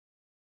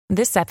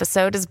This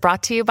episode is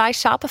brought to you by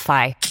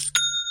Shopify.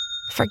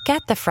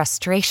 Forget the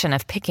frustration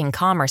of picking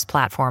commerce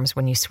platforms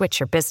when you switch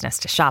your business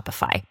to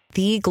Shopify,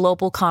 the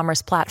global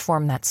commerce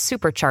platform that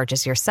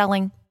supercharges your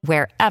selling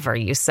wherever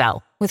you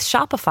sell. With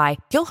Shopify,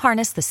 you'll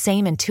harness the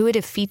same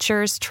intuitive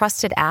features,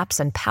 trusted apps,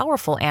 and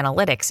powerful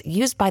analytics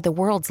used by the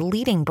world's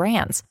leading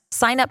brands.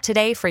 Sign up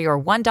today for your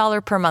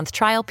 $1 per month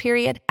trial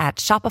period at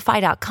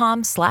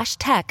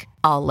shopify.com/tech,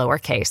 all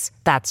lowercase.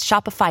 That's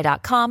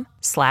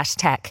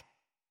shopify.com/tech.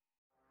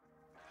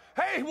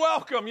 Hey,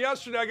 welcome.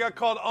 Yesterday I got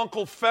called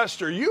Uncle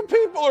Fester. You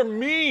people are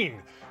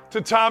mean to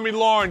Tommy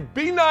Lauren.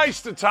 Be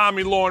nice to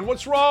Tommy Lauren.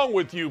 What's wrong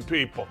with you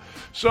people?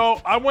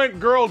 So I went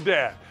girl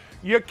dad.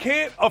 You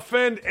can't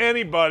offend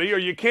anybody or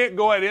you can't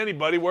go at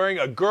anybody wearing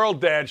a girl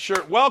dad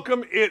shirt.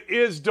 Welcome. It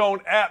is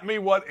Don't At Me.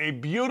 What a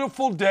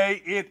beautiful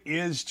day it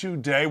is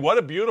today. What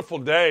a beautiful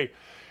day.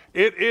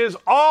 It is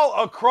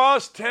all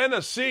across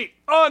Tennessee.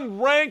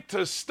 Unranked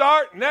to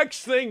start.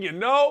 Next thing you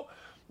know,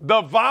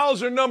 the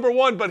Vols are number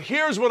one, but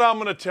here's what I'm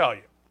going to tell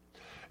you.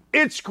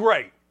 It's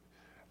great.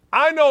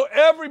 I know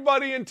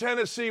everybody in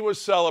Tennessee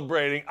was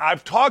celebrating.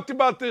 I've talked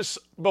about this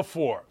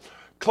before.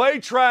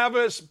 Clay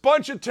Travis,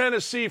 bunch of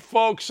Tennessee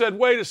folks said,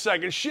 wait a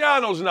second,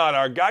 Shiano's not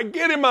our guy.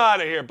 Get him out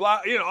of here.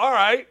 Blah, all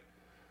right.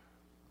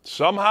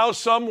 Somehow,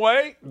 some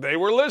way, they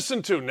were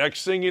listened to.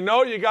 Next thing you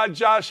know, you got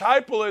Josh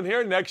Heupel in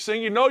here. Next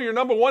thing you know, you're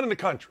number one in the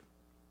country.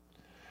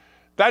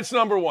 That's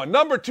number one.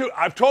 Number two,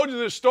 I've told you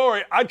this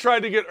story. I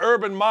tried to get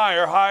Urban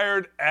Meyer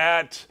hired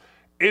at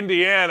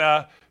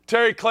Indiana.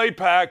 Terry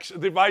Claypax,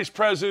 the vice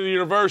president of the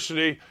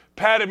university,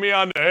 patted me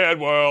on the head.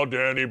 Well,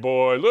 Danny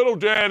boy, little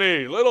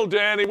Danny,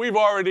 we've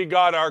already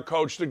got our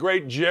coach, the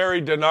great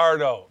Jerry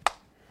DiNardo.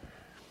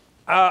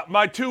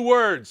 My two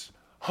words,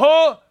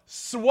 swa.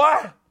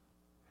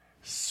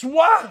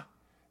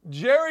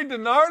 Jerry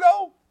DiNardo?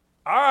 All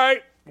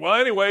right. Well,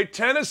 anyway,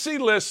 Tennessee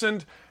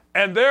listened,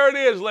 and there it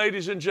is,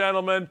 ladies and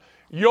gentlemen.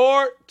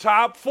 Your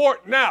top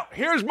four. Now,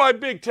 here's my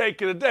big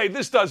take of the day.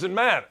 This doesn't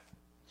matter.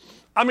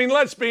 I mean,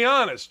 let's be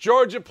honest.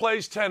 Georgia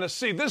plays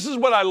Tennessee. This is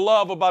what I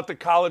love about the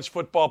college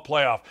football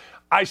playoff.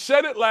 I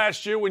said it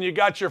last year when you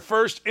got your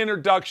first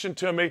introduction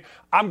to me.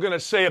 I'm going to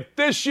say it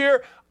this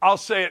year. I'll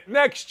say it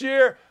next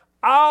year.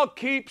 I'll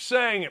keep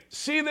saying it.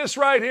 See this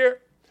right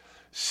here?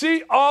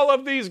 See all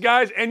of these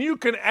guys, and you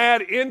can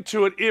add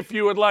into it if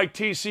you would like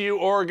TCU,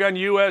 Oregon,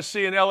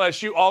 USC, and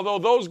LSU, although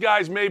those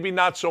guys maybe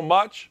not so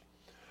much.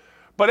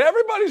 But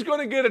everybody's going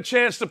to get a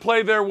chance to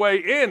play their way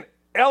in.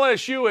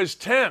 LSU is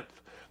 10th.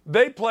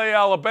 They play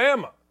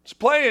Alabama. It's a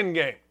play-in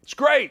game. It's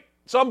great.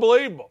 It's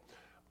unbelievable.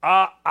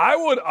 I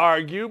would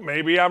argue,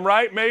 maybe I'm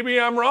right, maybe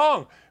I'm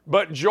wrong,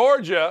 but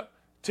Georgia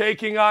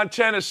taking on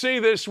Tennessee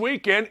this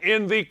weekend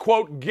in the,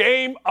 quote,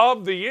 game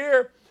of the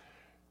year,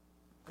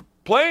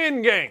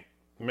 play-in game.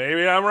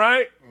 Maybe I'm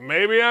right,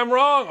 maybe I'm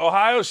wrong.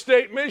 Ohio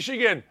State,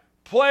 Michigan,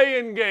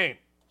 play-in game.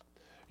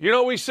 You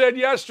know, we said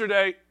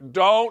yesterday,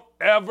 don't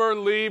ever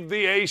leave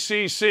the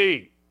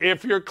ACC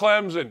if you're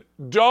Clemson.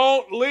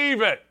 Don't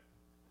leave it.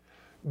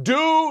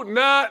 Do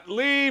not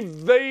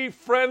leave the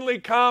friendly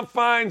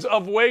confines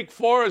of Wake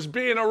Forest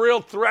being a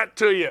real threat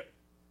to you.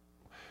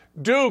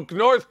 Duke,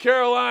 North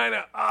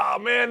Carolina, oh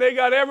man, they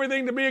got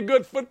everything to be a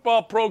good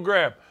football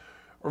program.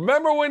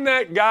 Remember when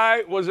that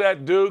guy was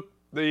at Duke,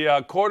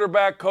 the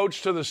quarterback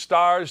coach to the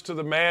Stars, to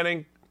the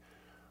Manning?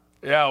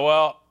 Yeah,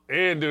 well, he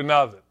didn't do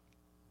nothing.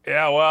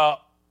 Yeah,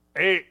 well,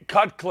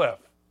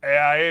 Cutcliffe.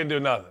 Yeah, he didn't do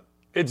nothing.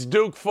 It's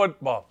Duke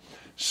football.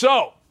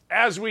 So,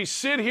 as we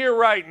sit here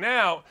right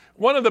now,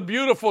 one of the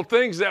beautiful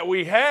things that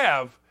we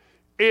have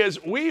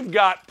is we've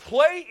got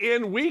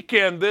play-in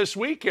weekend this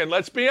weekend.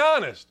 Let's be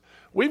honest.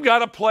 We've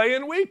got a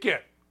play-in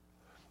weekend.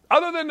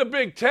 Other than the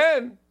Big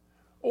Ten,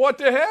 what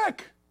the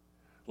heck?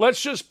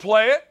 Let's just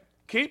play it.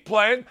 Keep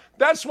playing.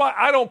 That's why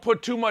I don't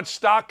put too much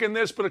stock in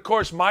this, but of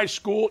course my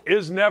school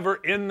is never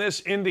in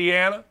this,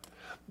 Indiana.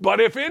 But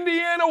if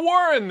Indiana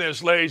were in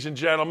this, ladies and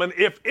gentlemen,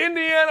 if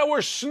Indiana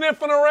were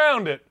sniffing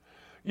around it,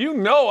 you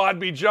know I'd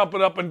be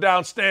jumping up and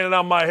down, standing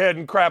on my head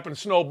and crapping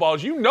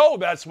snowballs. You know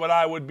that's what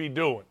I would be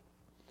doing.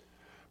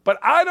 But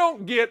I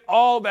don't get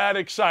all that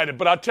excited.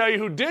 But I'll tell you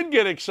who did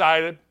get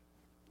excited.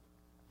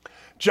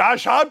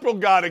 Josh Heupel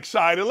got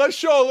excited. Let's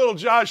show a little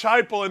Josh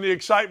Heupel and the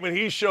excitement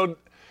he showed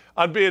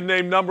on being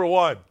named number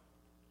one.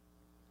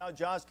 Now,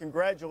 Josh,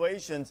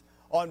 congratulations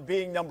on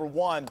being number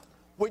one.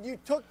 When you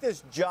took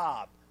this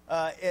job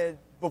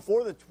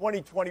before the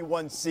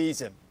 2021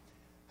 season,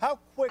 how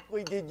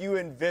quickly did you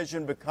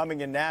envision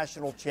becoming a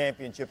national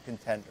championship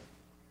contender?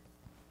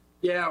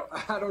 Yeah,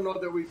 I don't know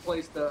that we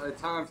placed a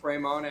time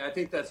frame on it. I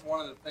think that's one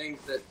of the things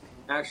that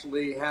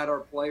actually had our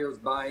players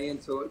buy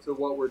into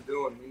what we're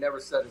doing. We never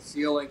set a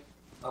ceiling.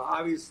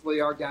 Obviously,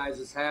 our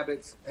guys'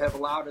 habits have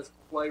allowed us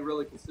to play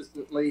really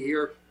consistently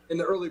here in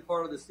the early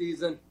part of the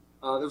season.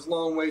 There's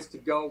long ways to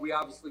go. We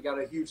obviously got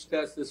a huge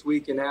test this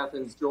week in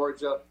Athens,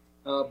 Georgia.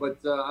 But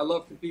I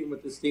love competing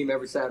with this team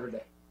every Saturday.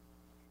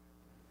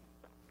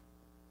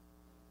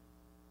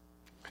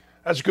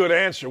 That's a good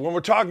answer. When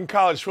we're talking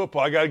college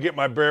football, I got to get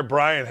my Bear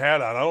Bryant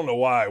hat on. I don't know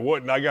why I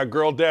wouldn't. I got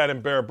girl dad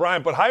and Bear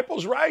Bryant. But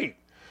Heupel's right.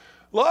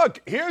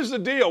 Look, here's the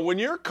deal. When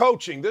you're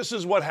coaching, this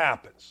is what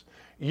happens.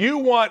 You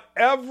want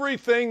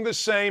everything the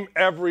same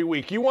every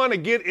week. You want to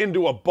get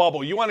into a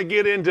bubble. You want to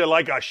get into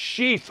like a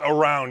sheath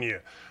around you,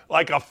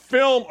 like a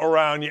film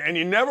around you, and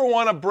you never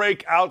want to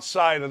break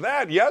outside of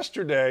that.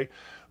 Yesterday,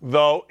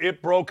 though,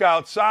 it broke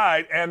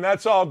outside, and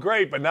that's all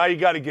great, but now you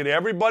got to get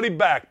everybody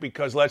back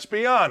because, let's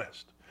be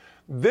honest,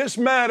 this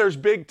matters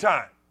big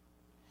time.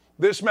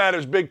 This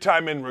matters big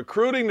time in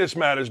recruiting. This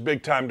matters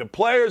big time to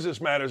players.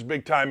 This matters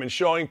big time in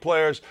showing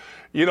players,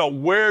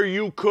 where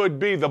you could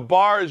be. The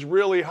bar is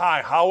really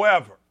high.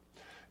 However,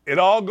 it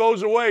all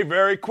goes away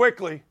very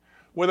quickly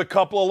with a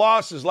couple of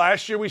losses.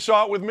 Last year we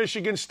saw it with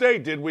Michigan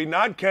State, did we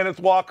not? Kenneth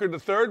Walker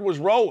III was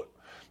rolling.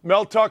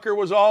 Mel Tucker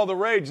was all the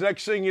rage.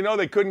 Next thing you know,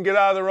 they couldn't get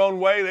out of their own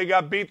way. They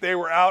got beat. They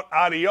were out.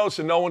 Adios,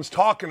 and no one's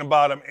talking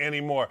about them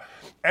anymore.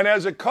 And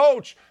as a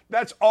coach,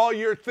 that's all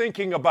you're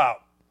thinking about.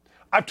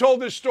 I've told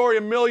this story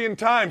a million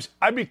times.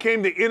 I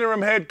became the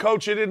interim head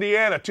coach at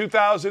Indiana,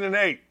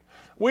 2008.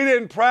 We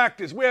didn't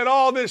practice. We had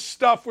all this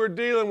stuff we're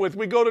dealing with.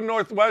 We go to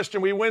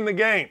Northwestern. We win the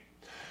game.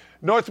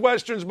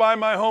 Northwestern's by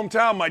my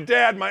hometown. My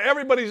dad,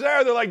 everybody's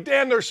there. They're like,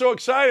 Dan, they're so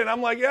excited.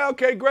 I'm like, yeah,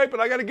 okay, great, but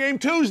I got a game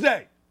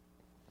Tuesday.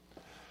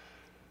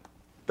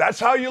 That's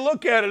how you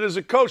look at it as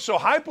a coach. So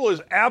Heupel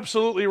is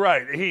absolutely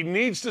right. He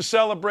needs to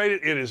celebrate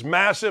it. It is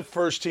massive.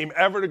 First team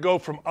ever to go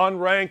from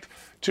unranked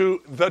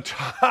to the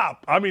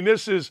top. I mean,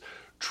 this is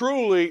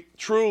truly,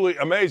 truly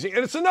amazing.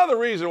 And it's another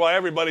reason why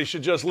everybody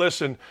should just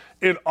listen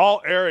in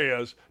all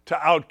areas to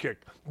Outkick.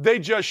 They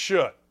just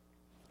should.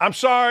 I'm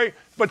sorry,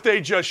 but they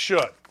just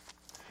should.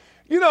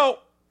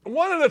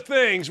 One of the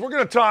things, we're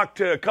going to talk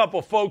to a couple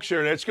folks here,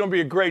 and it's going to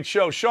be a great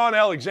show. Shaun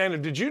Alexander,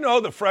 did you know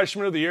the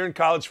Freshman of the Year in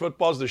college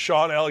football is the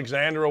Shaun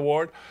Alexander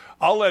Award?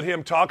 I'll let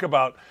him talk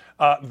about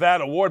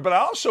that award. But I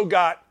also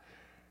got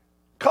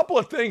a couple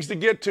of things to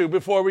get to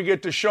before we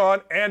get to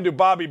Shaun and to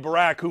Bobby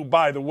Burack, who,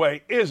 by the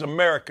way, is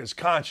America's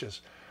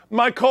conscience.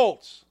 My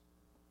Colts,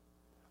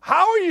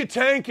 how are you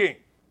tanking?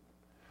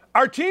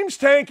 Are teams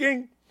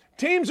tanking?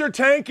 Teams are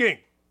tanking.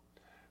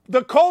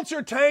 The Colts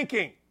are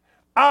tanking.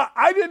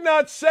 I did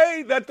not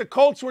say that the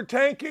Colts were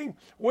tanking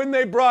when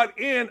they brought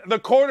in the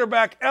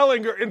quarterback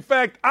Ellinger. In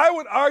fact, I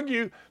would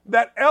argue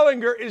that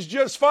Ellinger is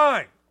just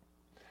fine.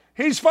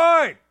 He's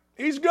fine.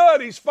 He's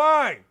good. He's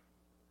fine.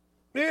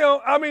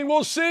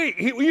 We'll see.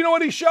 You know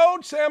what he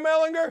showed, Sam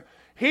Ellinger?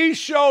 He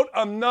showed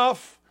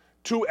enough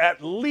to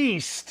at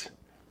least,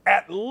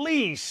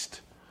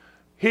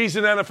 he's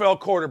an NFL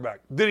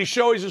quarterback. Did he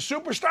show he's a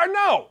superstar?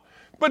 No.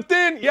 But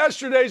then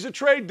yesterday's a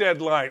trade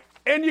deadline.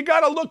 And you got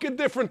to look at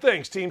different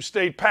things. Teams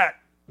stayed pat.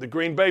 The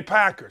Green Bay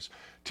Packers.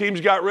 Teams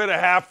got rid of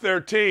half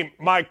their team.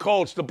 My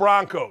Colts, the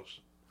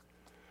Broncos,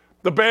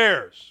 the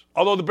Bears.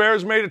 Although the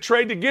Bears made a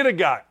trade to get a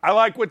guy. I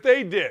like what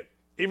they did,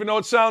 even though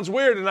it sounds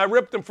weird, and I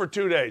ripped them for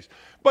 2 days.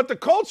 But the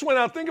Colts went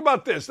out. Think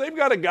about this. They've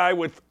got a guy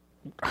with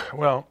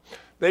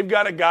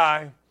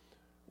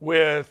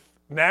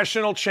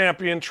national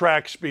champion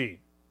track speed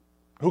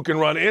who can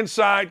run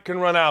inside, can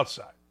run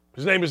outside.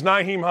 His name is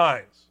Nyheim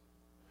Hines.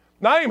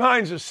 Nyheim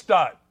Hines is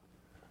stud.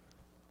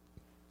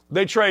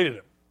 They traded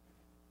him.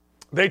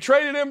 They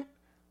traded him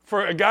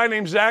for a guy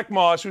named Zach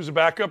Moss, who's a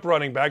backup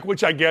running back,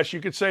 which I guess you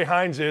could say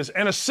Hines is,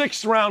 and a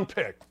 6th-round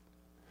pick.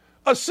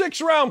 A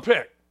 6th-round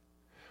pick.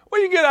 What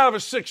do you get out of a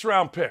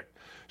 6th-round pick?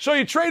 So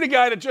you trade a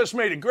guy that just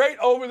made a great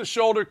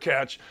over-the-shoulder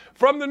catch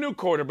from the new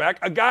quarterback,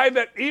 a guy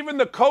that even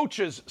the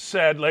coaches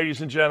said,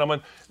 ladies and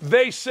gentlemen,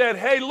 they said,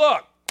 hey,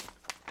 look,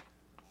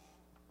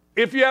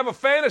 if you have a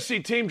fantasy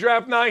team,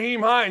 draft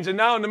Nyheim Hines, and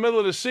now in the middle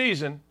of the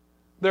season,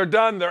 they're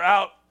done, they're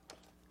out.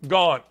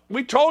 Gone.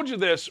 We told you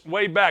this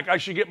way back. I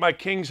should get my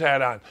Kings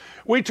hat on.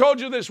 We told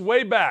you this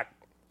way back.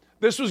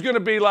 This was going to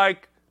be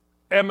like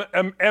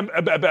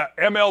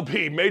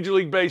MLB, Major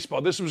League Baseball.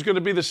 This was going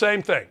to be the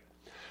same thing.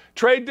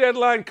 Trade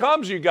deadline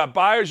comes, you got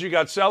buyers, you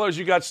got sellers,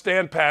 you got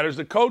stand patters.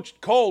 The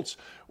Colts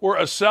were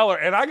a seller.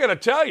 And I got to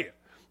tell you,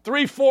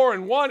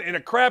 3-4-1 in a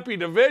crappy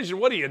division.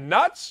 What are you,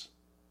 nuts?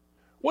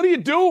 What are you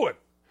doing?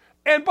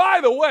 And by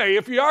the way,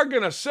 if you are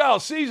going to sell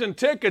season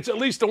tickets, at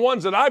least the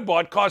ones that I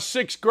bought cost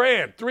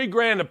 $6,000,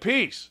 $3,000 a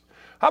piece.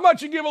 How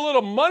about you give a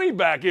little money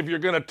back if you're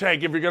going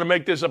to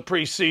make this a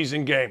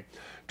preseason game?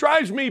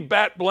 Drives me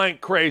bat blank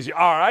crazy.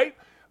 All right,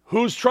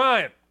 who's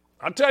trying?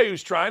 I'll tell you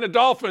who's trying. The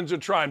Dolphins are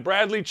trying.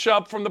 Bradley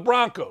Chubb from the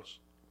Broncos.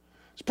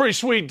 It's a pretty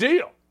sweet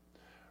deal.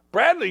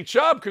 Bradley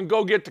Chubb can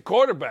go get the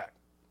quarterback.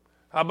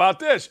 How about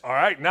this? All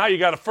right, now you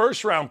got a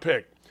 1st-round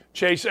pick.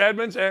 Chase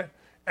Edmonds and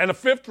a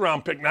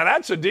 5th-round pick. Now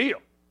that's a deal.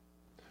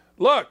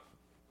 Look,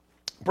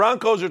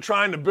 Broncos are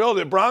trying to build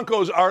it.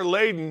 Broncos are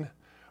laden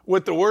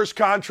with the worst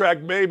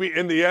contract maybe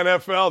in the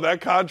NFL.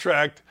 That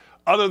contract,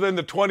 other than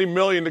the $20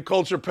 million the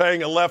Colts are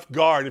paying a left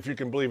guard, if you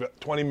can believe it,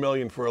 $20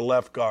 million for a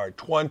left guard,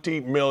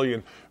 $20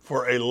 million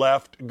for a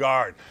left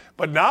guard.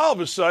 But now all of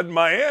a sudden,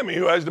 Miami,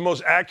 who has the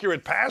most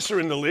accurate passer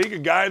in the league, a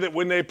guy that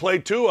when they play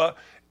Tua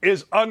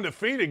is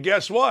undefeated,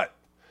 guess what?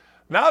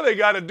 Now they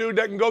got a dude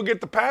that can go get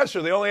the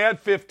passer. They only had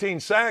 15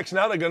 sacks.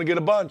 Now they're going to get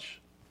a bunch.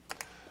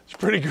 It's a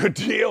pretty good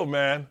deal,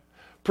 man.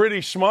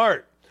 Pretty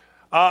smart.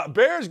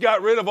 Bears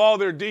got rid of all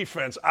their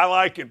defense. I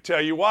like it.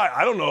 Tell you why.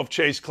 I don't know if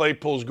Chase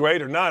Claypool's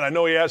great or not. I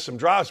know he has some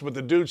drops, but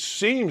the dude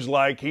seems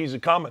like he's a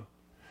coming.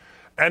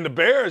 And the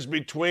Bears,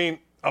 between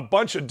a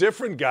bunch of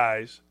different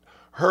guys,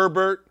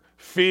 Herbert,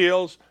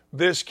 Fields,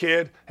 this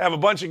kid, have a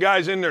bunch of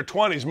guys in their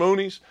 20s,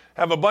 Moonies,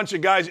 have a bunch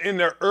of guys in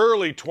their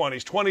early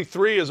 20s.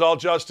 23 is all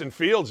Justin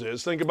Fields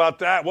is. Think about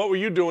that. What were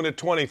you doing at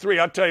 23?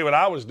 I'll tell you what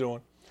I was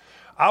doing.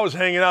 I was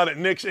hanging out at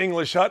Nick's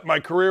English Hut. My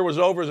career was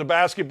over as a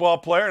basketball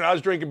player, and I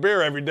was drinking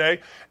beer every day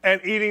and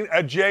eating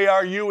a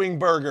J.R. Ewing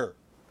burger.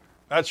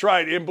 That's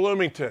right, in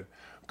Bloomington.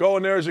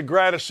 Going there as a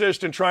grad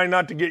assistant, trying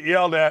not to get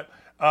yelled at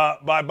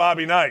by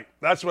Bobby Knight.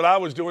 That's what I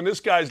was doing. This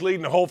guy's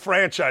leading the whole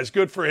franchise.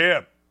 Good for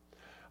him.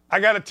 I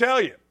got to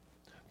tell you,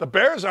 the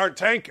Bears aren't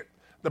tanking.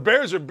 The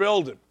Bears are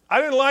building. I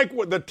didn't like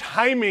the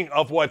timing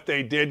of what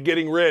they did,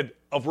 getting rid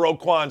of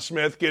Roquan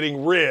Smith,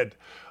 getting rid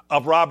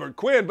of Robert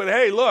Quinn. But,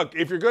 hey, look,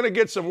 if you're going to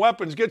get some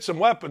weapons, get some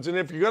weapons. And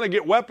if you're going to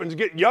get weapons,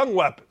 get young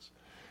weapons.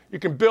 You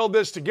can build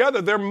this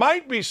together. There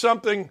might be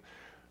something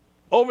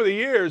over the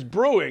years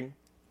brewing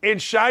in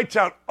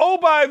Chi-Town. Oh,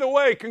 by the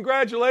way,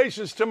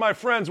 congratulations to my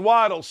friends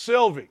Waddle,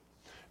 Sylvie,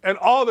 and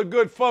all the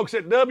good folks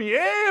at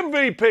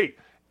WMVP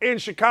in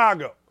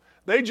Chicago.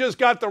 They just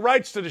got the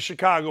rights to the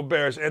Chicago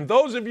Bears. And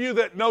those of you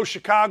that know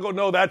Chicago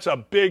know that's a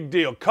big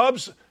deal.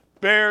 Cubs,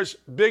 Bears,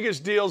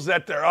 biggest deals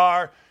that there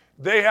are.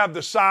 They have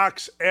the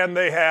Sox and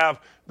they have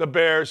the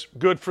Bears.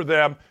 Good for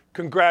them.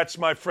 Congrats,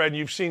 my friend.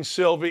 You've seen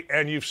Sylvie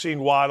and you've seen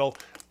Waddle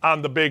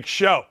on the big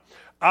show.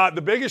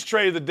 The biggest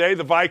trade of the day,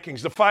 the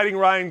Vikings, the Fighting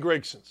Ryan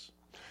Grigsons.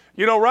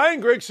 You know,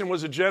 Ryan Grigson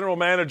was a general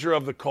manager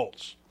of the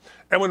Colts.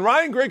 And when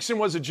Ryan Grigson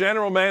was a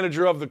general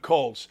manager of the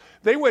Colts,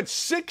 they went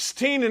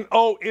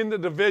 16-0 in the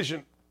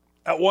division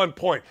at one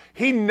point.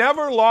 He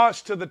never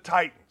lost to the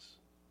Titans.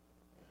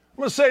 I'm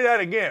going to say that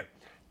again.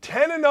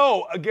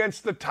 10-0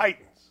 against the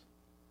Titans.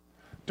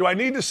 Do I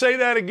need to say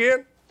that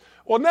again?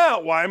 Well,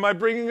 now, why am I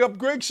bringing up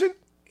Grigson?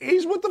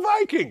 He's with the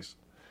Vikings.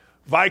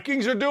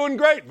 Vikings are doing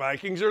great.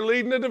 Vikings are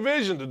leading the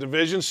division. The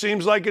division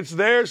seems like it's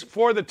theirs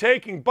for the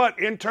taking. But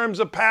in terms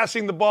of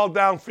passing the ball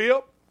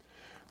downfield,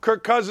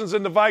 Kirk Cousins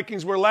and the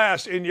Vikings were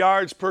last in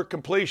yards per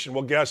completion.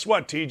 Well, guess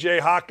what? T.J.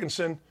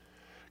 Hawkinson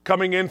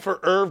coming in for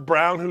Irv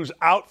Brown, who's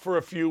out for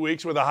a few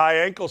weeks with a high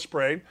ankle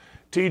sprain.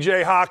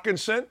 T.J.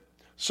 Hawkinson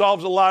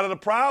solves a lot of the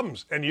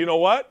problems. And you know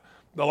what?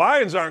 The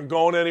Lions aren't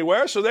going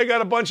anywhere, so they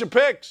got a bunch of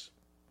picks.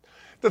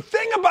 The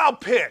thing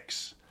about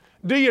picks,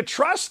 do you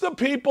trust the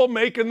people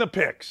making the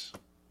picks?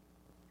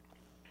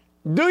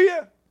 Do you?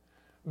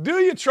 Do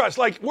you trust?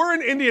 Like, we're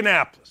in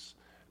Indianapolis.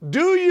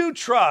 Do you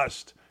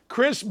trust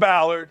Chris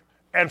Ballard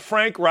and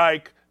Frank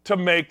Reich to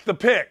make the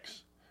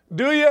picks?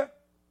 Do you?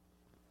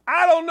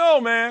 I don't know,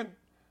 man.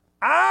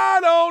 I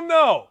don't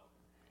know.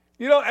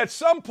 You know, at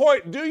some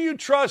point, do you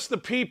trust the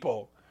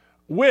people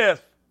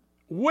with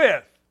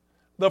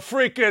the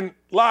freaking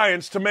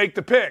Lions to make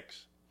the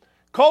picks?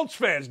 Colts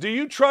fans, do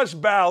you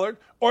trust Ballard?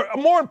 Or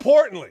more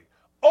importantly,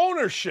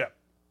 ownership.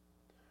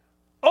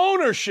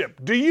 Ownership.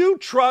 Do you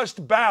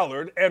trust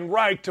Ballard and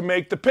Reich to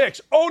make the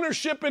picks?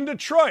 Ownership in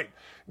Detroit.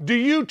 Do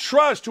you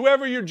trust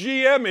whoever your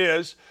GM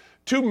is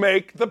to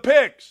make the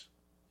picks?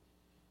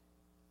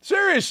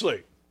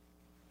 Seriously.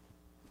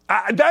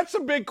 That's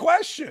a big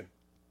question.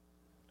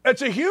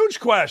 It's a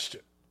huge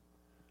question.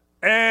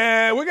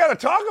 And we got to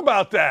talk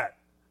about that.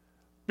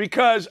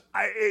 Because,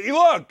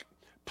 look,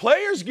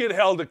 players get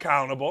held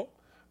accountable.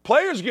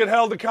 Players get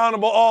held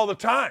accountable all the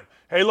time.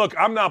 Hey, look,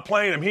 I'm not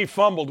playing him. He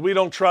fumbled. We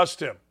don't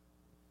trust him.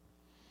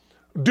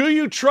 Do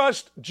you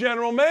trust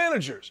general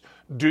managers?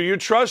 Do you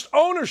trust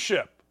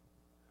ownership?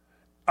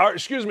 Or,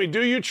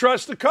 do you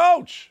trust the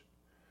coach?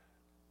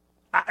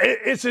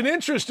 It's an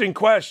interesting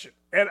question.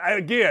 And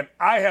again,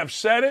 I have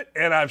said it,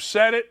 and I've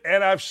said it,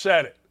 and I've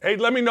said it. Hey,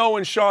 let me know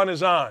when Shaun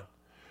is on,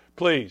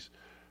 please.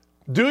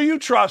 Do you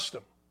trust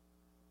him?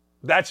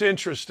 That's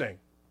interesting.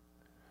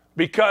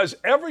 Because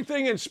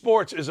everything in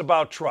sports is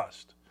about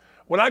trust.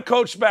 When I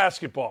coached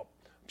basketball,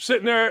 I'm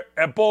sitting there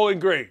at Bowling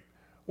Green.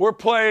 We're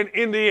playing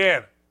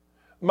Indiana.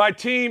 My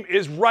team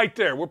is right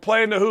there. We're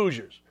playing the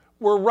Hoosiers.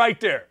 We're right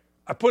there.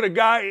 I put a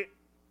guy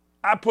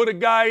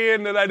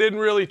in that I didn't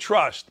really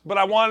trust, but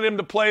I wanted him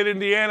to play at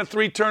Indiana.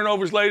 3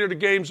 turnovers later, the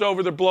game's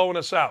over. They're blowing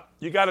us out.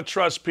 You got to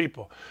trust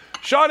people.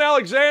 Shaun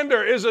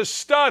Alexander is a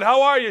stud.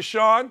 How are you,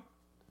 Shaun?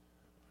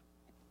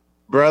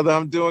 Brother,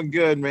 I'm doing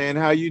good, man.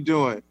 How you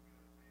doing?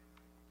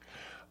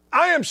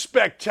 I am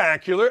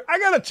spectacular. I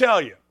got to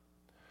tell you,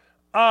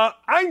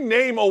 I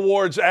name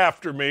awards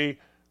after me,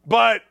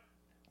 but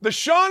the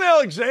Shaun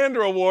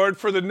Alexander Award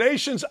for the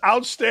nation's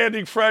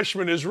outstanding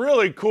freshman is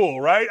really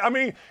cool, right? I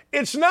mean,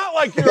 it's not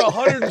like you're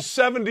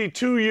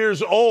 172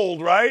 years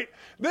old, right?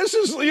 This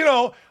is,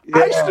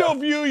 I still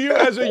view you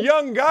as a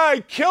young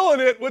guy killing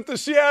it with the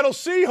Seattle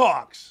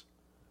Seahawks.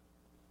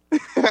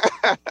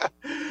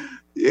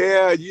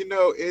 Yeah,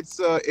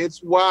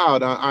 it's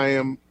wild. I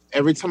am,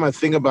 every time I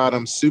think about it,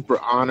 I'm super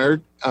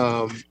honored,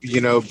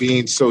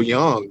 being so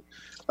young,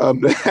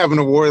 to have an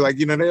award.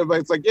 Like,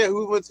 everybody's like, yeah,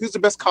 who's the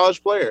best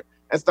college player?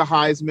 That's the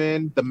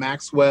Heisman, the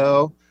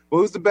Maxwell,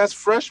 well, who's the best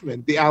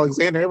freshman? The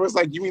Alexander. Everyone's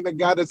like, you mean the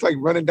guy that's like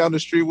running down the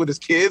street with his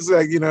kids?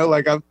 Like,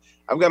 like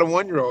I've got a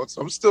 1-year-old,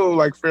 so I'm still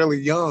like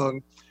fairly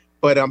young,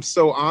 but I'm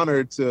so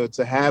honored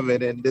to have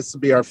it. And this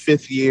will be our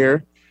 5th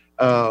year.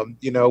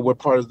 We're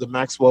part of the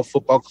Maxwell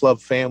Football Club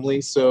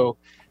family. So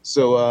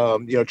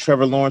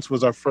Trevor Lawrence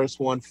was our first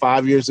one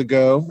 5 years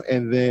ago.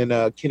 And then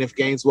Kenneth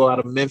Gaineswell out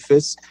of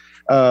Memphis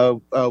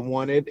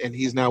won it. And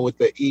he's now with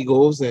the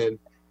Eagles and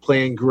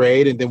playing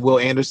great. And then Will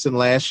Anderson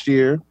last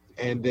year.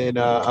 And then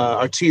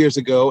 2 years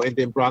ago. And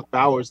then Brock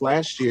Bowers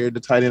last year,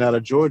 the tight end out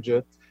of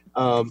Georgia.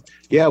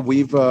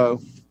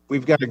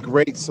 We've got a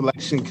great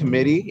selection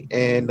committee,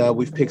 and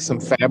we've picked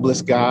some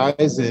fabulous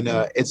guys, and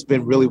it's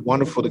been really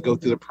wonderful to go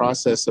through the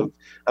process of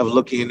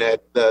looking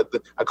at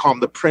I call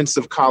them the Prince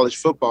of college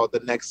football,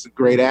 the next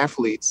great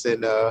athletes,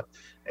 and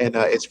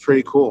it's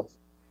pretty cool.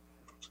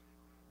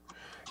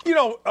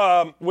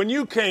 When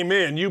you came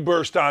in, you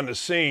burst on the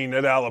scene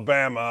at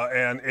Alabama,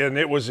 and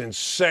it was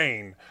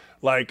insane,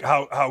 like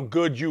how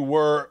good you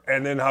were,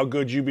 and then how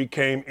good you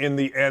became in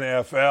the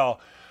NFL.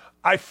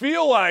 I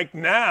feel like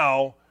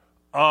now.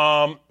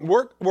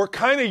 We're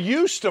kind of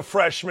used to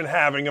freshmen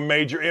having a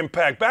major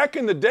impact. Back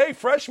in the day,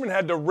 freshmen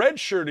had to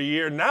redshirt a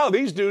year. Now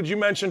these dudes, you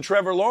mentioned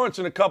Trevor Lawrence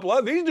and a couple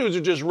other, these dudes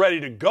are just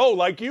ready to go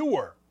like you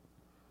were.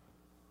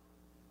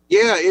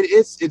 Yeah,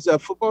 it's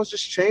football's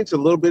just changed a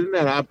little bit in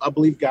that. I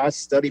believe guys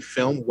study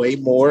film way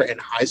more in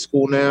high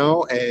school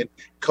now, and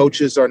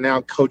coaches are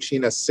now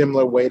coaching a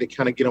similar way to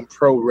kind of get them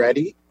pro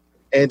ready.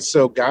 And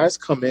so guys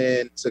come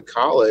in to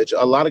college.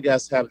 A lot of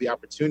guys have the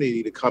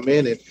opportunity to come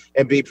in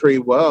and be pretty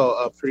well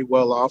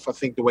off. I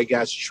think the way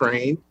guys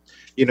train,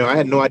 I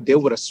had no idea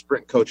what a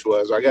sprint coach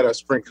was. I got a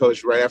sprint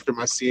coach right after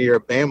my senior year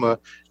at Bama.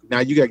 Now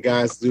you got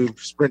guys do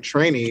sprint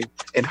training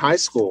in high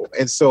school.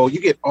 And so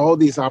you get all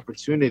these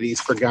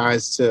opportunities for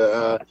guys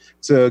to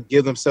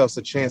give themselves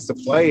a chance to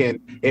play. And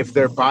if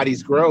their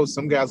bodies grow,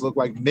 some guys look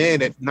like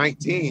men at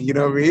 19, you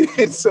know what I mean?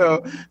 And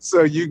so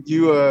you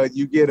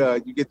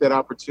get that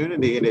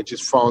opportunity, and it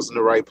just falls in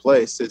the right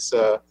place.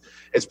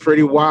 It's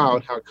pretty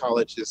wild how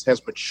college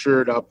has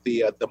matured up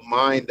the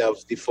mind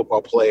of the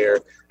football player,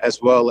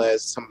 as well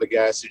as some of the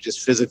guys who just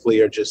physically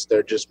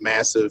they're just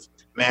massive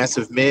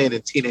men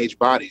in teenage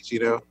bodies,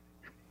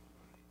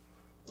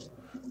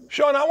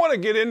 Shaun, I want to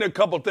get into a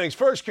couple things.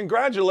 First,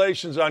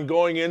 congratulations on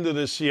going into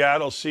the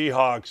Seattle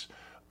Seahawks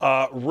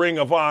Ring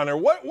of Honor.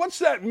 What's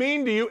that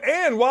mean to you?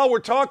 And while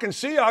we're talking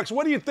Seahawks,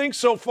 what do you think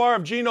so far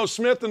of Geno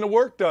Smith and the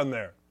work done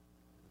there?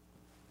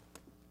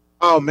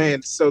 Oh,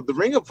 man. So the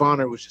Ring of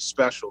Honor was just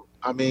special.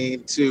 I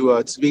mean,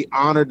 to be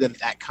honored in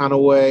that kind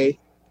of way,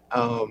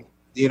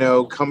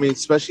 coming,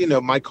 especially,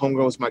 Mike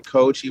Holmgren was my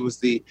coach. He was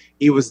the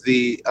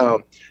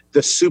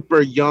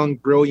super young,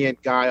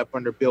 brilliant guy up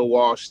under Bill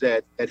Walsh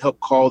that helped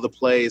call the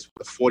plays for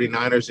the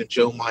 49ers and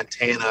Joe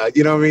Montana.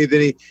 You know what I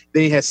mean?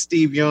 Then he has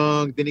Steve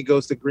Young. Then he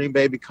goes to Green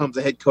Bay, becomes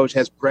a head coach,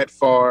 has Brett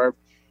Favre.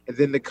 And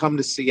then to come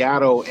to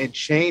Seattle and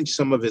change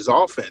some of his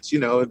offense.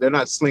 They're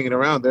not slinging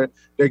around.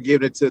 They're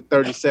giving it to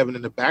 37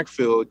 in the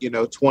backfield,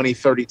 20,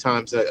 30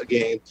 times a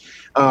game.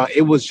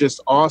 It was just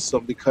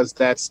awesome because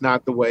that's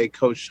not the way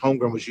Coach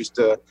Holmgren was used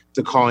to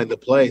calling the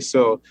play.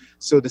 So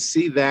to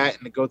see that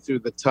and to go through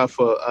the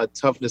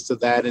toughness of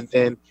that, and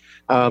then,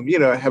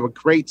 have a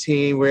great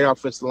team, great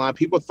offensive line.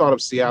 People thought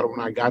of Seattle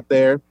when I got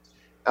there.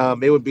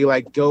 It would be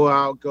like, go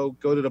out, go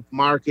to the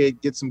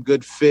market, get some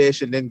good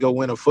fish, and then go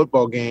win a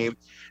football game.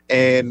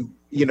 And,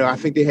 I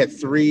think they had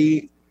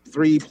three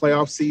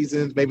playoff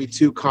seasons, maybe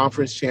 2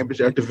 conference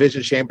championships or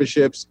division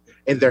championships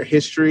in their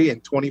history in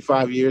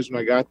 25 years when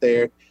I got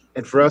there.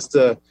 And for us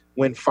to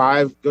win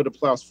 5, go to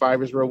playoffs 5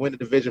 years in a row, win the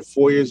division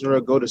 4 years in a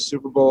row, go to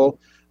Super Bowl,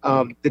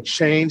 to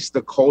change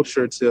the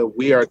culture to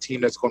we are a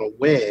team that's going to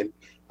win.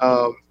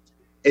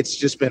 It's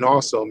just been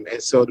awesome.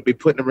 And so to be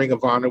put in the Ring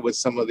of Honor with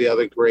some of the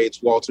other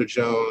greats, Walter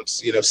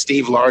Jones,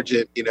 Steve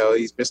Largent,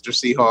 he's Mr.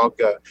 Seahawk,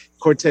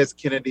 Cortez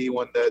Kennedy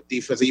won the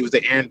defense. He was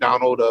the Aaron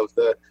Donald of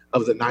the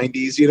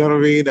 90s. You know what I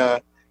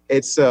mean?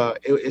 It's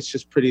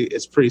just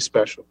pretty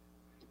special.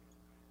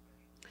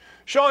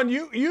 Shaun,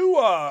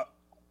 you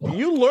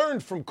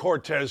learned from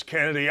Cortez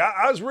Kennedy.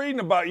 I was reading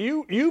about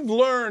you. You've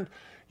learned.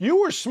 You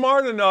were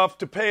smart enough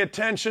to pay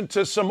attention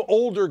to some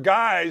older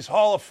guys,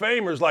 Hall of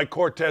Famers like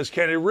Cortez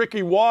Kennedy,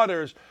 Ricky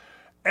Waters,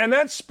 and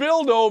that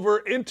spilled over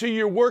into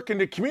your work in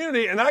the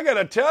community. And I got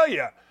to tell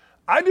you,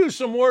 I do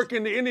some work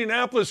in the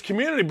Indianapolis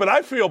community, but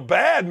I feel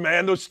bad,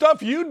 man. The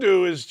stuff you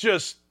do is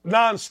just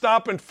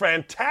nonstop and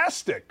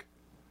fantastic.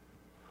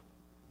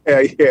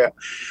 Yeah.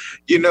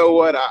 You know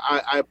what?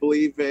 I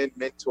believe in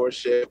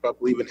mentorship. I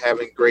believe in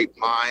having great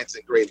minds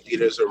and great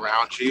leaders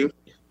around you.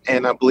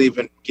 And I believe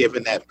in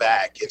giving that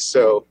back. And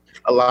so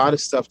a lot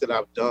of stuff that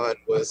I've done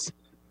was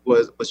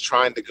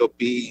trying to go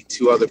be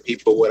to other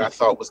people what I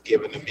thought was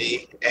given to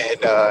me. And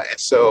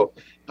so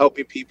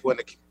helping people in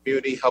the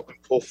community, helping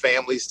pull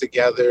families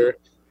together,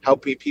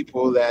 helping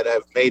people that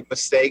have made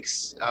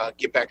mistakes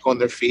get back on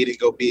their feet and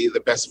go be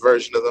the best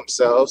version of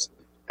themselves.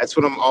 That's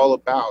what I'm all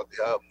about,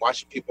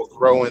 watching people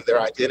grow in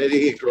their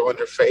identity and grow in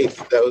their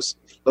faith. Those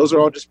are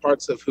all just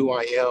parts of who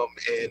I am.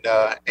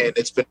 And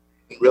it's been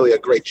really a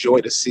great joy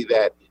to see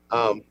that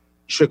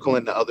trickle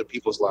into other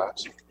people's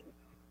lives.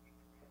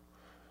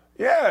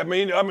 Yeah, I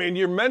mean,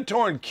 you're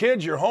mentoring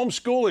kids, you're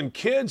homeschooling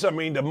kids. I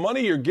mean, the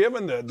money you're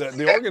giving,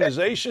 the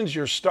organizations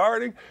you're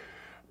starting.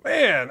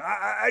 Man,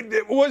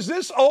 was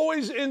this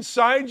always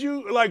inside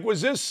you? Like,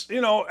 was this,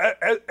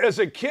 as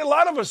a kid, a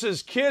lot of us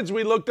as kids,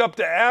 we looked up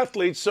to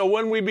athletes. So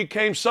when we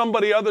became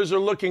somebody others are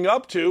looking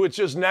up to, it's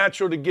just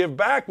natural to give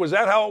back. Was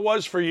that how it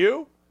was for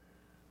you?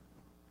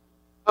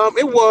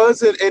 It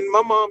was. And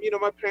my mom,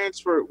 my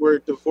parents were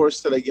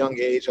divorced at a young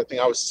age. I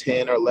think I was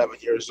 10 or 11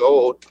 years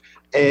old.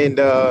 And,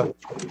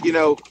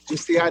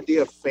 just the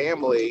idea of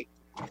family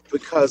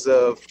because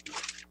of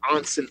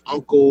aunts and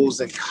uncles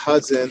and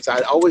cousins.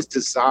 I always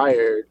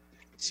desired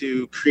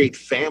to create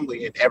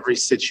family in every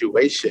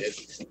situation.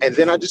 And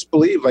then I just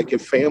believe, like,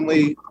 if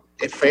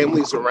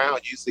family's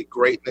around, usually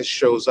greatness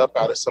shows up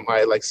out of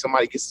somebody. Like,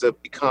 somebody gets to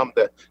become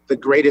the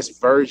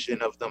greatest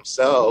version of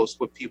themselves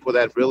with people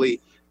that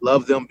really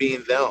love them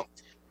being them.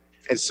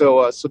 And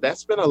so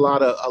that's been a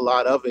lot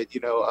of it,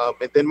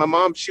 and then my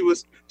mom, she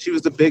was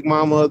the big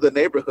mama of the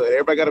neighborhood.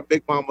 Everybody got a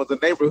big mama of the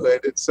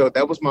neighborhood. And so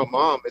that was my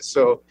mom. And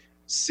so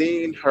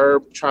seeing her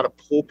try to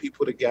pull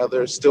people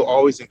together, still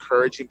always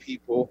encouraging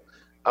people.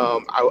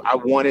 I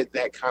wanted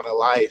that kind of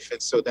life.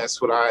 And so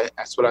that's what I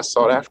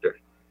sought after.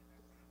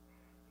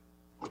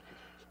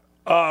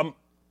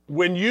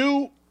 When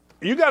you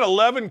got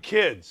 11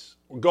 kids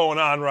going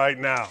on right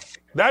now,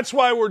 that's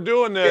why we're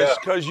doing this,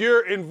 because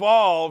you're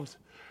involved.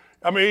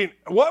 I mean,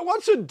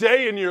 what's a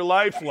day in your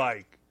life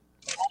like?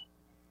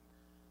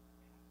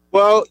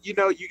 Well, you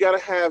got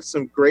to have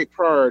some great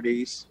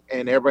priorities,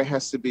 and everybody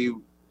has to be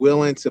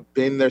willing to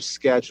bend their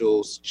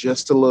schedules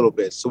just a little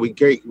bit. So we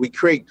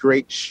create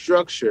great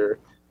structure,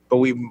 but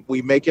we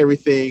make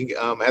everything,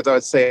 as I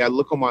would say, I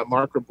look on my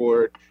marker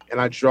board and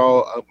I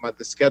draw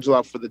the schedule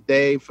out for the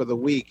day, for the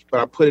week, but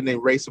I put in an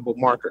erasable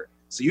marker.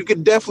 So you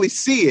can definitely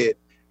see it.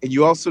 And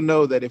you also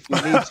know that if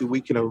we need to, we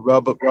can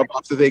rub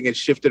off the thing and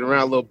shift it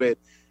around a little bit.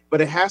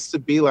 But it has to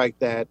be like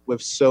that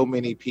with so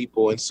many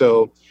people. And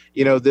so,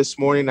 this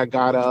morning I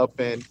got up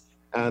and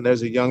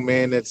there's a young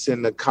man that's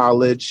in the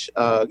college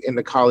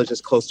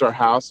that's close to our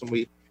house. And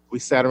we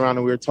sat around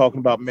and we were talking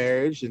about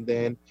marriage. And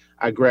then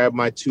I grabbed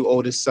my two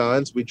oldest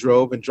sons. We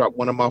drove and dropped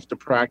one of them off to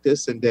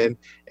practice. And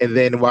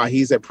then while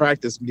he's at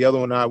practice, the other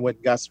one, I went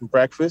and got some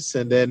breakfast.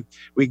 And then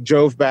we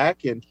drove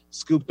back and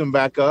scooped them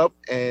back up.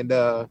 And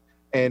then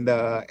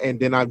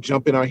I'm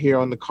jumping on here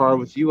on the car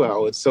with you,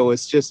 Al. And so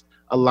it's just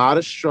a lot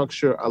of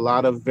structure, a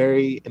lot of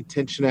very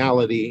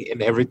intentionality in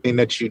everything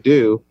that you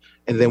do.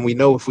 And then we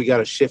know if we got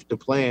to shift the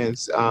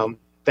plans,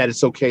 that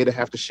it's okay to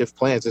have to shift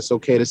plans. It's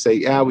okay to say,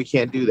 yeah, we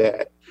can't do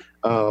that.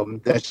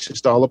 That's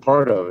just all a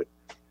part of it.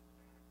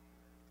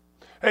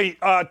 Hey,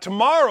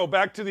 tomorrow,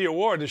 back to the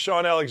award, the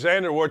Shaun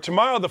Alexander Award.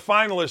 Tomorrow the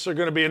finalists are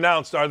going to be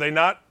announced, are they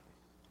not?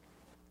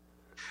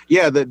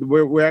 Yeah,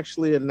 we're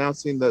actually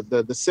announcing the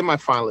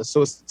semifinalists.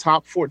 So it's the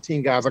top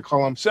 14 guys. I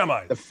call them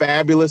the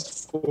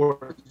fabulous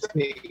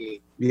 14.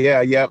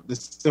 Yeah, the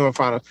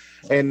semifinals.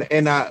 And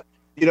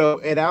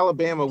at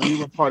Alabama, we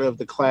were part of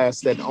the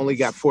class that only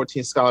got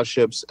 14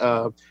 scholarships.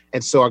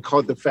 And so I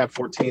called the Fab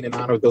 14 in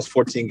honor of those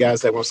 14 guys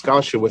that were on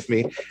scholarship with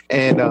me.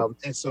 And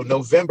so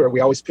November,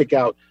 we always pick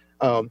out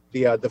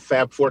the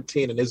Fab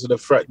 14, and these are the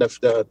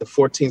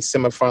 14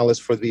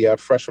 semifinalists for the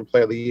Freshman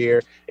Player of the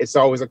Year. It's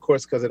always, of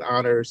course, because it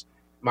honors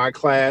my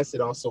class.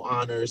 It also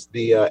honors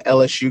the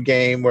LSU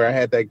game where I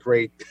had that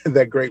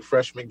great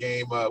freshman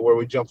game where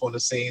we jump on the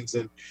scenes,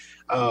 and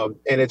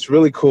it's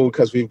really cool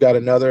because we've got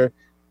another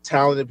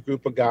talented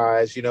group of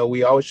guys.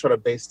 We always try to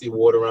base the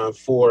award around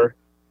four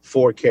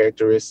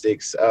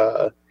characteristics.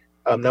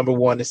 Number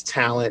one is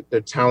talent.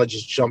 Their talent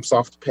just jumps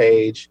off the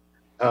page.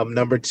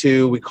 Number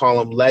two, we call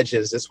them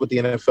legends. That's what the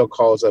NFL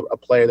calls a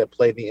player that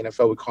played in the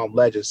NFL. We call them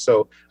legends.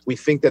 So we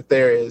think that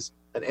there is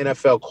an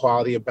NFL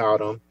quality about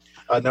them.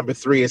 Number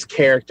three is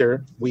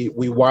character. We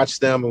watch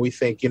them and we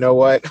think, you know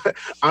what?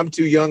 I'm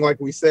too young, like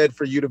we said,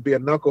 for you to be a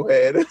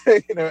knucklehead.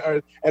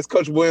 Or as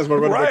Coach Williams, my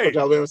running back, Coach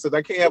Alabama, says,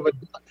 I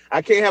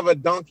can't have a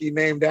donkey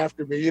named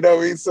after me. You know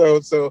what I mean? So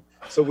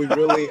we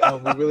really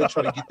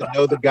try to get to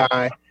know the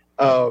guy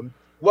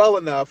well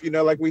enough.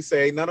 Like we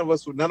say, none of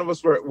us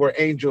were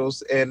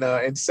angels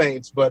and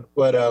saints, but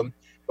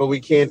we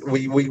can't.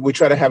 We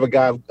try to have a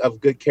guy of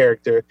good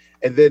character.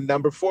 And then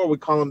number four, we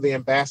call him the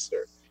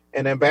ambassador.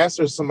 An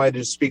ambassador is somebody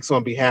that speaks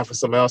on behalf of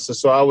someone else.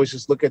 So I always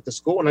just look at the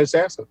school and I just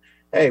ask them,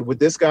 hey, would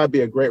this guy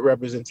be a great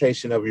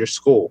representation of your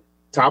school?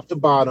 Top to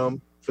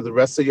bottom, for the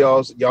rest of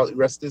y'all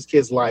rest of this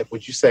kid's life,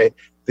 would you say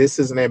this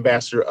is an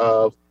ambassador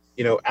of,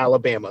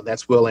 Alabama?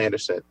 That's Will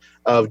Anderson.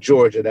 Of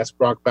Georgia, that's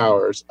Brock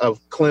Bowers. Of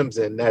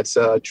Clemson, that's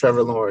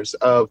Trevor Lawrence.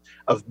 Of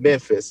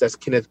Memphis, that's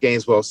Kenneth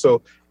Gainswell.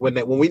 So when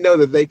we know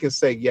that they can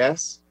say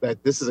yes,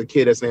 that this is a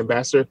kid that's an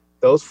ambassador,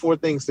 those four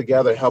things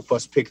together help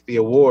us pick the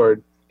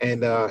award.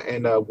 And I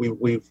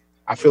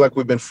feel like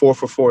we've been 4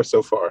 for 4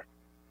 so far.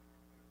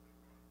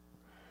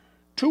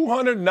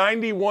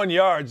 291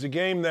 yards, the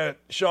game that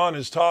Shaun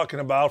is talking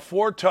about,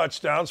 4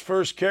 touchdowns.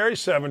 First carry,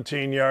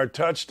 17-yard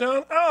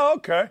touchdown. Oh,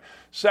 okay.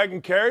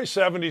 Second carry,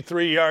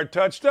 73-yard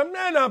touchdown.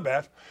 Not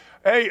bad.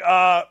 Hey,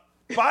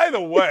 by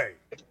the way,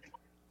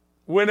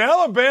 when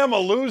Alabama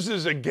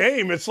loses a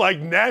game, it's like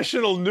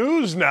national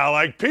news now.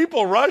 Like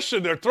people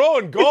rushing, they're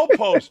throwing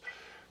goalposts.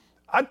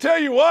 I tell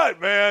you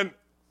what, man,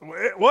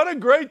 what a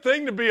great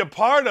thing to be a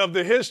part of,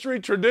 the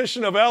history,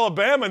 tradition of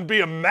Alabama, and be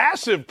a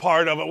massive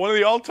part of it. One of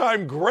the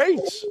all-time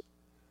greats.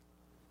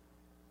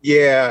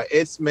 Yeah,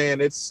 it's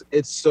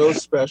so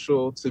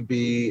special to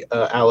be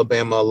an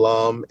Alabama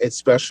alum. It's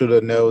special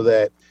to know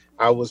that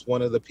I was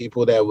one of the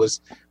people that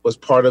was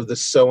part of the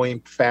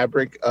sewing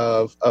fabric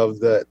of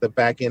the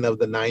back end of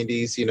the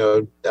 90s. You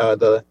know,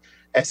 the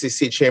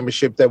SEC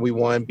championship that we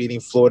won,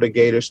 beating Florida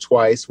Gators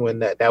twice. When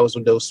that was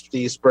when those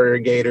Steve Spurrier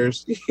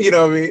Gators. You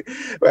know what I mean?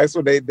 That's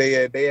when they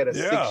had a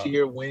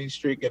 6-year winning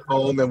streak at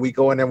home, and we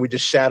go in there and we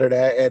just shatter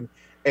that.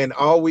 And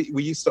all we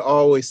used to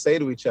always say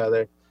to each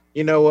other,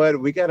 you know what?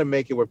 We got to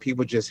make it where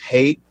people just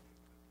hate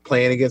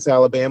playing against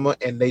Alabama,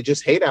 and they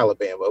just hate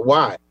Alabama.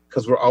 Why?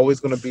 Because we're always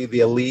going to be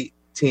the elite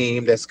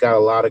team that's got a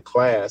lot of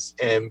class,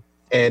 and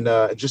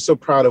just so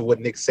proud of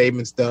what Nick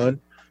Saban's done.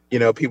 You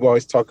know, people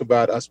always talk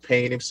about us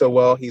paying him so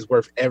well. He's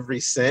worth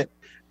every cent.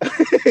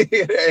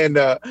 and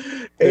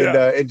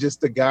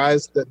just the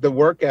guys, the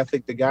work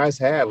ethic the guys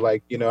have.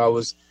 Like, you know, I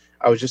was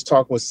just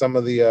talking with some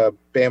of the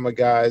Bama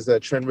guys,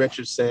 Trent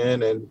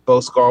Richardson and Bo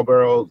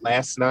Scarborough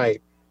last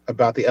night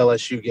about the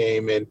LSU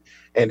game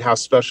and how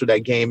special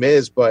that game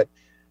is. But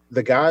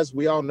the guys,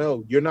 we all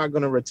know, you're not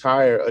going to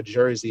retire a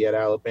jersey at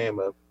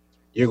Alabama.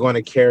 You're going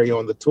to carry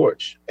on the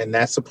torch. And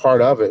that's a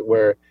part of it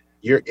where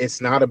it's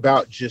not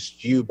about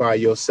just you by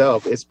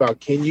yourself. It's about,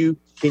 can you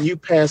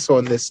pass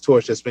on this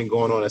torch that's been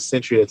going on a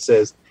century that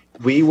says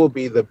we will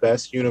be the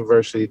best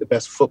university, the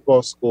best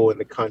football school in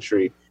the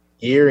country,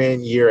 year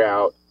in, year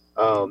out.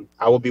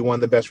 I will be one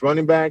of the best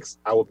running backs.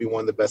 I will be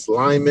one of the best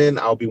linemen.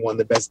 I'll be one of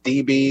the best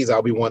DBs.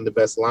 I'll be one of the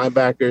best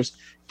linebackers.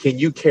 Can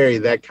you carry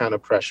that kind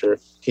of pressure?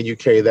 Can you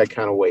carry that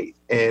kind of weight?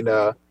 And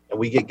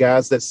we get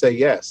guys that say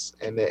yes,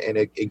 and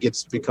it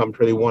gets to become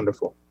pretty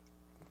wonderful.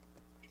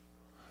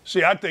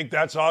 See, I think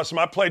that's awesome.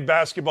 I played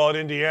basketball at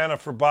Indiana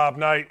for Bob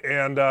Knight,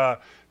 and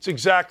it's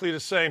exactly the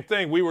same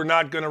thing. We were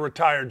not going to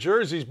retire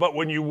jerseys, but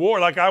when you wore,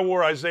 like I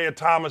wore Isaiah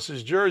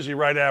Thomas's jersey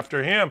right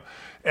after him,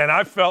 and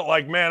I felt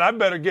like, man, I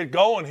better get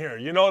going here.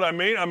 You know what I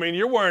mean? I mean,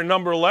 you're wearing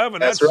number 11.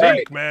 That's right,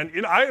 Zeke, man.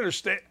 You know, I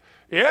understand.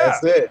 Yeah,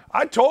 that's it.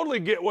 I totally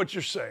get what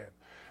you're saying.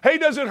 Hey,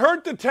 does it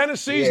hurt that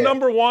Tennessee's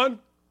number 1?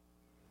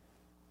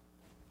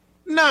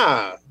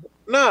 No,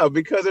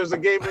 because there's a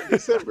game in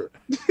December.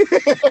 You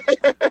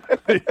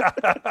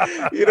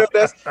know,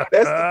 that's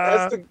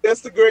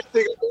the great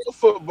thing about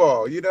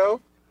football. You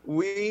know,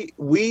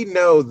 we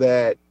know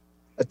that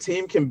a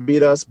team can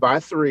beat us by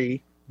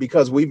 3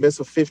 because we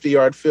miss a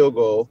 50-yard field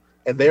goal,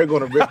 and they're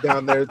going to rip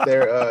down their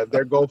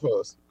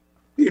goalpost.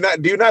 Do you not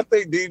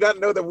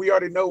know that we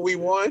already know we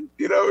won?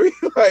 You know, we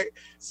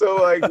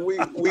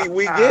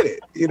get it.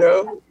 You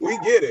know, we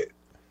get it.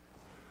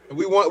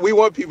 We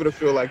want people to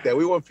feel like that.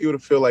 We want people to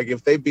feel like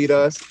if they beat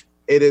us,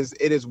 it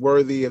is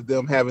worthy of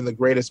them having the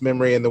greatest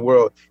memory in the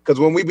world. Because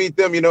when we beat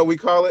them, you know, we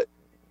call it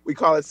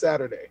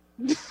Saturday.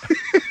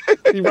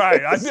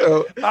 Right.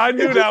 I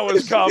knew that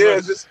was coming.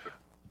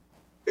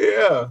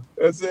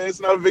 It's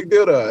not a big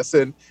deal to us,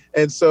 and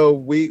so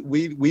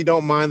we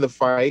don't mind the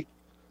fight.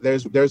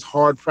 There's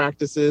hard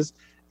practices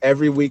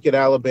every week at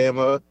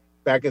Alabama.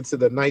 Back into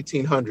the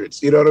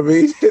 1900s, you know what I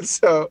mean? And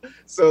so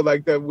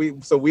like that, we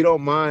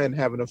don't mind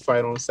having a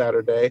fight on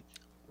Saturday.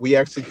 We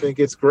actually think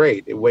it's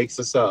great. It wakes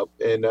us up,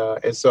 and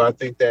so I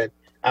think that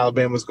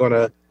Alabama's going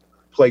to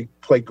play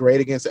great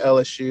against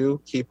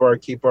LSU, keep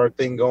our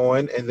thing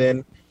going, and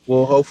then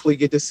we'll hopefully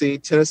get to see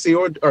Tennessee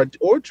or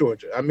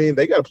Georgia. I mean,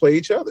 they got to play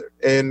each other,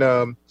 and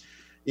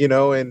you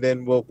know, and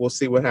then we'll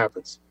see what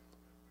happens.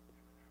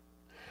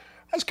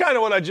 That's kind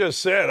of what I just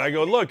said. I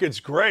go, look,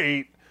 it's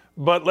great.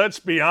 But let's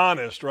be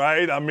honest,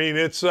 right? I mean,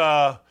 it's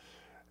going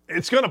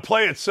to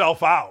play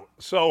itself out.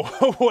 So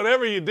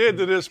whatever you did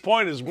to this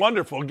point is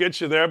wonderful, get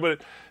you there.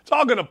 But it's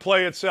all going to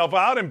play itself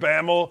out, and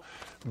Bama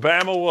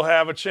will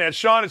have a chance.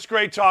 Shaun, it's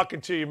great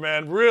talking to you,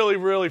 man. Really,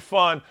 really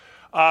fun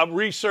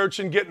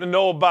researching, getting to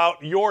know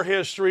about your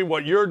history,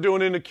 what you're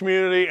doing in the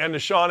community, and the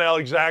Shaun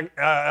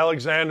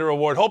Alexander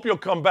Award. Hope you'll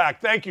come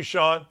back. Thank you,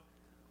 Shaun.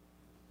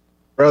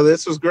 Brother,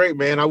 this was great,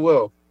 man. I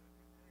will.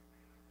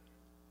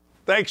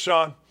 Thanks,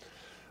 Shaun.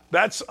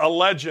 That's a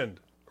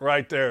legend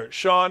right there,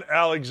 Shaun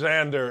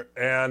Alexander.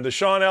 And the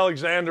Shaun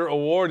Alexander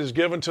Award is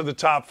given to the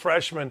top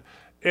freshman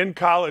in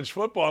college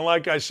football. And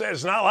like I said,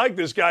 it's not like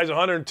this guy's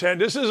 110.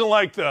 This isn't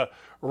like the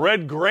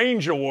Red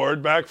Grange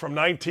Award back from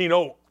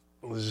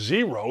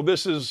 1900.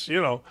 This is,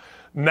 you know,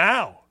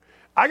 now.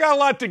 I got a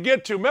lot to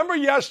get to. Remember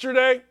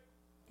yesterday?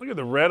 Look at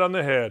the red on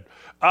the head.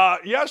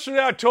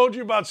 Yesterday I told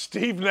you about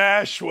Steve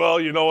Nash. Well,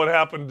 you know what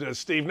happened to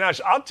Steve Nash.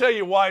 I'll tell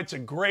you why it's a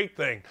great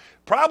thing.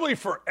 Probably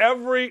for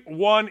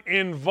everyone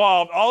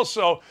involved.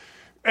 Also,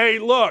 hey,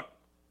 look,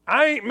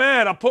 I ain't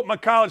mad. I'll put my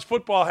college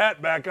football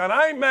hat back on.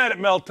 I ain't mad at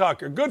Mel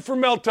Tucker. Good for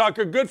Mel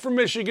Tucker. Good for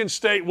Michigan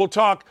State. We'll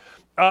talk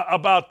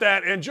about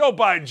that. And Joe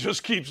Biden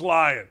just keeps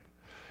lying.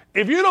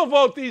 If you don't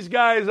vote these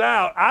guys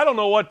out, I don't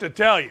know what to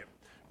tell you.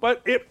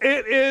 But it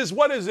is,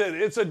 what is it?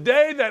 It's a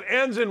day that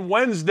ends in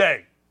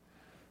Wednesday.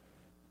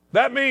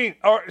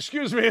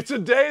 It's a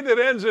day that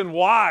ends in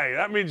Y.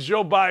 That means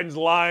Joe Biden's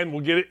lying.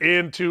 We'll get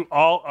into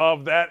all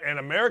of that. And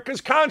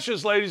America's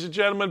conscious, ladies and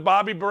gentlemen,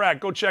 Bobby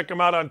Burack. Go check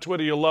him out on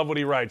Twitter. You'll love what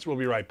he writes. We'll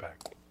be right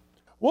back.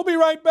 We'll be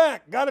right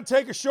back. Got to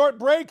take a short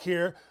break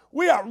here.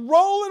 We are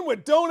rolling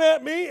with Don't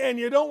At Me, and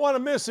you don't want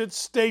to miss it.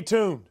 Stay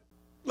tuned.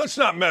 Let's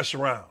not mess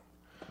around.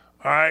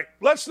 All right?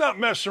 Let's not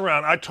mess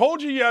around. I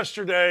told you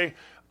yesterday.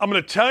 I'm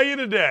going to tell you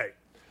today.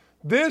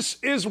 This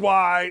is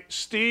why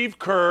Steve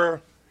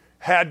Kerr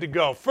had to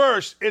go.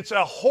 First, it's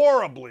a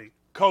horribly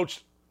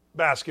coached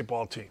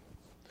basketball team.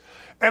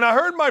 And I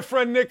heard my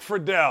friend Nick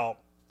Friedel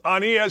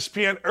on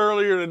ESPN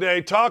earlier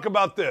today talk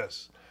about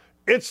this.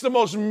 It's the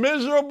most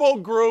miserable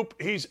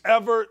group he's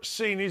ever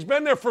seen. He's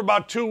been there for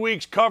about 2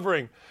 weeks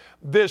covering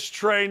this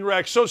train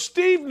wreck. So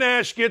Steve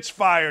Nash gets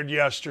fired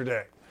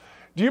yesterday.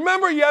 Do you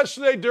remember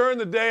yesterday during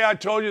the day I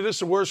told you this is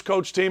the worst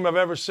coach team I've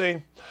ever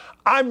seen?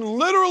 I'm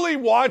literally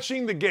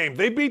watching the game.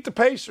 They beat the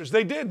Pacers.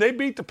 They did. They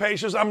beat the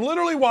Pacers. I'm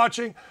literally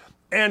watching,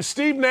 and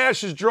Steve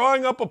Nash is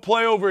drawing up a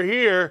play over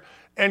here,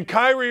 and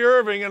Kyrie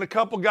Irving and a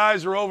couple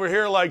guys are over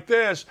here like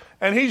this,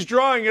 and he's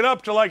drawing it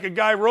up to like a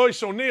guy,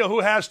 Royce O'Neal, who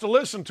has to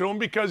listen to him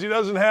because he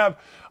doesn't have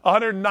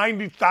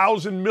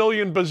 $190,000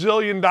 million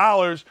bazillion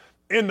dollars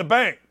in the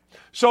bank.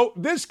 So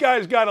this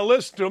guy's got to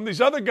listen to him.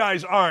 These other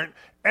guys aren't.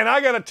 And I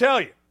got to tell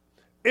you,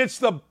 it's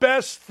the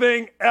best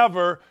thing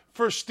ever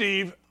for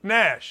Steve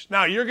Nash.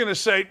 Now, you're going to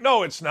say,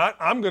 no, it's not.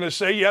 I'm going to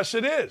say, yes,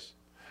 it is.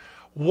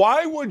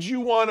 Why would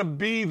you want to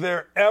be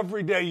there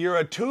every day? You're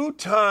a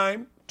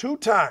two-time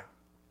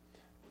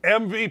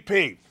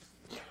MVP.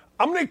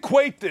 I'm going to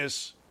equate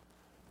this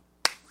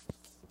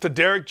to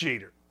Derek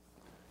Jeter.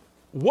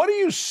 What do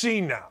you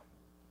see now?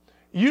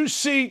 You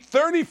see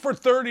 30 for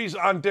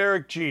 30s on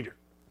Derek Jeter.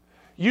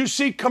 You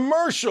see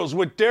commercials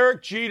with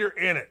Derek Jeter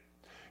in it.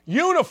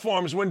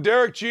 Uniforms when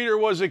Derek Jeter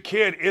was a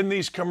kid in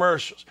these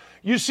commercials.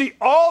 You see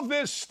all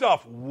this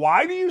stuff.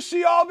 Why do you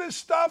see all this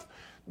stuff?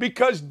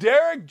 Because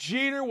Derek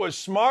Jeter was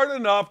smart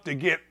enough to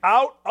get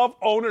out of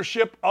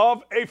ownership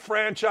of a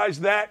franchise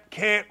that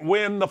can't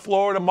win, the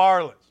Florida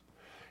Marlins.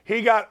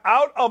 He got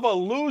out of a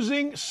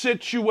losing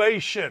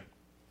situation.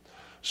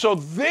 So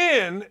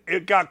then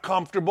it got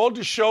comfortable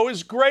to show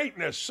his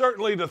greatness.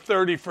 Certainly the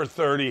 30 for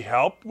 30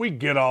 helped. We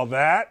get all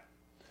that.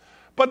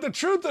 But the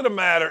truth of the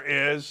matter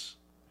is,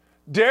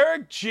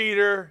 Derek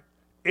Jeter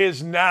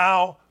is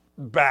now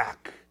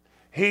back.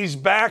 He's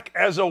back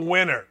as a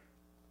winner.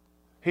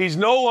 He's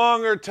no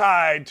longer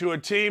tied to a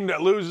team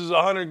that loses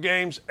 100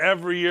 games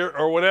every year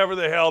or whatever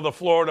the hell the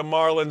Florida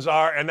Marlins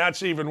are, and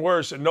that's even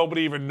worse, and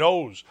nobody even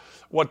knows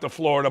what the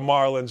Florida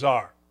Marlins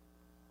are.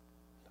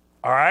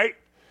 All right?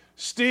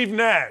 Steve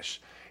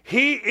Nash.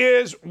 He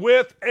is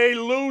with a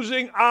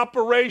losing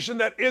operation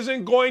that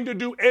isn't going to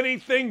do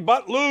anything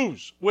but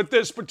lose with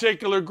this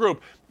particular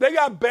group. They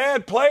got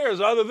bad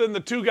players other than the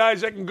two guys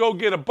that can go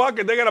get a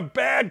bucket. They got a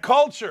bad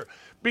culture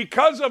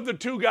because of the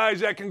two guys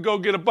that can go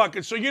get a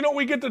bucket. So you know what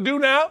we get to do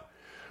now?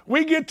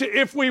 We get to,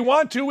 if we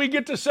want to, we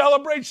get to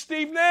celebrate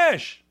Steve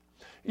Nash.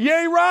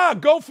 Yay, rah,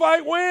 go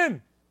fight,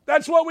 win.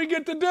 That's what we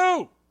get to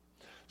do.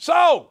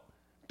 So,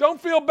 don't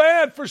feel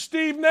bad for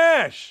Steve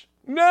Nash.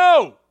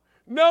 No.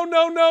 No,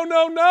 no, no,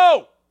 no,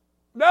 no.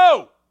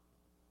 No.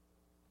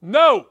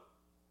 No.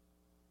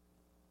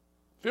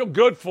 Feel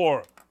good for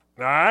him.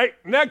 All right.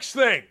 Next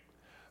thing.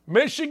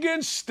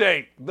 Michigan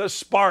State, the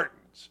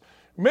Spartans.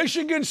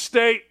 Michigan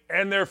State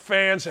and their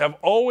fans have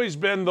always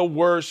been the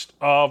worst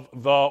of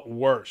the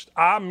worst.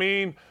 I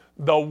mean,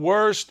 the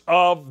worst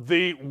of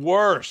the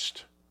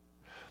worst.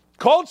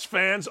 Colts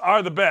fans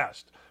are the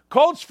best.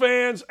 Colts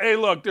fans, hey,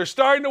 look, they're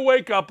starting to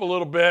wake up a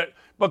little bit,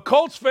 but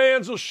Colts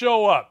fans will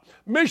show up.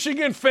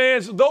 Michigan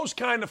fans, those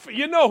kind of,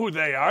 you know who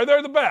they are.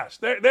 They're the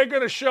best. They're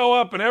going to show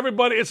up, and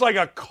everybody, it's like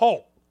a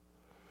cult.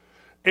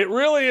 It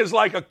really is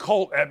like a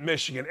cult at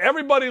Michigan.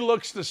 Everybody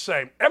looks the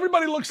same.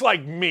 Everybody looks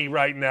like me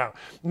right now.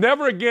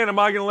 Never again am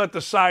I going to let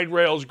the side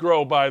rails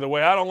grow, by the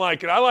way. I don't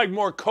like it. I like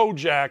more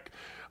Kojak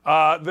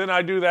than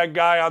I do that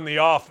guy on The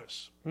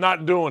Office.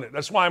 Not doing it.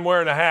 That's why I'm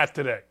wearing a hat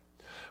today.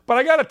 But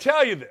I got to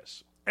tell you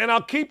this, and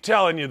I'll keep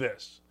telling you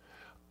this.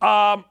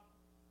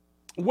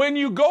 When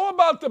you go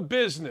about the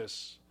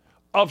business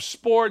of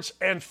sports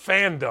and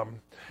fandom,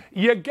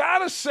 you got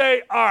to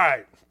say, all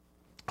right,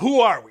 who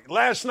are we?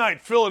 Last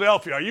night,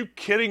 Philadelphia. Are you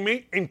kidding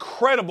me?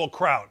 Incredible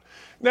crowd.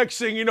 Next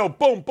thing you know,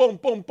 boom, boom,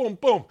 boom, boom,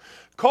 boom.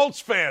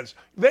 Colts fans,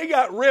 they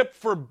got ripped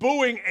for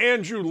booing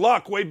Andrew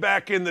Luck way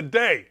back in the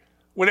day.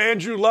 When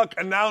Andrew Luck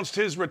announced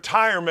his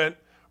retirement,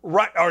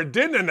 or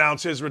didn't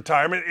announce his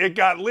retirement, it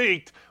got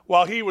leaked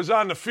while he was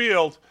on the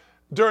field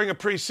during a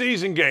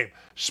preseason game.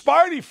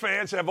 Sparty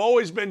fans have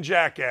always been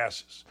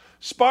jackasses.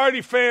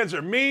 Sparty fans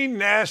are mean,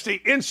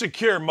 nasty,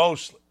 insecure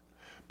mostly.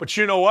 But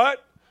you know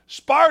what?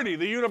 Sparty,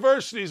 the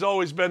university's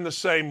always been the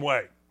same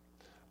way.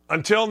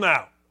 Until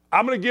now.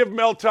 I'm going to give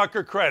Mel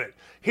Tucker credit.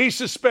 He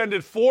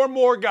suspended 4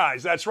 more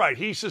guys. That's right.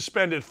 He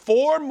suspended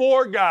 4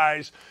 more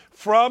guys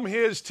from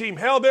his team.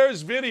 Hell,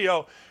 there's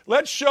video.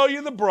 Let's show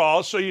you the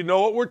brawl so you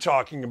know what we're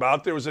talking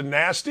about. There was a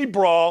nasty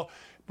brawl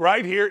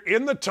right here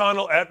in the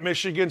tunnel at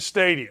Michigan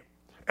Stadium,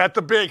 at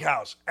the Big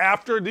House,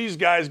 after these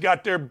guys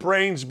got their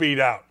brains beat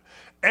out.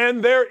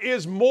 And there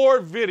is more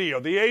video.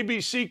 The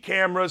ABC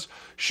cameras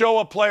show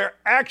a player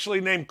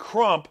actually named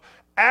Crump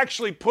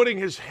actually putting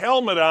his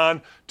helmet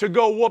on to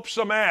go whoop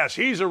some ass.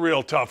 He's a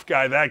real tough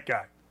guy, that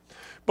guy.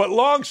 But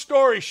long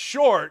story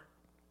short,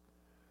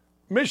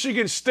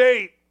 Michigan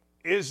State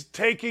is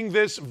taking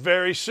this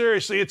very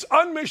seriously. It's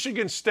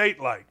un-Michigan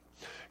State-like.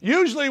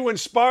 Usually when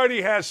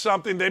Sparty has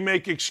something, they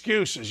make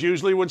excuses.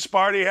 Usually when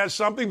Sparty has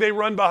something, they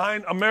run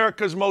behind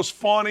America's most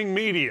fawning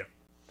media.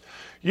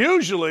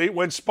 Usually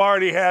when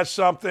Sparty has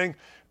something,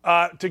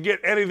 to get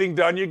anything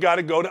done, you got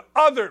to go to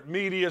other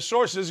media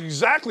sources.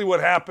 Exactly what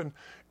happened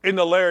in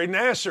the Larry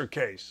Nassar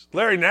case.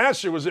 Larry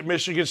Nassar was at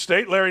Michigan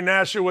State. Larry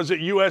Nassar was at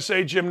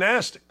USA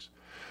Gymnastics.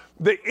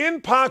 The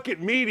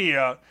in-pocket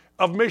media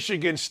of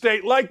Michigan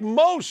State, like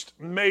most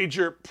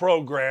major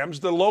programs,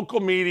 the local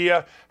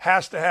media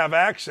has to have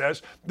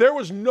access. There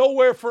was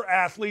nowhere for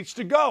athletes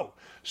to go.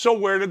 So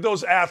where did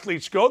those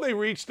athletes go? They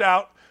reached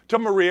out to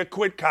Maria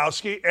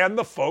Kwiatkowski and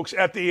the folks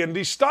at the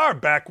Indy Star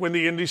back when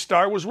the Indy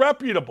Star was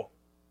reputable.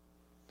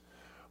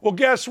 Well,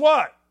 guess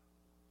what?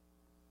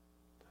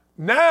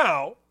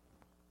 Now,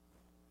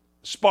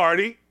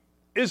 Sparty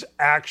is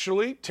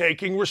actually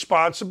taking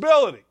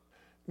responsibility.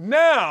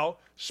 Now,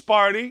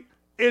 Sparty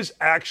is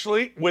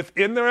actually,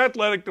 within their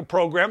athletic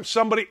program,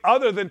 somebody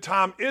other than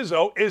Tom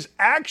Izzo is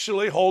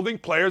actually holding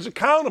players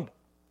accountable.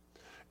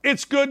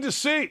 It's good to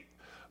see.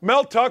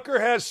 Mel Tucker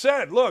has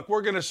said, look,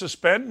 we're going to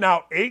suspend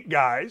now 8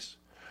 guys.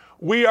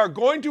 We are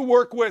going to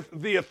work with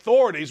the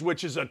authorities,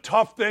 which is a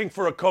tough thing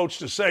for a coach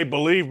to say,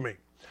 believe me.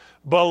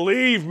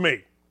 Believe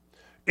me.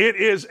 It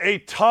is a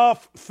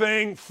tough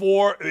thing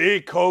for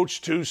a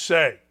coach to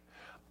say.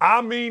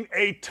 I mean,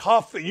 a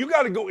tough thing. You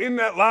got to go in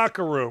that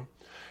locker room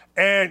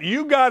and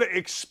you got to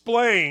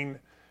explain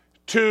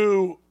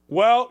to,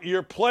 well,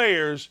 your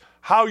players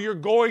how you're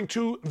going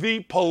to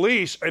the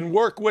police and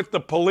work with the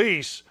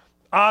police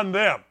on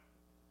them.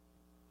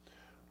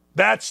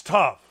 That's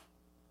tough.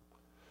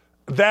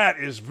 That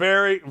is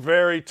very,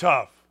 very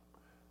tough.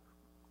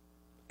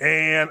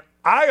 And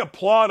I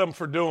applaud them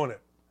for doing it.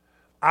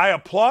 I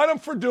applaud them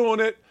for doing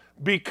it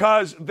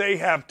because they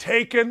have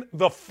taken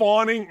the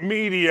fawning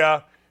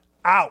media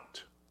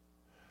out.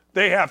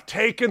 They have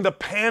taken the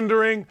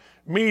pandering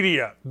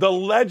media, the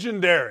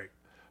legendary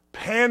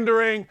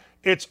pandering.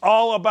 It's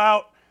all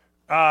about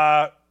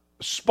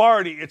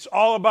Sparty. It's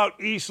all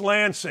about East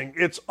Lansing.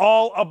 It's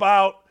all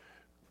about,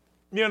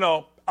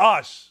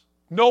 us.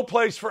 No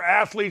place for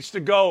athletes to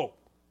go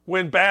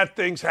when bad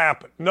things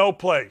happen. No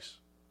place.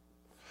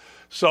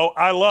 So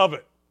I love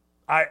it.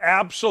 I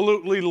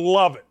absolutely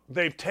love it.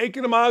 They've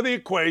taken them out of the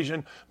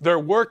equation. They're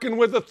working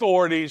with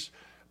authorities,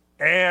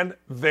 and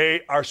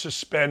they are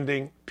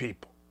suspending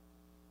people.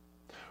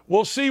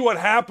 We'll see what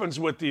happens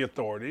with the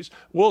authorities.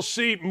 We'll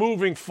see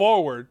moving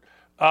forward.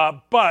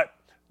 But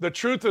the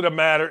truth of the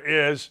matter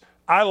is,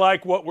 I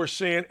like what we're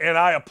seeing, and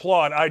I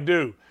applaud. I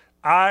do.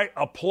 I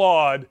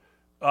applaud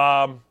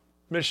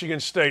Michigan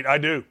State. I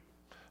do.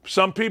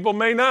 Some people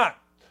may not.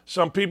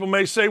 Some people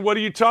may say, what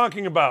are you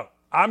talking about?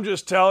 I'm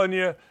just telling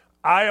you,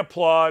 I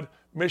applaud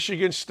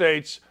Michigan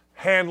State's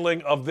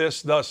handling of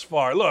this thus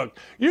far. Look,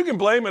 you can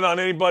blame it on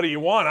anybody you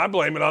want. I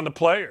blame it on the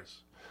players.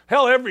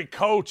 Hell, every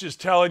coach is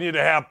telling you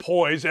to have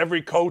poise.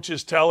 Every coach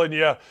is telling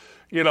you,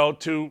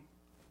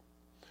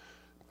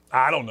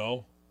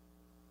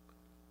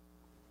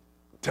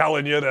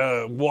 telling you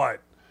to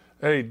what?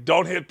 Hey,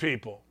 don't hit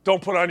people.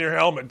 Don't put on your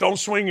helmet. Don't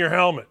swing your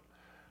helmet.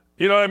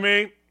 You know what I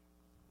mean?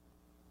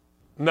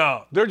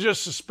 No, they're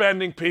just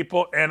suspending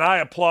people, and I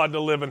applaud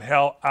the living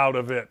hell out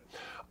of it.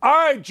 All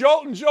right,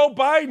 Joltin' Joe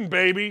Biden,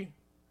 baby.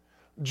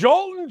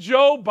 Joltin'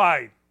 Joe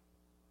Biden.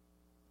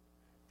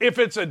 If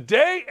it's a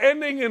day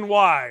ending in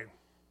Y,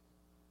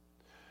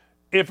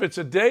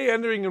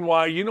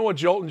 you know what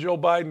Joltin' Joe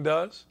Biden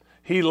does?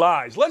 He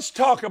lies. Let's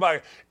talk about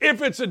it.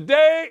 If it's a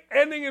day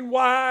ending in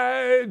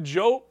Y,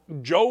 Joe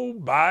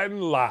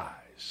Biden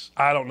lies.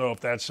 I don't know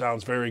if that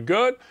sounds very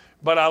good,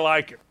 but I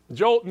like it.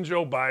 Joltin'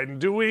 Joe Biden.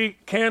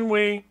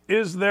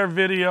 Is there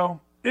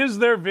video? Is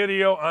there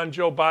video on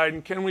Joe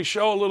Biden? Can we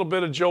show a little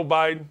bit of Joe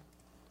Biden?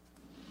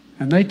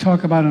 And they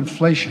talk about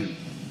inflation.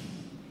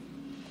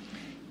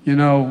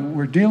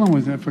 We're dealing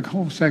with it for a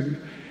whole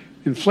second.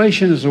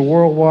 Inflation is a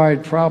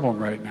worldwide problem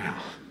right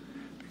now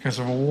because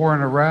of a war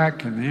in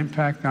Iraq and the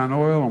impact on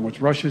oil and what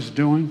Russia's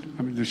doing.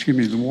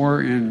 The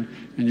war in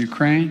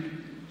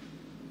Ukraine.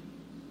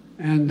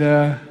 And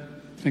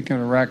thinking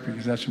of Iraq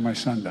because that's where my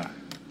son died.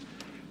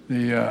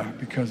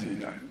 Because he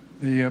died.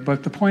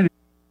 But the point is,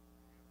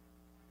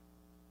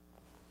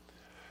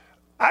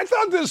 I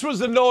thought this was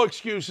the no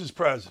excuses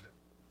president.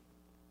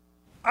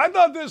 I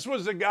thought this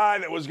was the guy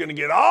that was going to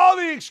get all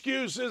the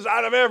excuses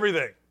out of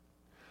everything.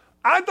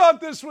 I thought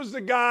this was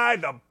the guy,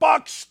 the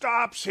buck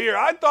stops here.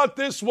 I thought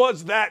this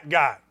was that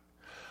guy.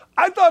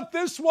 I thought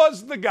this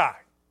was the guy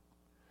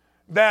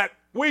that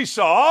we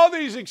saw all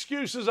these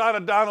excuses out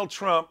of Donald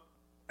Trump.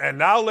 And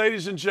now,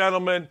 ladies and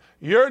gentlemen,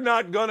 you're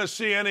not going to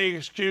see any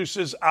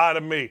excuses out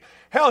of me.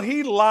 Hell,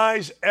 he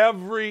lies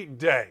every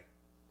day.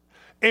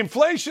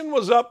 Inflation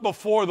was up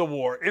before the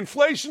war.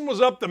 Inflation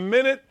was up the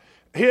minute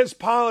his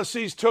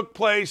policies took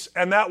place,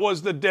 and that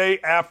was the day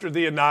after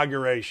the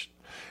inauguration.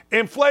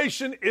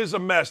 Inflation is a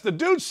mess. The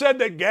dude said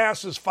that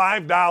gas is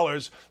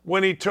 $5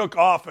 when he took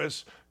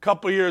office a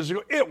couple years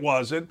ago. It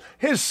wasn't.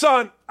 His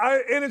son,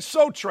 and it's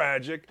so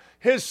tragic,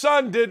 his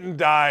son didn't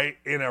die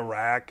in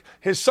Iraq.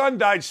 His son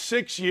died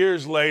 6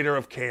 years later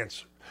of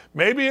cancer.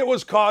 Maybe it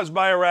was caused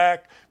by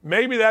Iraq.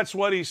 Maybe that's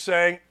what he's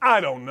saying. I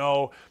don't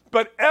know.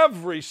 But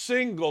every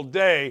single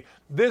day,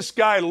 this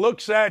guy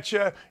looks at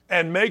you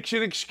and makes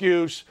an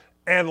excuse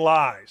and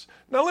lies.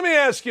 Now, let me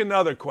ask you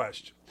another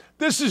question.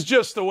 This is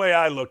just the way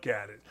I look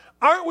at it.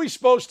 Aren't we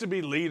supposed to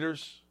be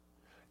leaders?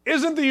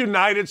 Isn't the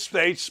United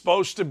States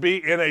supposed to be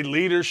in a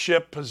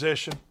leadership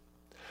position?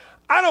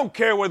 I don't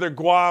care whether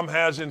Guam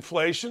has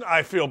inflation.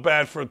 I feel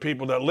bad for the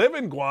people that live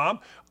in Guam.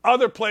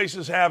 Other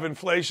places have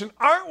inflation.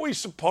 Aren't we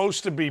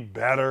supposed to be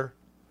better?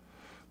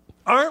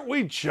 Aren't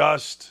we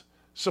just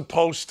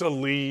supposed to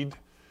lead?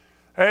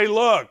 Hey,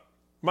 look,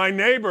 my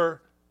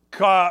neighbor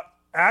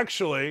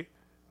actually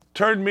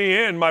turned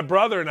me in, my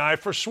brother and I,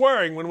 for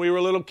swearing when we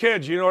were little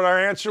kids. You know what our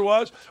answer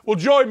was? Well,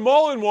 Joy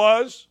Mullen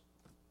was.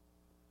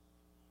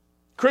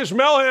 Chris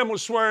Melham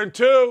was swearing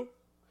too.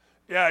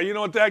 Yeah, you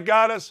know what that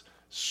got us?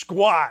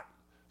 Squat.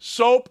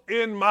 Soap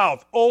in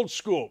mouth. Old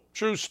school.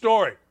 True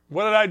story.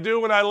 What did I do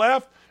when I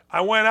left?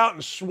 I went out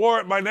and swore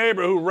at my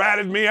neighbor who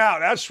ratted me out.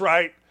 That's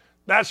right.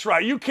 That's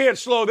right. You can't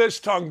slow this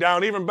tongue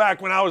down, even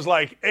back when I was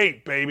like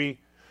 8, baby.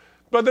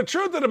 But the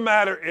truth of the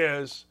matter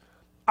is,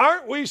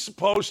 aren't we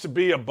supposed to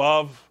be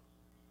above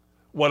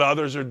what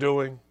others are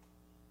doing?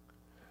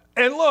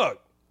 And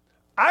look,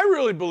 I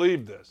really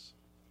believe this.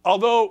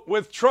 Although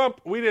with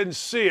Trump, we didn't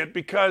see it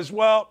because,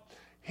 well,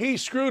 he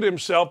screwed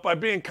himself by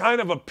being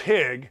kind of a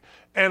pig.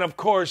 And of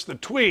course, the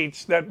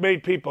tweets that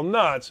made people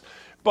nuts.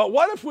 But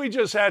what if we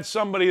just had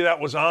somebody that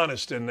was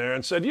honest in there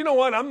and said, you know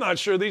what, I'm not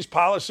sure these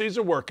policies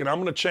are working. I'm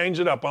going to change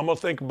it up. I'm going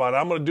to think about it.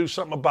 I'm going to do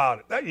something about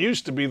it. That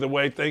used to be the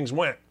way things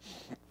went.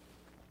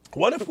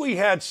 What if we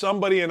had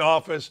somebody in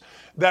office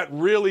that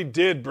really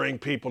did bring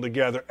people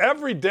together?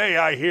 Every day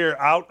I hear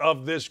out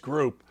of this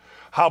group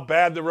how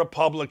bad the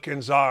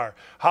Republicans are,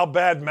 how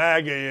bad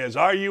MAGA is.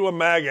 Are you a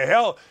MAGA?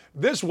 Hell,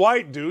 this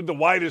white dude, the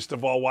whitest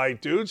of all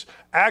white dudes,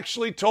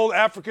 actually told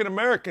African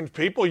American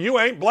people, you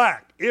ain't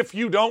black if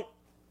you don't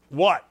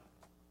what?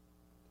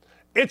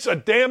 It's a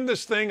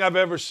damnedest thing I've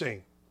ever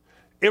seen.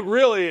 It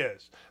really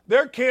is.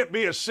 There can't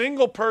be a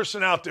single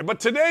person out there. But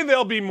today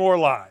there'll be more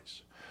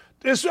lies.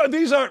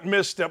 These aren't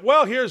missteps.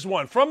 Well, here's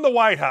one from the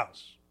White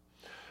House.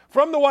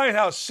 From the White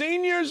House,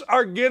 seniors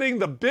are getting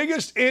the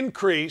biggest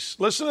increase,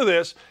 listen to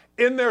this,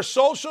 in their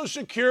Social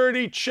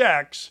Security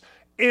checks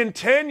in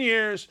 10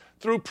 years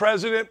through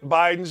President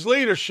Biden's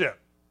leadership.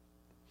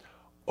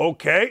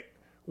 Okay.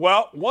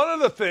 Well, one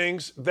of the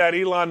things that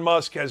Elon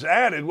Musk has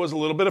added was a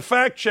little bit of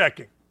fact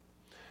checking.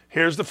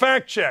 Here's the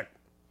fact check.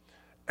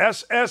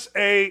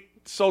 SSA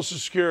Social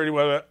Security,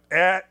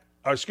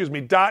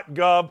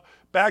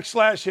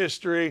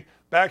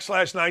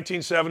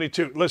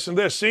 .gov/history/1972. Listen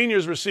to this.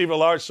 Seniors receive a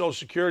large Social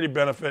Security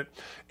benefit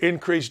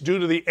increase due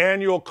to the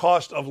annual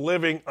cost of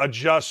living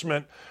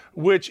adjustment,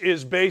 which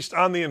is based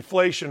on the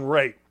inflation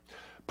rate.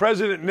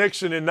 President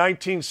Nixon in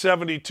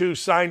 1972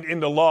 signed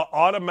into law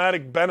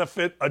automatic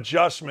benefit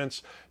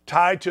adjustments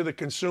tied to the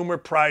Consumer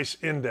Price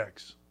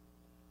Index.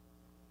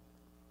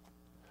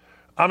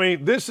 I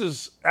mean, this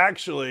is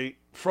actually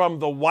from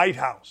the White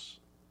House.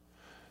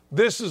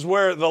 This is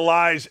where the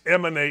lies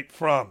emanate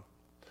from.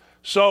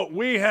 So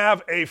we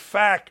have a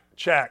fact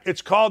check.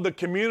 It's called the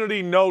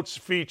Community Notes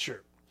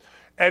feature.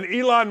 And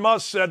Elon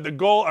Musk said the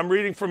goal, I'm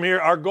reading from here,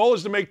 our goal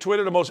is to make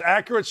Twitter the most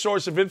accurate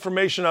source of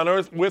information on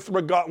earth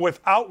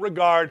without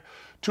regard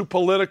to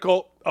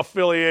political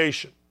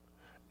affiliation.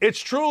 It's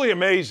truly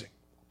amazing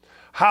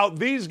how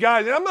these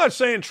guys, and I'm not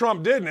saying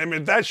Trump didn't. I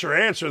mean, if that's your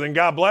answer, then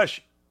God bless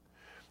you.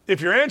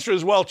 If your answer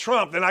is, well,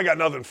 Trump, then I got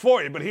nothing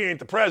for you, but he ain't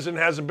the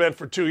president, hasn't been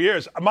for 2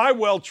 years. My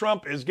well,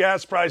 Trump is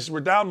gas prices were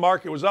down,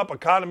 market was up,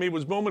 economy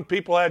was booming,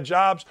 people had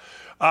jobs.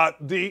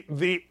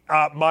 The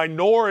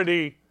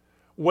minority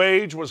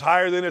wage was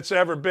higher than it's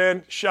ever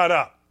been. Shut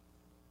up.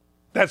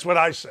 That's what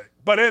I say.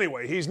 But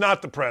anyway, he's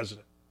not the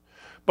president.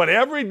 But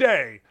every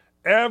day,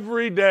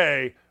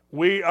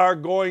 we are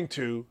going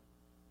to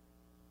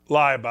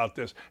lie about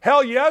this.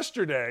 Hell,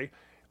 yesterday,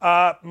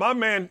 my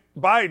man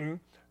Biden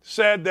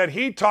said that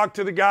he talked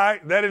to the guy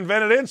that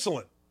invented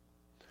insulin.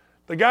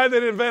 The guy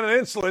that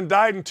invented insulin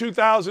died in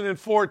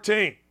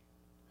 2014.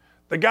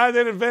 The guy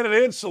that invented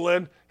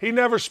insulin, he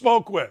never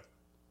spoke with.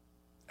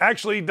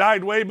 Actually, he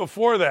died way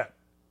before that.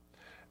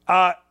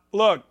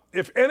 Look,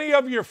 if any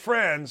of your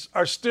friends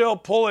are still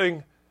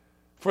pulling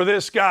for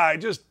this guy,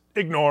 just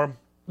ignore him.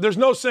 There's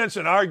no sense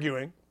in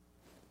arguing.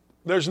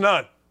 There's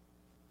none.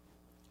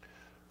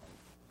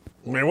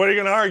 I mean, what are you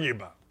going to argue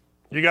about?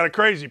 You got a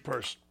crazy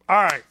person.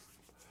 All right.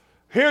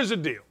 Here's the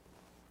deal.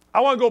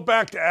 I want to go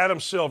back to Adam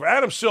Silver.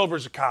 Adam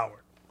Silver's a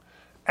coward.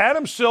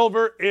 Adam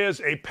Silver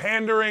is a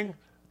pandering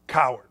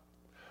coward.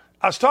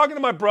 I was talking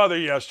to my brother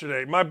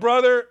yesterday. My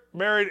brother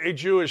married a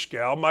Jewish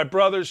gal. My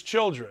brother's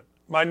children,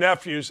 my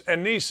nephews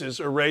and nieces,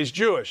 are raised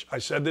Jewish. I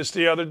said this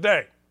the other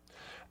day.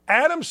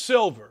 Adam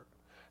Silver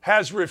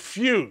has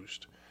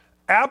refused,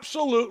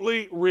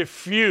 absolutely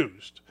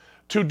refused,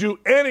 to do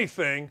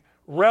anything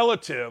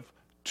relative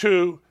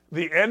to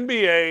the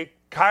NBA,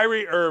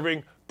 Kyrie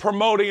Irving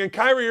promoting. And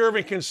Kyrie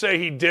Irving can say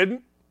he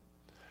didn't,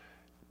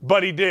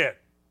 but he did.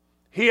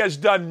 He has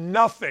done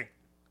nothing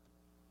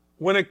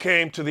when it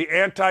came to the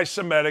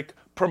anti-Semitic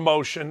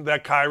promotion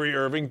that Kyrie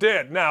Irving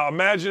did. Now,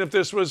 imagine if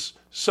this was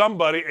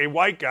somebody, a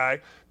white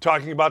guy,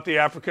 talking about the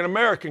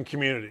African-American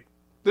community.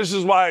 This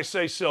is why I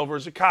say Silver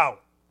is a coward.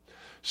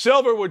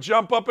 Silver would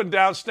jump up and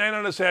down, stand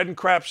on his head, and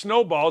crap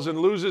snowballs and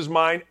lose his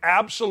mind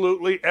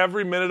absolutely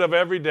every minute of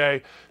every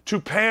day to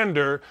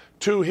pander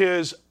to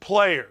his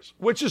players,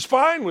 which is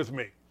fine with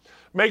me.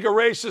 Make a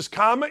racist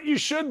comment? You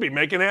should be.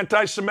 Make an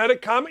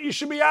anti-Semitic comment? You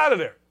should be out of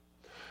there.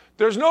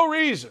 There's no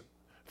reason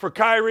for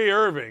Kyrie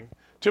Irving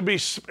to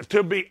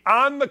be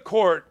on the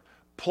court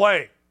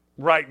playing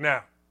right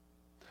now.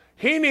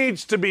 He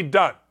needs to be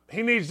done.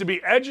 He needs to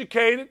be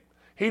educated.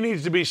 He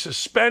needs to be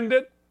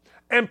suspended.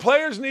 And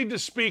players need to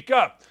speak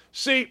up.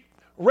 See,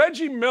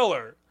 Reggie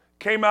Miller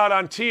came out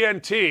on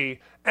TNT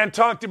and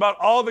talked about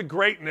all the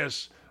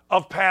greatness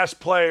of past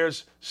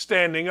players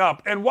standing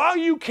up. And while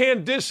you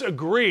can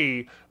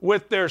disagree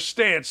with their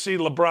stance, see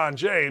LeBron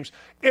James,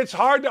 it's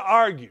hard to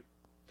argue.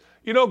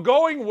 You know,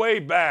 going way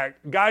back,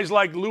 guys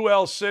like Lou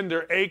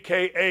Alcindor,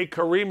 a.k.a.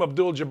 Kareem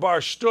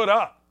Abdul-Jabbar, stood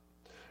up.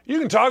 You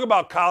can talk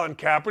about Colin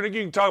Kaepernick,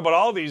 you can talk about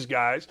all these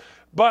guys,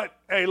 but,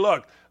 hey,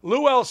 look,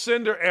 Lou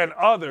Alcindor and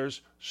others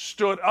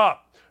stood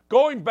up.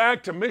 Going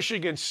back to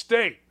Michigan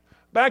State,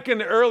 back in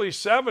the early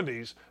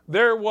 70s,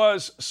 there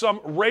was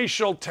some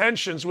racial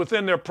tensions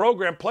within their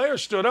program.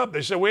 Players stood up.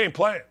 They said, we ain't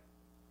playing.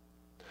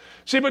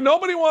 See, but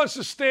nobody wants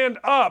to stand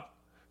up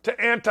to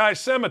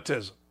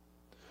anti-Semitism.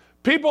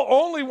 People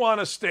only want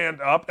to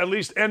stand up, at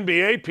least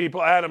NBA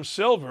people, Adam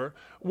Silver,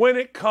 when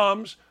it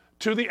comes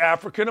to the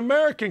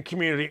African-American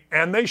community,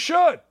 and they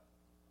should.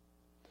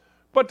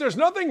 But there's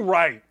nothing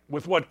right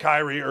with what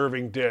Kyrie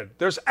Irving did.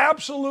 There's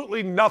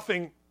absolutely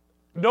nothing,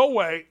 no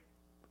way,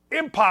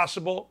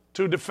 impossible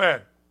to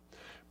defend.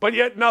 But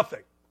yet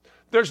nothing.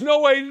 There's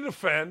no way to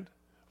defend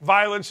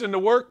violence in the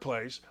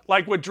workplace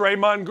like what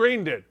Draymond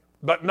Green did,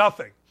 but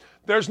nothing.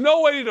 There's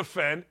no way to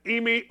defend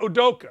Ime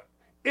Udoka.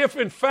 If,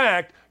 in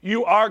fact,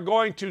 you are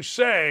going to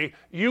say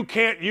you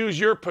can't use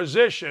your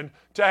position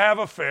to have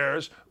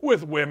affairs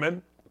with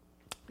women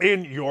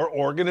in your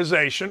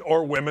organization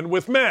or women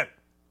with men.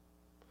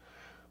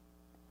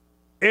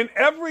 In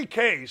every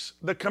case,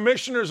 the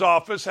commissioner's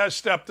office has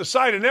stepped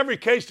aside. In every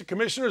case, the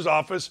commissioner's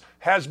office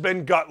has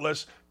been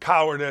gutless,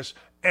 cowardice,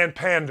 and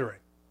pandering.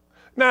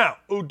 Now,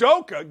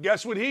 Udoka,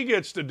 guess what he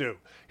gets to do?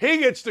 He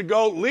gets to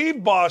go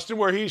leave Boston,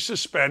 where he's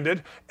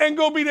suspended, and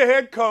go be the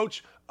head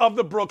coach of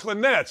the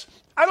Brooklyn Nets.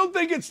 I don't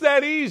think it's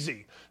that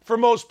easy for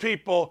most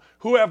people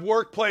who have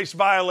workplace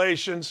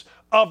violations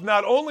of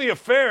not only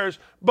affairs,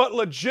 but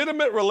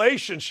legitimate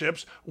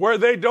relationships where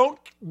they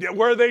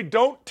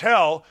don't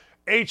tell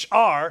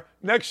HR,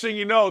 next thing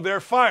you know, they're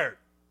fired.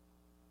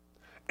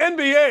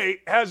 NBA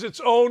has its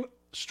own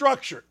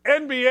structure.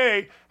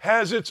 NBA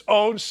has its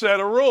own set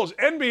of rules.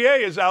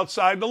 NBA is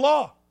outside the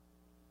law.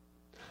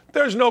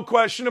 There's no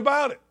question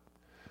about it.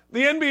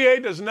 The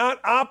NBA does not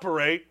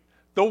operate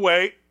the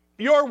way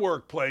your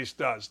workplace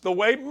does, the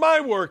way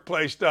my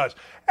workplace does.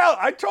 Hell,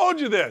 I told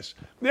you this.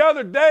 The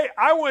other day,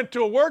 I went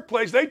to a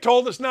workplace. They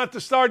told us not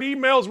to start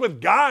emails with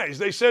guys.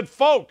 They said,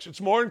 folks,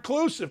 it's more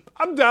inclusive.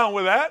 I'm down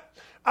with that.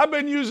 I've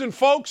been using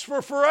folks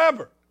for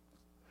forever.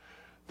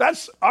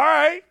 That's all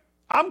right.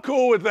 I'm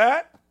cool with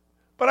that.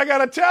 But I got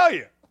to tell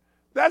you,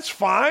 that's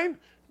fine.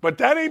 But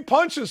that ain't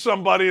punching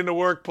somebody in the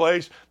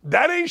workplace.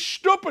 That ain't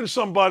stooping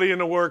somebody in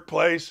the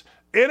workplace.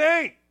 It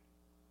ain't.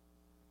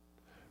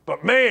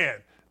 But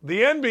man,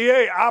 the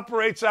NBA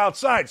operates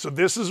outside. So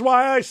this is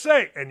why I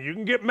say, and you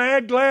can get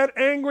mad, glad,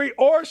 angry,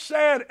 or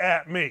sad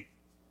at me.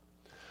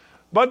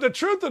 But the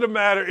truth of the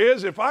matter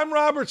is, if I'm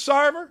Robert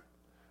Sarver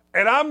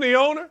and I'm the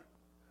owner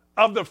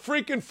of the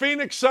freaking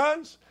Phoenix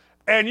Suns,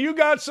 and you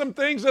got some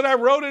things that I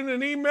wrote in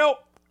an email,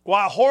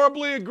 while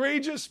horribly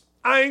egregious,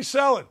 I ain't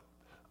selling.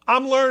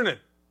 I'm learning.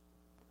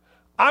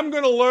 I'm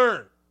going to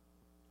learn.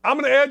 I'm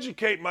going to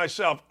educate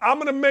myself. I'm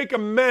going to make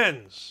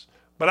amends.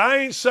 But I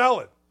ain't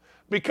selling.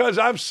 Because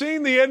I've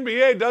seen the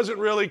NBA doesn't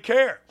really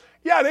care.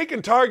 Yeah, they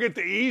can target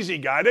the easy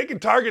guy. They can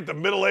target the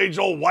middle-aged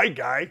old white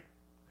guy.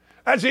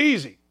 That's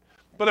easy.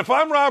 But if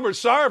I'm Robert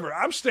Sarver,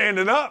 I'm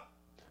standing up.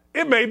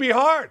 It may be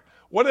hard.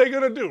 What are they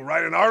going to do?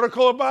 Write an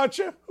article about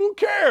you? Who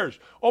cares?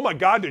 Oh, my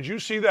God, did you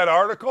see that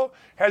article?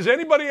 Has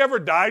anybody ever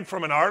died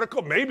from an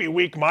article? Maybe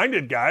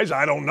weak-minded guys.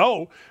 I don't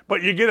know.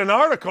 But you get an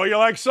article, you're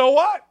like, so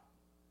what?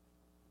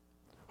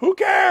 Who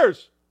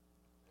cares?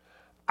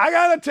 I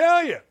got to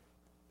tell you,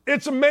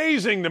 it's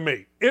amazing to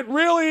me. It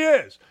really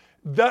is.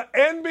 The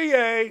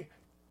NBA,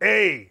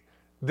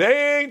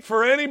 they ain't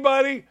for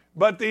anybody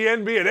but the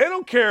NBA. They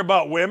don't care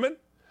about women.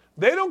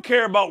 They don't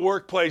care about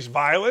workplace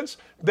violence.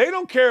 They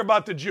don't care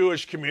about the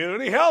Jewish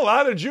community. Hell, a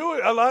lot of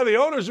the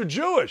owners are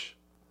Jewish.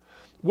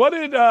 What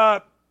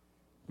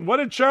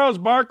did Charles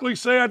Barkley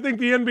say? I think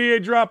the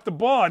NBA dropped the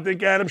ball. I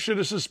think Adam should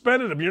have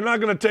suspended him. You're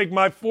not going to take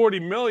my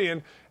 $40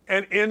 million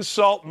and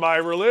insult my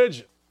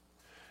religion.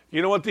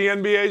 You know what the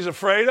NBA is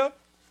afraid of?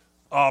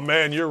 Oh,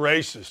 man, you're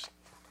racist.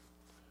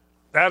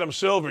 Adam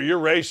Silver, you're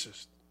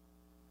racist.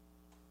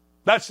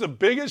 That's the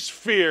biggest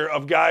fear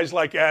of guys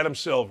like Adam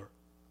Silver.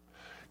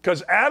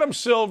 Because Adam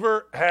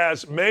Silver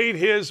has made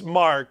his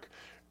mark,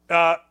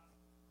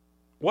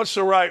 what's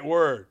the right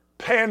word?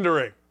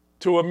 Pandering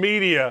to a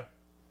media,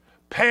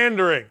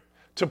 pandering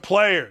to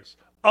players,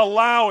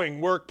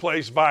 allowing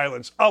workplace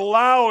violence,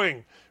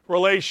 allowing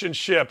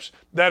relationships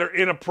that are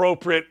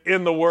inappropriate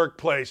in the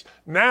workplace.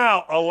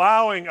 Now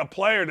allowing a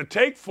player to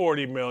take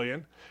 $40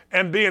 million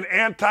and be an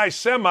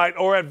anti-Semite,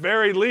 or at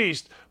very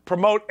least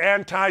promote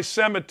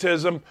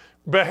anti-Semitism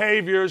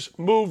behaviors,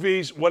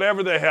 movies,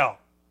 whatever the hell.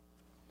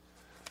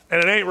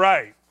 And it ain't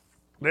right.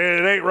 It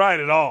ain't right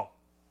at all.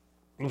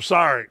 I'm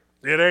sorry.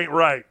 It ain't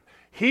right.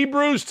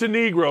 Hebrews to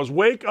Negroes,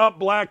 Wake Up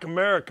Black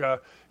America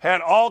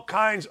had all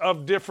kinds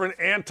of different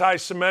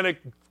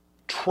anti-Semitic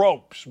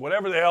tropes,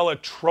 whatever the hell a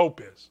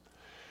trope is.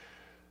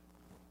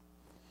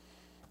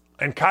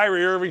 And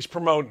Kyrie Irving's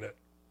promoting it.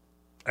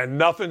 And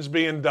nothing's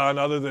being done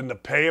other than to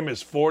pay him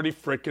his $40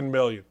 freaking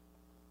million.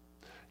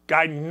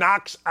 Guy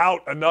knocks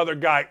out another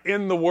guy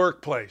in the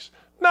workplace,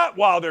 not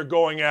while they're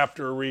going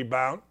after a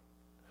rebound.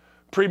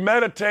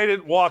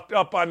 Premeditated, walked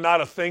up on,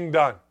 not a thing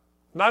done.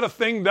 Not a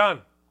thing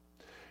done.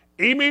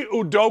 Emi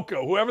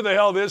Udoka, whoever the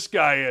hell this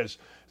guy is,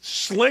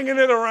 slinging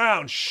it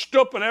around,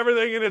 stooping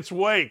everything in its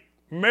wake.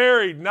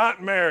 Married,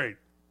 not married.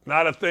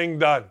 Not a thing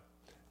done.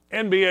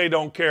 NBA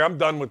don't care. I'm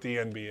done with the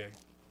NBA.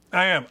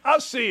 I am.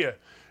 I'll see you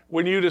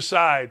when you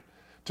decide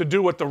to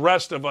do what the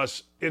rest of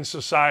us in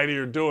society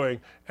are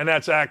doing, and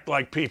that's act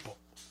like people.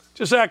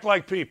 Just act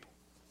like people.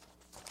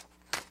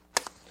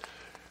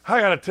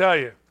 I got to tell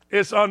you,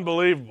 it's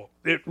unbelievable.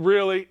 It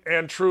really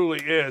and truly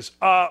is.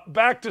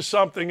 Back to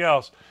something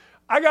else.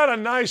 I got a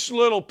nice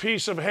little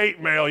piece of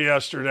hate mail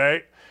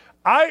yesterday.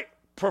 I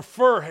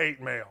prefer hate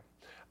mail.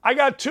 I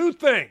got two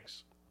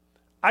things.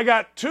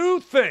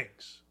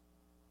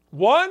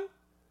 One,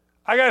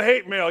 I got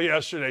hate mail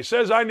yesterday.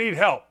 Says I need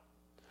help.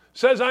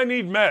 Says I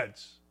need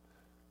meds.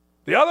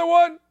 The other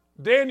one,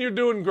 Dan, you're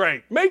doing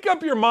great. Make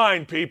up your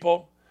mind,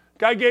 people.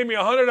 Guy gave me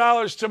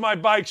 $100 to my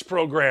bikes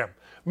program.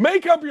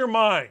 Make up your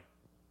mind.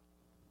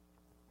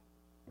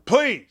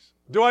 Please,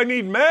 do I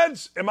need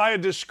meds? Am I a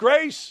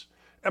disgrace?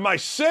 Am I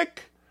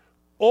sick?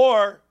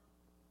 Or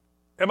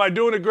am I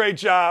doing a great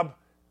job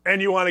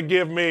and you want to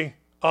give me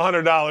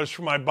 $100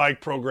 for my bike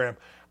program?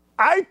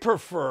 I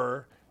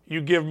prefer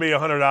you give me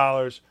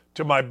 $100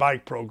 to my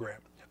bike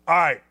program. All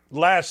right,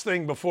 last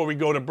thing before we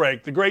go to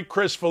break. The great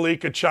Chris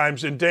Felica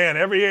chimes in. Dan,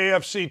 every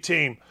AFC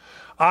team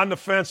on the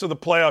fence of the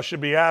playoffs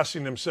should be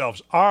asking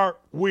themselves, are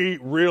we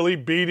really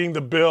beating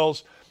the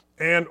Bills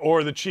and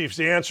or the Chiefs?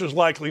 The answer is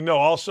likely no.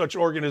 All such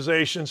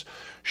organizations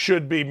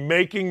should be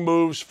making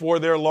moves for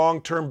their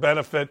long-term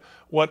benefit,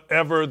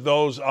 whatever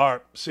those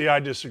are. See, I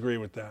disagree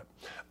with that.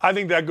 I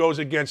think that goes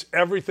against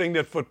everything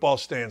that football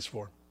stands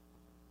for.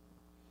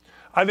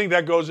 I think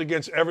that goes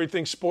against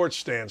everything sports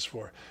stands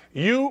for.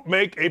 You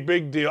make a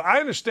big deal. I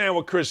understand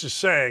what Chris is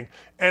saying,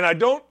 and I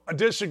don't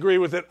disagree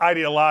with it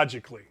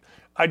ideologically.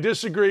 I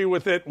disagree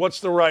with it, what's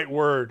the right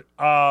word?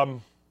 I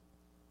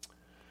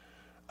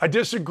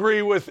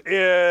disagree with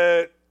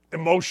it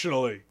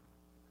emotionally.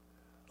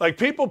 Like,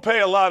 people pay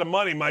a lot of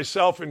money,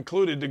 myself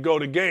included, to go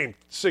to games,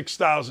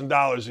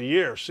 $6,000 a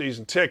year,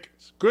 season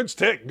tickets.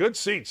 Good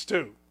seats,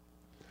 too.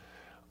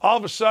 All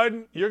of a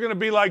sudden, you're going to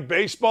be like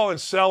baseball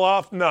and sell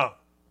off? No.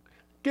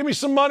 Give me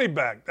some money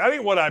back. That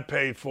ain't what I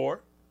paid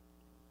for.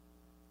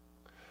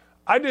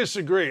 I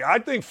disagree. I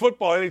think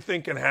football,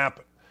 anything can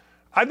happen.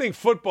 I think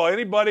football,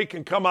 anybody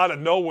can come out of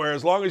nowhere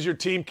as long as your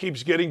team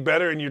keeps getting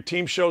better and your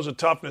team shows a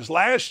toughness.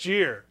 Last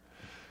year,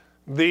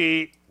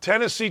 the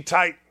Tennessee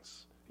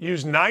Titans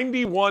used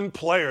 91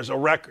 players, a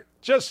record.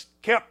 Just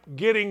kept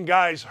getting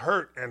guys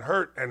hurt and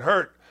hurt and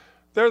hurt.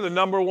 They're the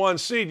number one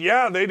seed.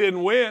 Yeah, they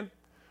didn't win,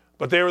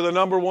 but they were the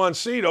number one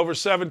seed over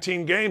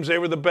 17 games. They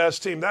were the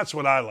best team. That's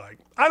what I like.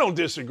 I don't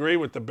disagree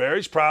with the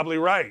Bears. He's probably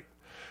right.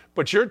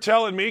 But you're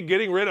telling me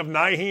getting rid of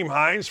Nyheim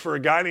Hines for a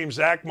guy named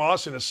Zach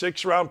Moss and a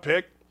 6th-round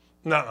pick?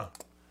 Nuh-uh.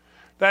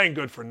 That ain't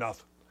good for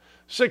nothing.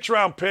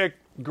 6th-round pick,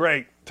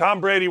 great.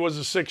 Tom Brady was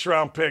a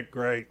 6th-round pick,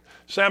 great.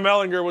 Sam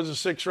Ehlinger was a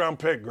 6th-round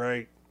pick,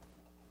 great.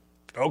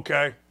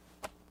 Okay.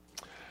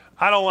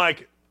 I don't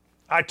like it.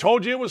 I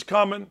told you it was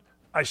coming.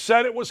 I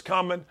said it was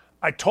coming.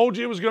 I told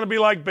you it was going to be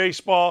like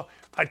baseball.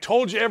 I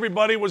told you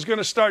everybody was going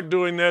to start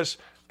doing this,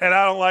 and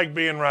I don't like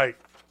being right.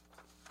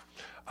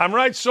 I'm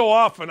right so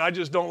often, I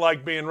just don't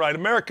like being right.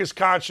 America's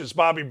Conscience,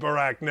 Bobby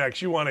Burack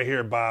next. You want to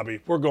hear Bobby.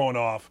 We're going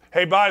off.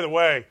 Hey, by the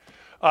way,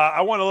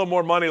 I won a little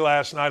more money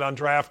last night on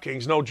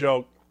DraftKings. No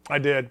joke. I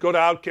did. Go to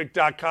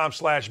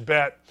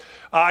Outkick.com/bet.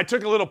 I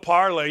took a little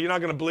parlay. You're not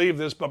going to believe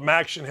this, but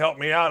Maction helped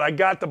me out. I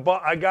got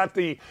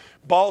the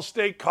Ball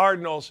State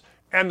Cardinals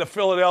and the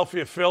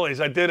Philadelphia Phillies.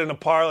 I did in a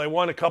parlay.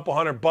 Won a couple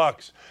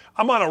 $100.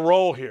 I'm on a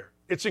roll here.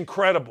 It's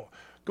incredible.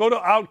 Go to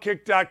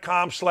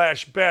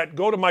Outkick.com/bet.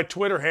 Go to my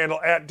Twitter handle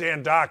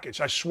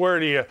 @DanDockich. I swear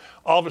to you,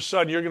 all of a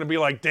sudden you're going to be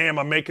like, damn,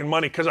 I'm making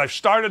money because I've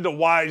started to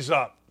wise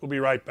up. We'll be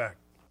right back.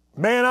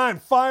 Man, I'm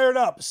fired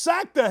up.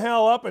 Sack the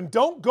hell up and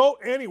don't go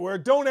anywhere.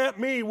 Don't at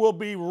me. We'll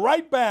be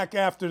right back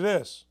after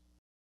this.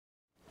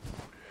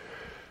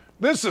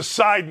 This is a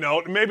side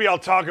note, and maybe I'll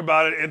talk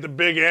about it at the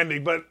big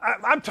ending, but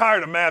I'm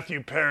tired of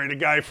Matthew Perry, the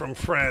guy from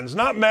Friends.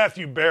 Not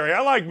Matthew Berry.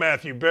 I like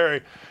Matthew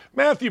Berry.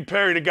 Matthew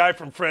Perry, the guy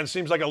from Friends,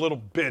 seems like a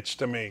little bitch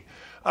to me.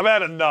 I've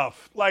had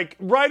enough. Like,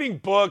 writing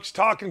books,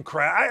 talking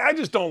crap. I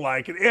just don't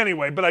like it.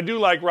 Anyway, but I do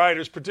like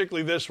writers,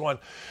 particularly this one.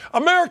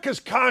 America's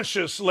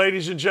Conscious,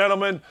 ladies and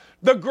gentlemen,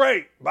 the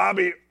great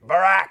Bobby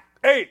Burack.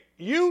 Hey,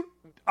 you're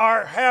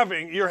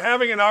having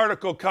an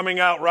article coming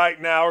out right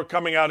now, or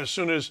coming out as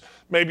soon as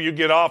maybe you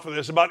get off of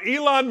this, about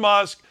Elon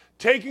Musk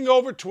taking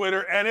over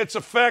Twitter and its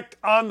effect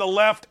on the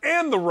left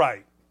and the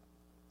right.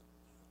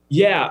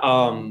 Yeah,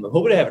 I'm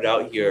hoping to have it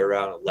out here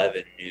around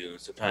 11 noon.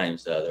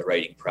 Sometimes the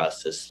writing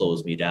process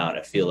slows me down.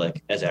 I feel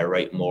like as I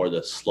write more,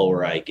 the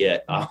slower I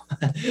get.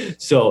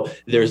 So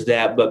there's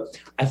that. But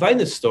I find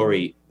this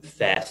story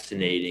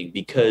fascinating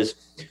because,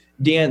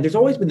 Dan, there's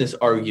always been this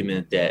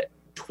argument that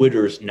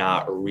Twitter's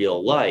not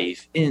real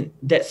life, and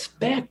that's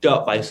backed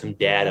up by some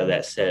data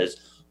that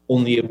says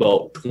only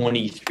about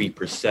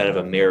 23% of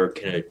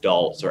American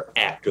adults are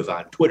active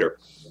on Twitter.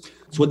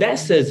 So what that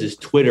says is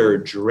Twitter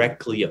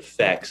directly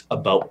affects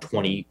about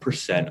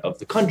 20% of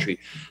the country.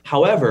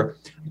 However,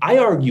 I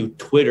argue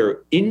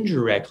Twitter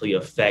indirectly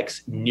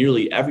affects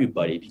nearly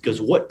everybody,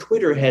 because what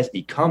Twitter has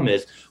become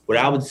is what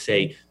I would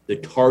say the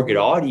target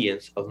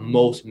audience of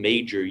most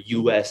major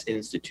U.S.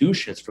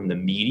 institutions, from the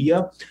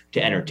media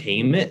to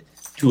entertainment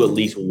to at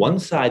least one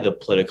side of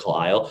the political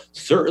aisle,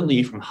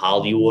 certainly from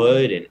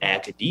Hollywood and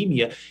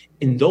academia.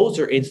 And those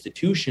are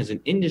institutions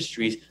and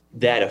industries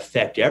that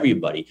affect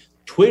everybody.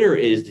 Twitter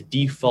is the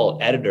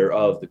default editor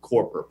of the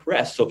corporate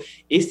press, so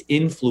it's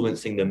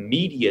influencing the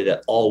media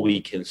that all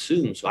we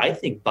consume. So I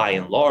think by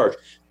and large,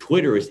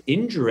 Twitter is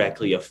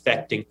indirectly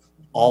affecting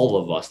all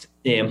of us.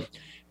 And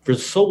for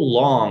so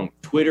long,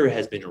 Twitter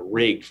has been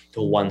rigged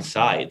to one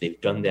side.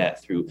 They've done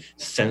that through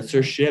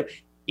censorship,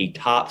 a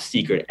top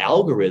secret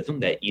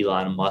algorithm that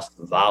Elon Musk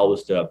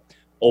vows to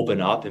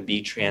open up and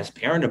be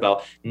transparent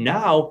about.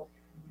 Now,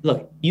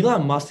 look,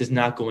 Elon Musk is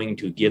not going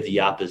to give the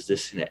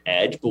opposition an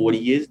edge, but what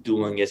he is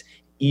doing is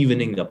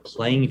evening the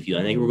playing field.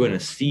 I think we're going to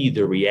see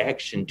the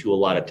reaction to a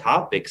lot of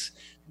topics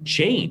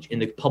change,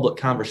 and the public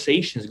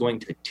conversation is going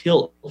to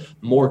tilt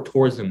more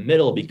towards the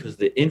middle because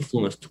the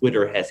influence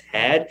Twitter has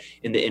had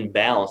and the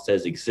imbalance that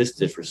has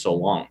existed for so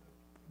long.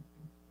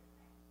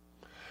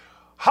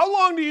 How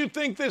long do you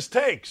think this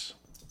takes?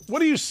 What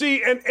do you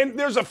see? And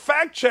there's a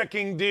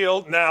fact-checking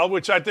deal now,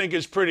 which I think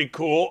is pretty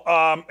cool.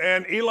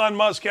 And Elon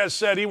Musk has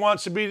said he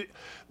wants to be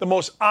the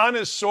most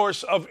honest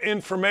source of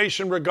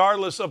information,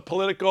 regardless of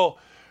political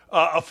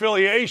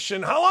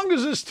affiliation. How long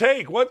does this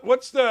take?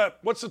 What's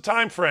the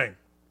time frame?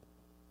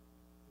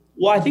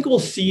 Well, I think we'll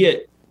see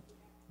it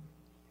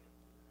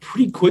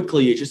pretty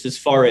quickly, just as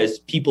far as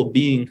people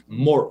being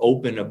more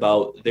open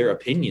about their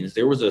opinions.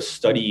 There was a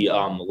study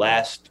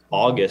last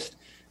August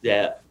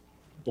that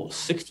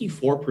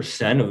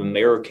 64% of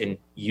American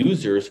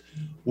users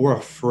were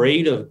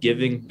afraid of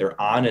giving their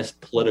honest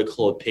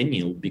political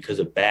opinion because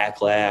of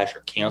backlash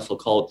or cancel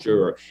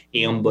culture or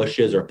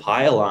ambushes or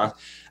pile-ons.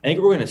 I think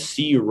we're going to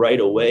see right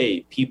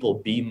away people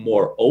be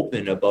more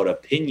open about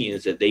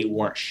opinions that they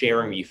weren't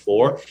sharing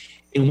before.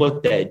 And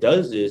what that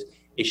does is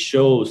it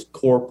shows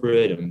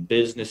corporate and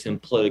business and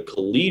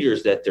political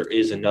leaders that there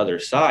is another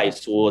side.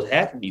 So what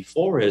happened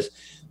before is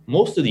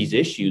most of these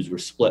issues were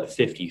split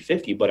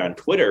 50-50, but on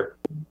Twitter,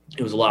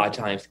 it was a lot of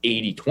times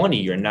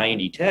 80-20 or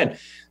 90-10.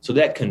 So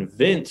that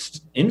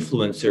convinced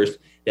influencers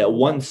that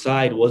one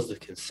side was the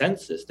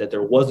consensus, that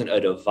there wasn't a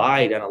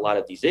divide on a lot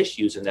of these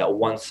issues, and that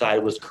one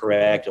side was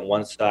correct and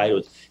one side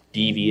was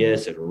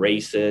devious and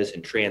racist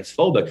and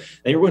transphobic.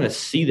 And you're going to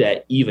see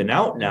that even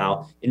out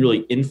now and really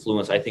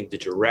influence, I think, the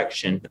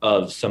direction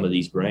of some of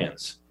these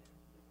brands.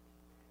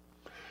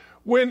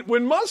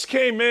 When Musk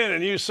came in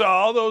and you saw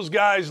all those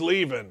guys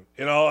leaving,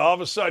 all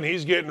of a sudden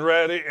he's getting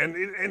ready.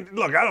 And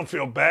look, I don't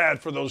feel bad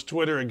for those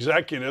Twitter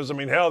executives. I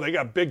mean, hell, they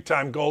got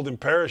big-time golden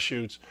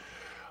parachutes.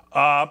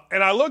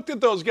 And I looked at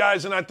those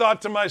guys and I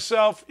thought to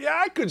myself, yeah,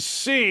 I could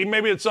see,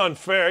 maybe it's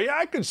unfair,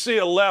 I could see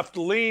a left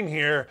lean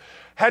here.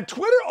 Had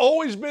Twitter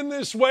always been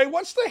this way?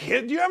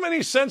 Do you have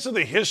any sense of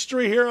the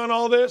history here on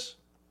all this?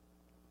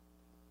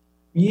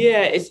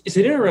 Yeah, it's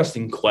an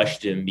interesting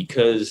question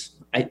because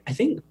I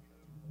think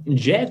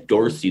Jack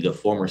Dorsey, the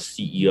former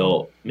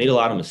CEO, made a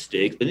lot of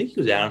mistakes, but I think he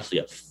was honestly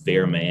a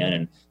fair man,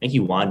 and I think he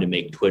wanted to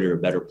make Twitter a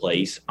better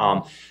place.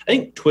 I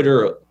think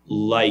Twitter,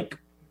 like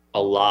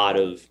a lot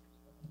of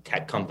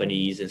tech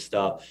companies and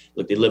stuff.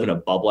 Look, they live in a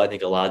bubble. I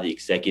think a lot of the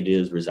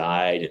executives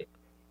reside in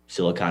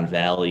Silicon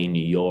Valley,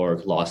 New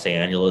York, Los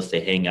Angeles.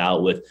 They hang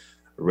out with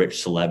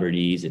rich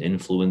celebrities and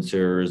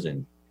influencers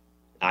and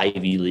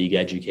Ivy League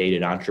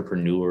educated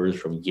entrepreneurs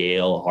from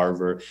Yale,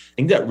 Harvard. I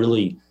think that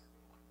really,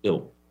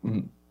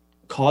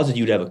 causes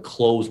you to have a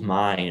closed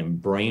mind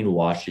and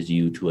brainwashes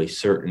you to a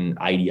certain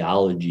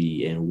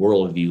ideology and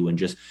worldview, and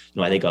just,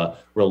 I think a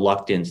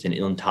reluctance and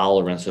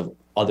intolerance of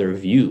other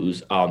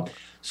views.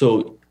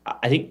 So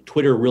I think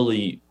Twitter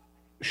really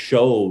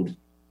showed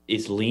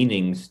its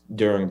leanings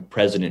during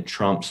President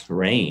Trump's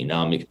reign,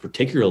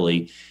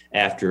 particularly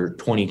after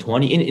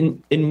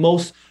 2020, and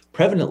most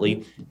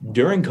prevalently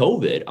during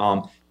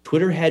COVID.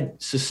 Twitter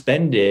had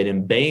suspended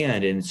and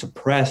banned and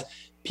suppressed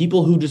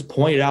people who just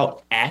pointed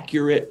out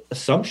accurate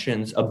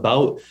assumptions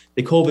about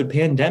the COVID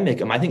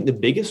pandemic. I think the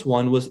biggest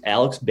one was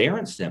Alex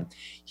Berenson.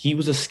 He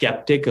was a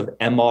skeptic of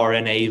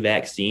mRNA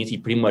vaccines. He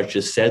pretty much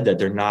just said that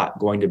they're not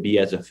going to be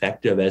as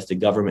effective as the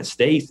government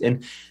states,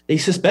 and they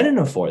suspended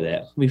him for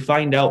that. We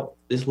find out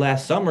this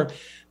last summer,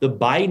 the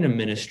Biden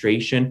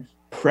administration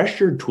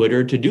pressured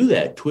Twitter to do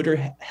that.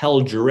 Twitter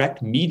held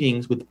direct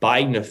meetings with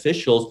Biden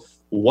officials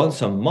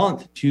once a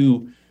month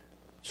to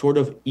sort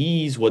of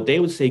ease what they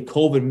would say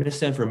COVID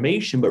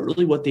misinformation, but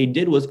really what they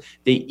did was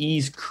they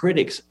eased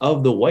critics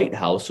of the White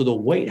House. So the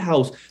White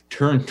House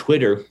turned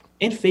Twitter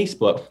and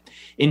Facebook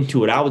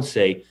into what I would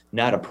say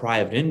not a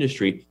private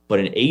industry, but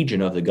an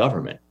agent of the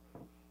government.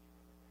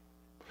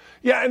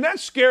 Yeah, and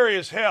that's scary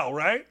as hell,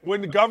 right?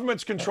 When the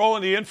government's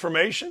controlling the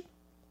information.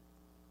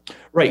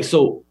 Right.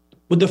 So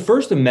what the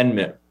First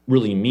Amendment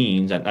really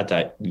means, not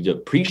that to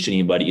preach to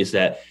anybody, is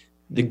that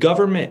the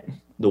government,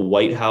 the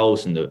White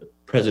House, and the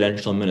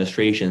presidential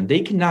administration,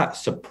 they cannot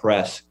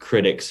suppress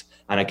critics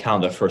on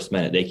account of the First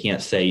Amendment. They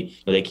can't say,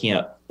 they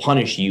can't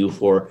punish you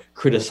for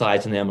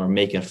criticizing them or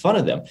making fun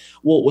of them.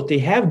 Well, what they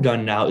have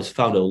done now is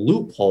found a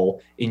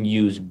loophole and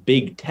use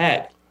big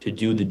tech to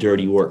do the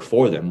dirty work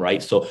for them,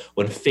 right? So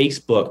when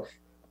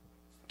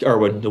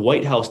when the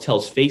White House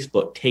tells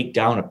Facebook, take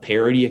down a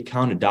parody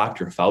account of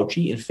Dr.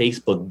 Fauci, and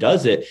Facebook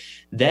does it,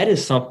 that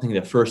is something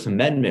the First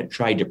Amendment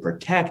tried to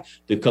protect,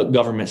 the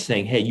government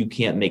saying, hey, you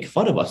can't make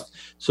fun of us.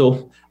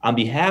 So on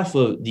behalf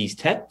of these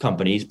tech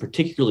companies,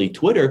 particularly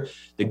Twitter,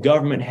 the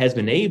government has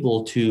been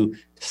able to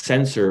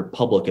censor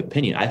public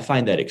opinion. I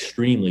find that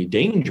extremely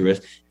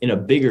dangerous in a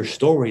bigger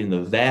story than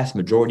the vast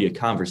majority of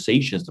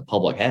conversations the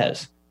public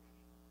has.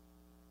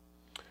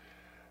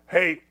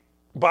 Hey,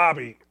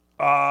 Bobby,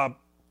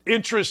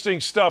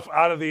 interesting stuff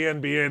out of the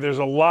NBA. There's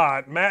a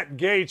lot. Matt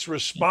Gaetz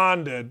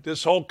responded.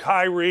 This whole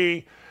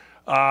Kyrie,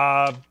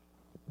 Matt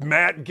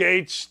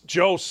Gaetz,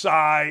 Joe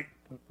Tsai.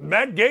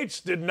 Matt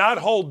Gaetz did not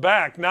hold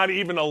back, not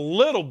even a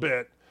little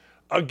bit,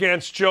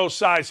 against Joe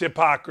Tsai's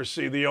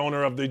hypocrisy, the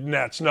owner of the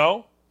Nets,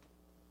 no?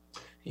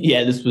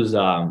 Yeah, this was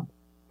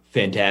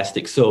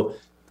fantastic. So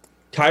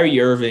Kyrie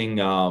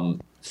Irving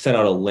sent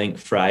out a link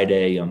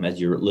Friday, as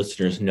your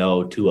listeners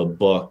know, to a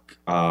book.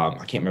 I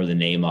can't remember the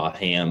name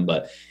offhand,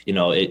 but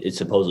it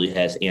supposedly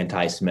has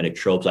anti-Semitic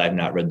tropes. I have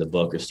not read the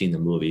book or seen the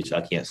movie, so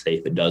I can't say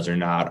if it does or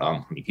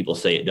not. People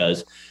say it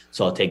does,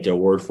 so I'll take their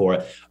word for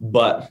it.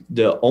 But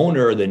the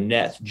owner of the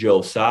Nets,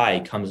 Joe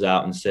Tsai, comes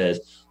out and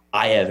says,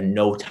 I have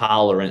no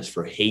tolerance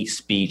for hate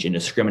speech and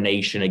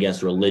discrimination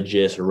against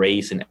religious,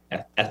 race, and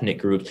ethnic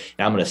groups.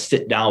 And I'm going to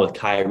sit down with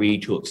Kyrie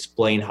to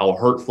explain how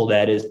hurtful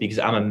that is because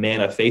I'm a man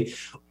of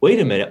faith.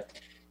 Wait a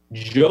minute.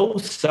 Joe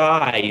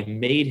Tsai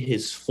made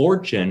his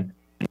fortune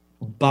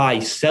by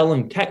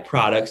selling tech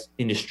products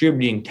and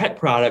distributing tech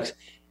products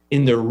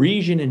in the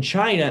region in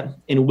China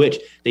in which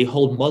they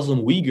hold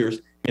Muslim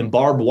Uyghurs in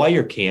barbed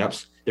wire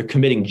camps. They're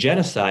committing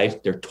genocide.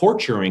 They're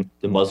torturing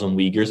the Muslim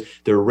Uyghurs.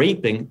 They're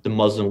raping the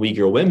Muslim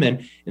Uyghur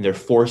women, and they're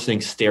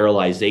forcing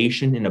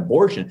sterilization and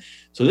abortion.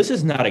 So this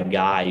is not a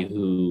guy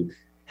who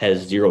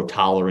has zero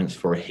tolerance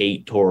for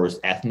hate towards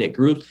ethnic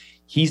groups.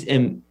 He's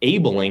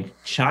enabling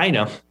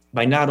China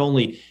by not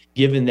only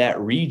giving that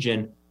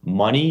region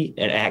money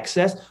and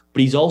access,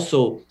 but he's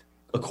also,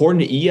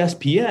 according to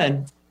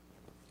ESPN,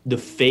 the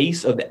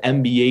face of the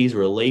NBA's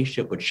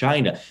relationship with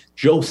China.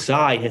 Joe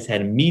Tsai has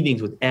had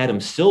meetings with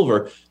Adam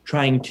Silver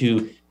trying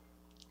to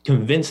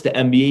convince the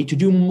NBA to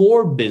do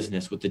more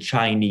business with the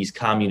Chinese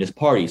Communist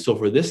Party. So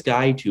for this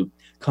guy to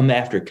come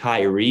after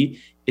Kyrie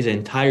is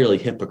entirely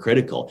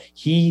hypocritical.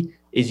 He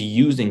is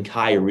using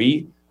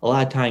Kyrie a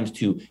lot of times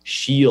to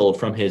shield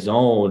from his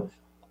own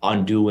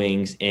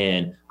undoings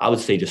and I would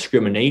say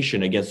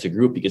discrimination against the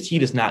group because he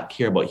does not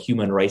care about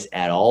human rights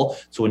at all.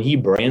 So when he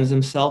brands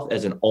himself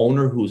as an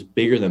owner who's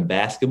bigger than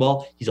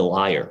basketball, he's a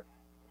liar.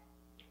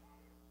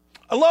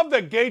 I love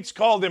that Gaetz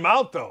called him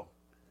out, though.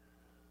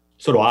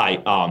 So do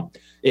I.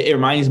 It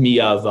reminds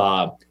me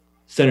of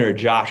Senator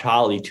Josh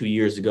Hawley 2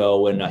 years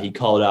ago when he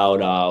called out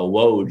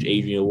Woj,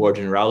 Adrian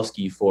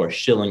Wojnarowski, for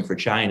shilling for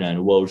China, and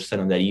Woj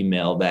sent him that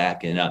email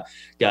back and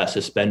got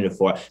suspended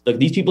for it. Look,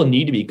 these people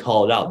need to be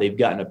called out. They've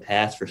gotten a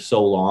pass for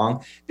so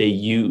long.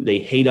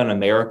 They hate on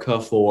America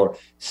for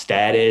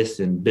status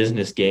and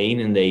business gain,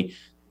 and they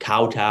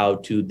kowtow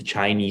to the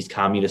Chinese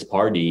Communist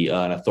Party,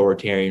 an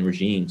authoritarian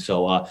regime.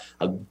 So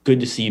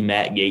good to see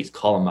Matt Gaetz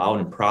call him out,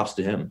 and props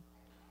to him.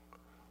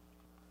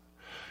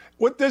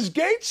 What does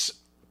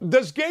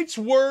Gaetz'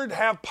 word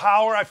have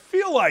power? I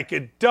feel like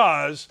it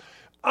does.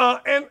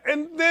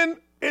 And then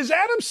is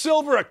Adam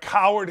Silver a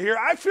coward here?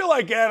 I feel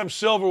like Adam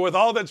Silver, with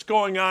all that's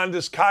going on,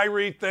 this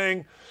Kyrie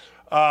thing.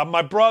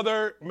 My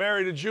brother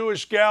married a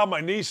Jewish gal.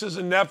 My nieces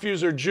and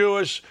nephews are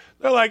Jewish.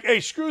 They're like, hey,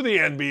 screw the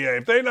NBA.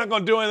 If they're not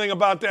going to do anything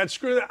about that,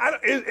 screw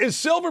that. Is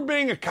Silver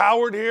being a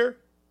coward here?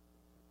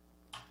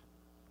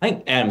 I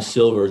think Adam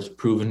Silver's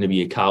proven to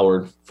be a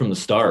coward from the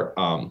start.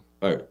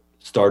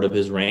 Start of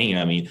his reign.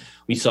 I mean,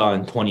 we saw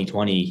in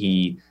 2020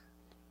 he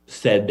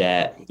said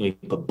that he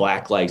put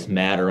Black Lives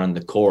Matter on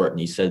the court, and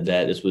he said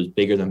that this was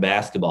bigger than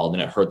basketball, then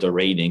it hurt the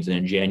ratings. And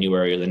in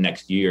January of the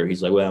next year,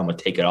 he's like, well, I'm going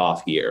to take it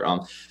off here. I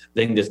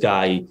think this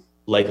guy,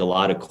 like a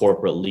lot of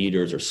corporate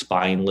leaders, are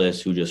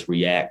spineless who just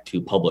react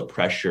to public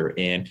pressure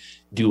and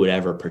do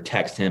whatever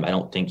protects him. I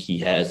don't think he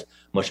has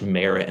much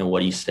merit in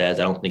what he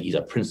says. I don't think he's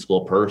a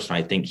principled person.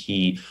 I think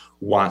he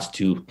wants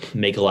to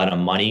make a lot of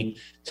money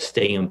to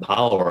stay in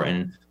power,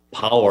 and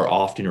power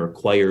often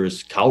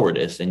requires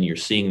cowardice, and you're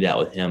seeing that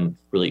with him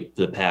really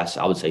for the past,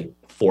 I would say,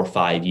 4 or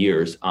 5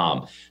 years.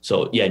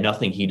 So yeah,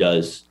 nothing he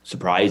does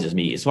surprises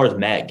me. As far as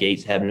Matt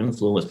Gaetz having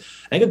influence,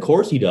 I think of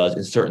course he does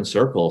in certain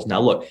circles.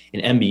 Now look,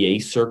 in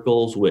NBA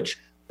circles, which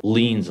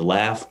leans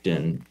left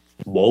and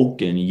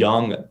woke and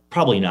young,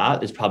 probably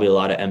not. There's probably a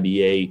lot of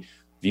NBA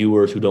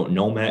viewers who don't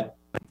know Matt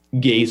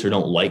Gaetz or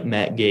don't like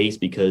Matt Gaetz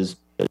because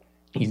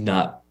he's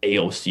not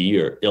AOC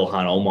or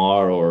Ilhan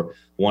Omar or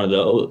one of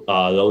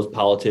those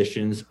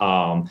politicians.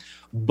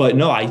 But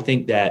no, I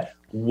think that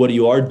what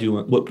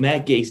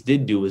Matt Gaetz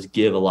did do was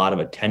give a lot of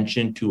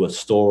attention to a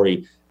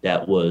story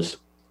that was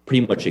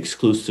pretty much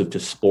exclusive to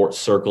sports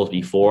circles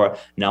before.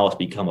 Now it's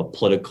become a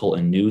political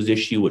and news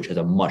issue, which has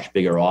a much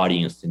bigger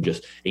audience than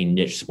just a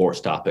niche sports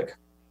topic.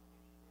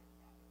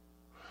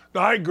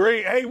 I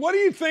agree. Hey, what do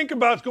you think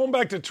about, going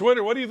back to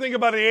Twitter, what do you think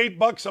about the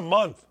 $8 a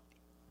month?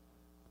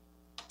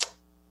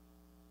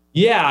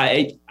 Yeah,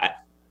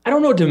 I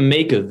don't know what to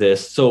make of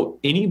this. So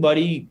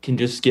anybody can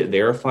just get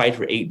verified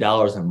for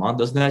 $8 a month.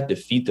 Doesn't that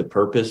defeat the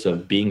purpose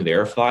of being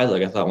verified?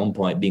 Like I thought at one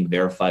point being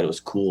verified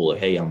was cool. Like,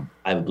 hey, I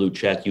have a blue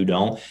check, you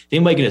don't. If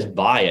anybody can just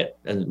buy it,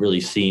 doesn't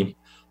really seem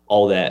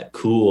all that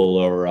cool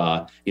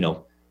or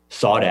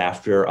sought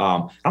after.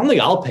 I don't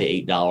think I'll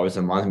pay $8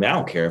 a month. I mean, I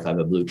don't care if I have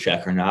a blue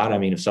check or not. I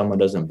mean, if someone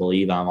doesn't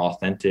believe I'm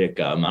authentic,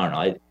 I don't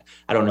know.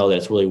 I don't know that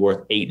it's really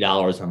worth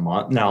 $8 a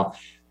month. Now,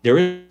 there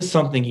is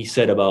something he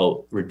said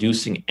about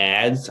reducing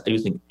ads. I do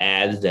think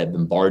ads that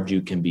bombard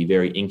you can be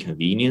very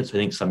inconvenient. So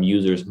I think some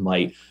users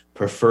might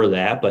prefer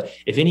that. But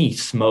if any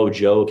Smo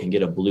Joe can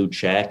get a blue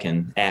check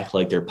and act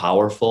like they're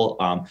powerful,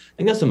 I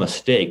think that's a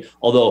mistake.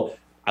 Although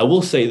I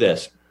will say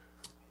this,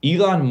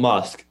 Elon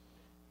Musk,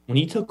 when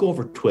he took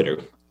over Twitter,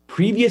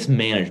 previous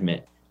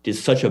management did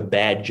such a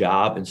bad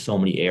job in so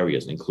many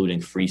areas,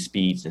 including free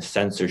speech and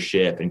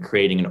censorship and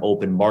creating an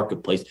open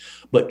marketplace.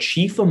 But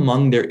chief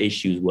among their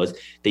issues was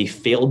they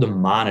failed to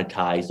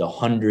monetize the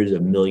hundreds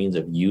of millions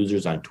of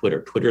users on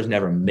Twitter. Twitter's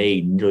never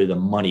made nearly the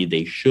money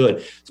they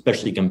should,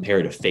 especially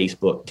compared to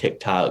Facebook,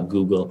 TikTok,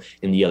 Google,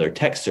 and the other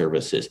tech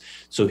services.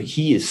 So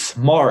he is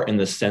smart in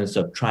the sense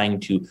of trying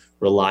to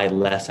rely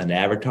less on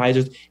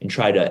advertisers and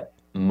try to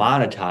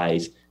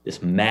monetize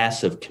this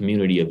massive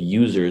community of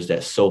users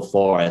that so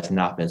far has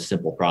not been a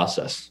simple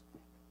process.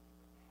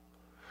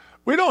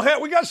 We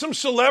got some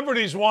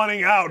celebrities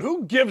wanting out.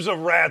 Who gives a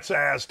rat's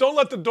ass? Don't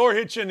let the door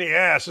hit you in the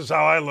ass is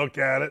how I look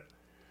at it.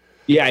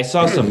 Yeah, I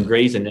saw some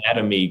Grey's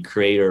Anatomy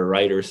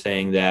writer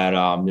saying that,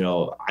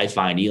 I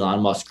find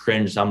Elon Musk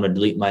cringe, so I'm going to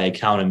delete my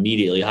account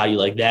immediately. How do you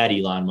like that,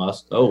 Elon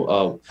Musk?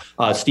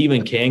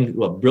 Stephen King,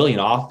 brilliant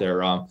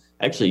author,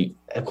 actually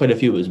have quite a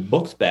few of his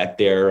books back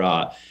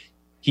there.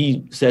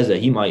 He says that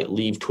he might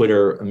leave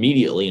Twitter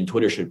immediately and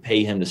Twitter should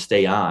pay him to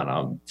stay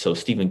on. So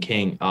Stephen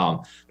King,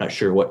 not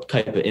sure what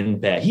type of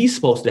impact he's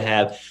supposed to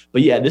have.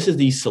 But yeah, this is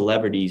these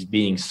celebrities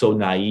being so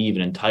naive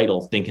and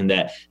entitled, thinking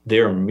that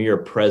their mere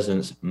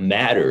presence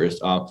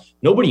matters.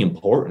 Nobody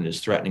important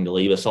is threatening to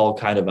leave. It's all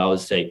kind of, I would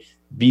say,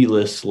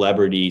 B-list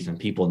celebrities and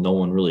people no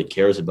one really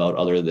cares about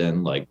other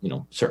than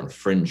certain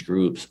fringe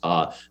groups.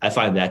 I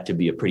find that to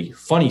be a pretty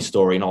funny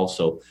story and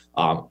also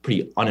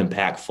pretty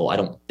unimpactful. I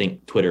don't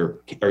think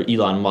Twitter or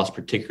Elon Musk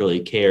particularly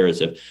cares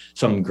if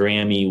some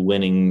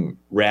Grammy-winning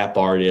rap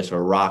artist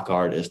or rock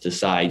artist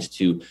decides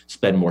to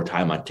spend more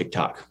time on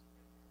TikTok.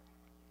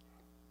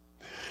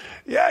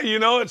 Yeah,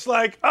 it's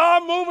like,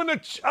 I'm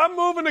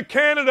moving to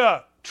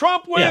Canada.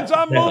 Trump wins,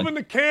 I'm moving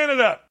to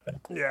Canada.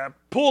 Yeah,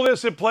 pull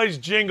this, it plays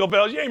Jingle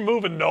Bells. You ain't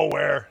moving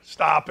nowhere.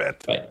 Stop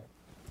it.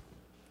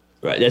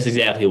 Right. That's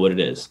exactly what it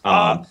is.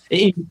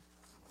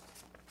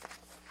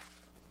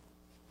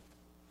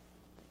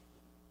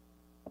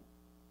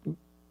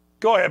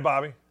 Go ahead,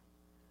 Bobby.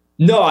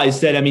 No, I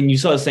said, you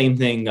saw the same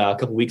thing a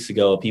couple weeks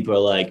ago. People are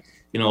like,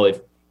 if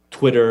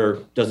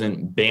Twitter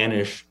doesn't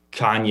banish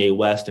Kanye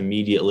West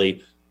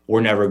immediately,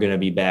 we're never going to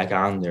be back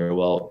on there.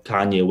 Well,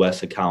 Kanye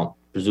West's account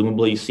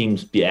presumably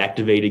seems to be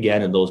activated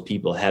again, and those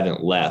people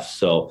haven't left.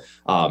 So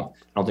I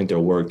don't think their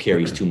word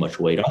carries too much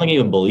weight. I don't think he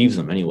even believes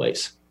them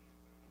anyways.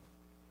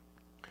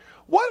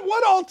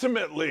 What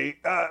ultimately,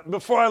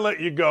 before I let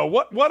you go,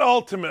 what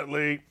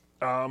ultimately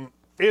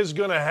is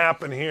going to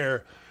happen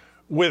here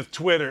with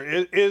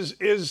Twitter?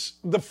 Is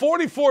the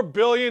 $44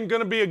 billion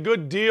going to be a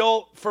good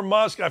deal for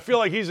Musk? I feel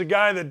like he's a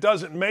guy that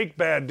doesn't make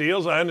bad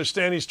deals. I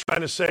understand he's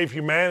trying to save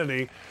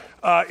humanity.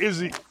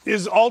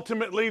 Is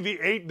ultimately the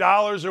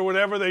 $8 or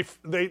whatever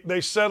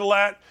they settle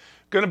at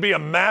going to be a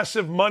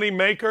massive money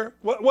maker?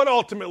 What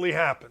ultimately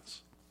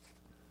happens?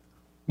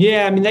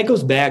 Yeah, I mean, that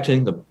goes back to, I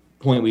think, the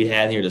point we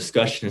had in your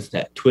discussion is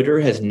that Twitter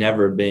has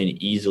never been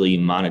easily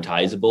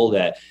monetizable,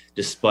 that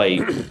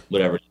despite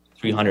whatever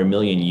 300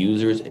 million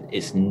users,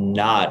 it's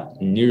not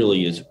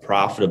nearly as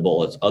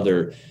profitable as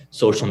other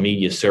social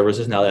media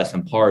services. Now, that's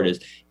in part is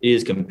it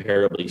is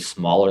comparably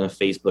smaller than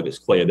Facebook. It's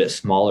quite a bit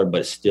smaller,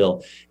 but it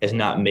still has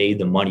not made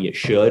the money it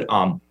should.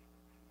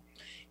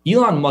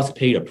 Elon Musk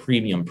paid a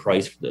premium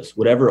price for this,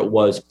 whatever it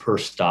was per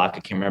stock. I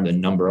can't remember the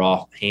number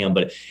offhand,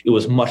 but it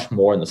was much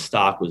more than the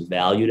stock was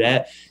valued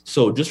at.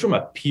 So just from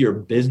a pure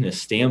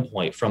business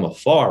standpoint from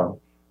afar,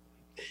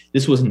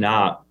 this was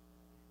not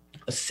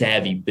a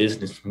savvy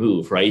business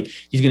move, right?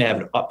 He's going to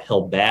have an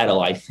uphill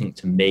battle, I think,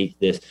 to make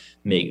this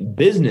make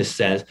business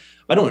sense.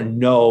 I don't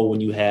know,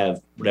 when you have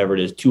whatever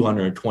it is,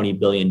 $220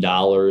 billion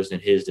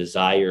and his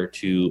desire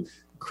to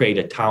create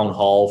a town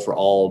hall for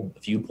all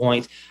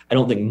viewpoints. I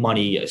don't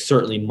think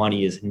certainly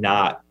money is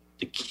not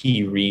the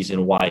key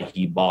reason why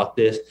he bought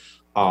this.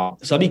 So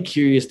I'll be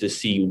curious to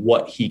see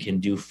what he can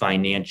do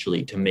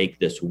financially to make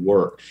this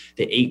work.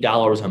 The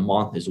 $8 a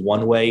month is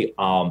one way.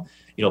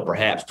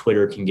 Perhaps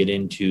Twitter can get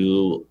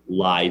into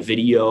live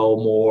video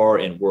more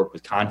and work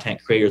with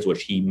content creators,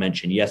 which he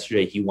mentioned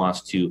yesterday. He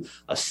wants to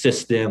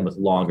assist them with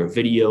longer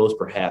videos,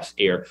 perhaps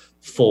air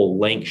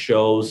full-length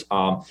shows.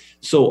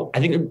 So I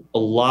think a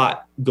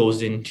lot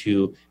goes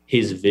into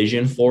his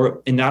vision for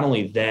it. And not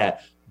only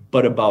that,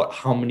 but about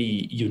how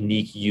many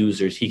unique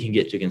users he can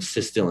get to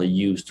consistently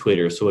use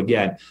Twitter. So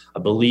again, I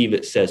believe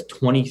it says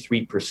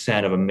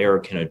 23% of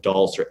American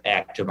adults are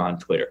active on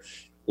Twitter.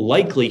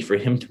 Likely for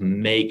him to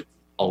make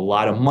a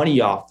lot of money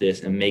off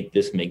this and make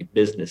this make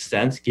business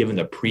sense, given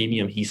the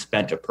premium he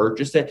spent to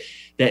purchase it,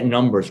 that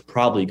number is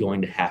probably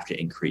going to have to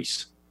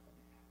increase.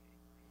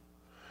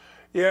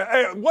 Yeah.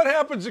 Hey, what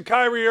happens to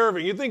Kyrie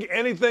Irving? You think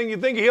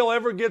he'll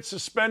ever get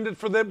suspended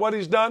for what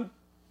he's done?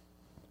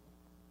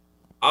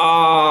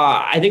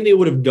 I think they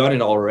would have done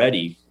it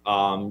already.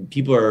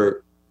 People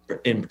are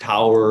in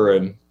power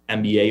and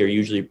NBA are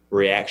usually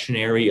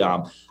reactionary.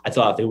 I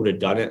thought if they would have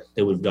done it,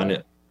 they would have done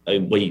it.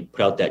 When he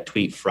put out that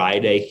tweet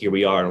Friday, here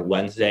we are on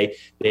Wednesday.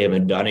 They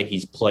haven't done it.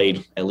 He's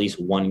played at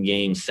least one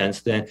game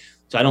since then.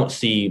 So I don't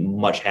see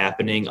much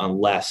happening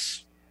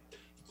unless,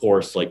 of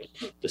course, like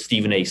the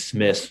Stephen A.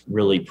 Smiths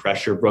really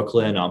pressure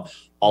Brooklyn.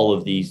 All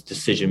of these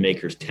decision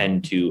makers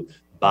tend to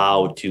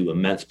bow to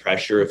immense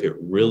pressure. If it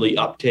really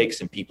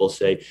uptakes and people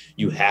say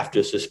you have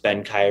to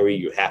suspend Kyrie,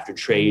 you have to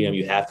trade him,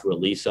 you have to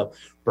release him,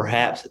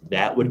 perhaps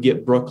that would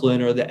get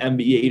Brooklyn or the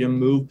NBA to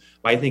move.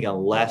 But I think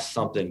unless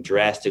something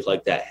drastic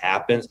like that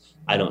happens,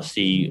 I don't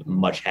see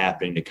much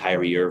happening to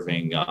Kyrie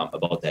Irving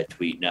about that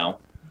tweet now,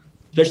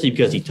 especially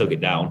because he took it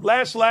down.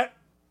 Last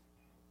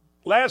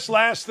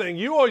thing.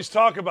 You always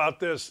talk about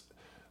this.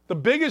 The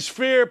biggest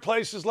fear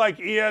places like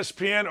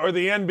ESPN or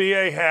the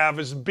NBA have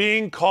is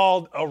being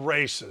called a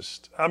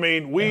racist. I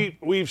mean,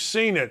 we've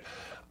seen it.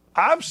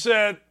 I've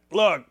said,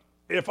 look,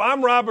 if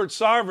I'm Robert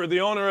Sarver,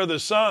 the owner of the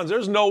Suns,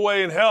 there's no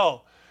way in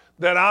hell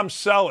that I'm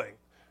selling.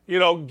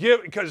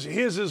 Because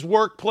his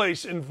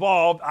workplace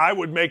involved, I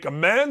would make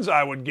amends,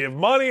 I would give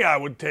money, I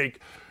would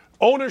take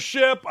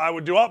ownership, I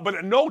would do all,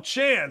 but no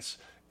chance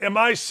am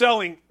I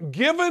selling,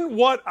 given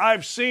what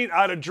I've seen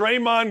out of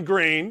Draymond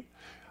Green,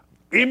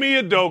 Ime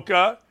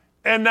Udoka,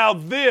 and now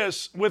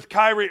this with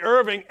Kyrie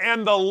Irving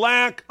and the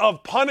lack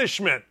of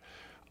punishment.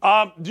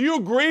 Do you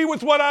agree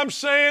with what I'm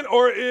saying,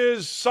 or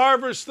is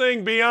Sarver's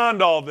thing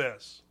beyond all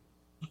this?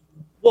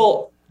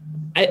 Well,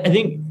 I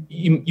think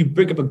you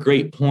bring up a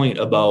great point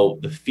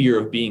about the fear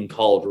of being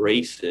called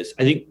racist.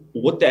 I think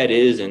what that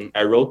is, and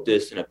I wrote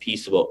this in a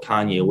piece about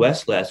Kanye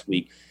West last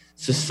week,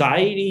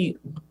 society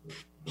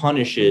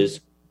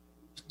punishes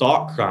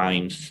thought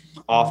crimes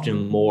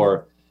often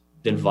more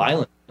than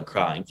violent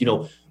crimes.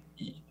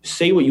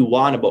 Say what you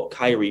want about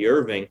Kyrie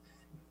Irving,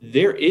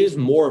 there is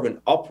more of an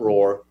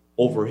uproar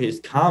over his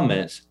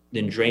comments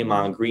than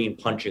Draymond Green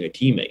punching a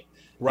teammate.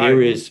 Right.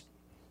 There is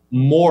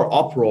more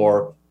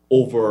uproar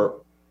over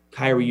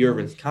Kyrie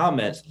Irving's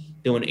comments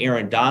than when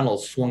Aaron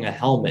Donald swung a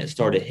helmet and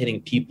started hitting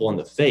people in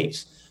the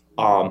face.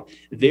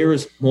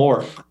 There's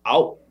more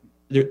outrage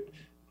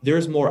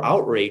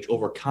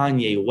over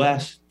Kanye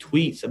West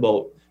tweets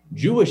about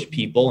Jewish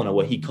people and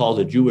what he calls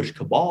a Jewish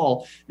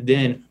cabal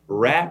than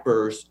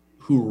rappers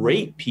who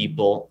rape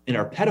people and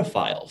are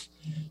pedophiles.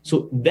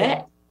 So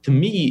that, to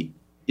me,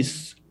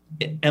 is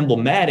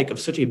emblematic of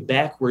such a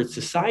backward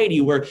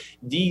society where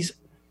these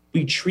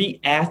we treat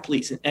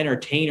athletes and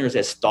entertainers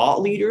as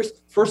thought leaders,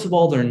 first of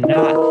all, they're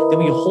not. Then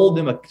we hold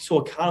them so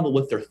accountable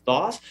with their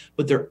thoughts,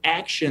 but their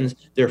actions,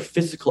 their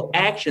physical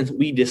actions,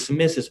 we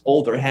dismiss as,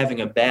 oh, they're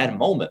having a bad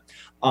moment.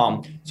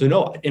 So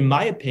no, in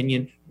my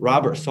opinion,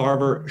 Robert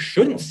Sarver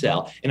shouldn't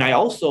sell. And I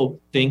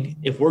also think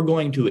if we're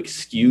going to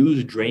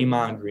excuse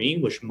Draymond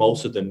Green, which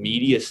most of the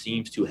media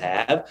seems to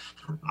have,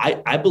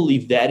 I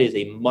believe that is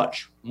a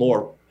much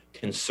more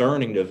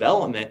concerning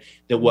development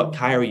than what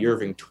Kyrie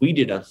Irving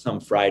tweeted on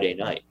some Friday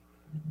night.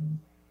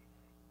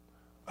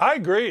 I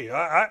agree.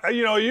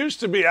 It used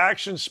to be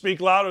actions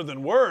speak louder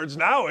than words.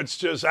 Now it's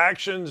just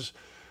actions.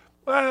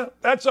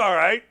 That's all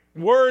right.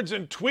 Words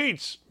and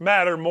tweets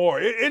matter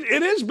more.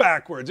 It is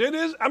backwards. It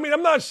is. I mean,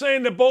 I'm not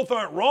saying that both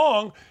aren't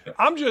wrong.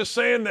 I'm just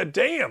saying that,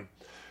 damn,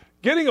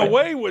 getting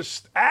away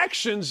with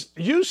actions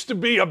used to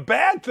be a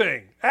bad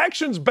thing.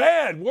 Actions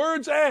bad.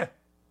 Words,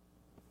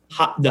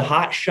 The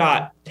hot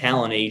shot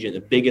talent agent,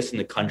 the biggest in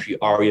the country,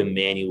 Ari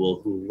Emanuel,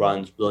 who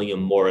runs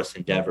William Morris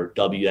Endeavor,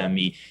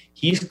 WME,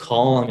 he's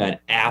calling on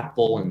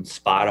Apple and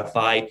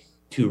Spotify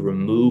to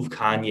remove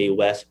Kanye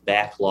West's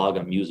backlog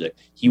of music.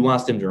 He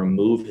wants them to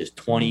remove his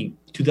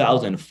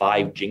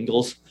 2005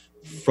 jingles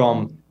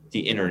from the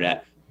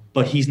internet.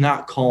 But he's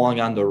not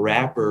calling on the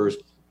rappers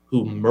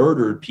who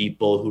murdered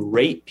people, who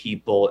raped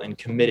people, and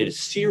committed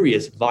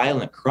serious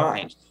violent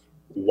crimes.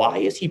 Why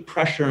is he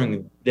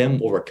pressuring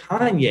them over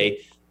Kanye,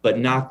 but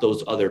not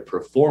those other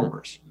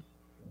performers?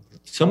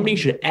 Somebody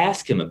should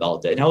ask him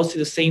about that. And I would say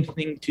the same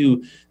thing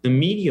to the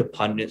media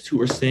pundits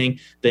who are saying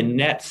the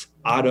Nets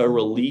ought to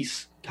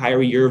release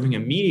Kyrie Irving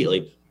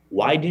immediately.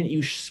 Why didn't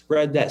you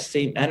spread that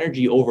same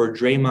energy over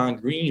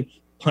Draymond Green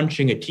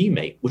punching a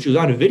teammate, which was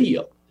on a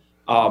video?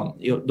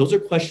 Those are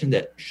questions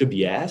that should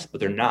be asked,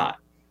 but they're not.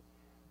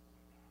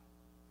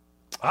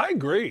 I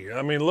agree.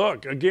 I mean,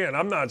 look, again,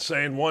 I'm not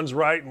saying one's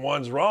right and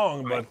one's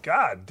wrong, but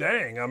God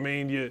dang, I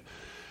mean,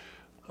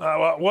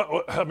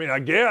 I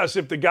guess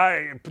if the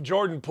guy,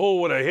 Jordan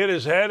Poole, would have hit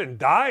his head and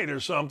died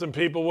or something,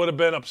 people would have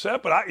been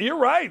upset. But you're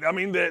right. I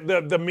mean,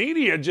 the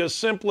media just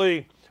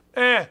simply,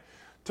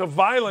 to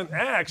violent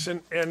acts.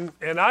 And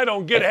I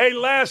don't get it. Hey,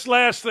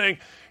 last thing.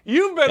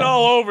 You've been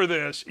all over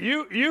this.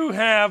 You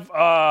have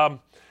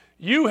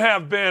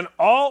been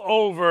all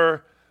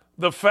over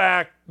the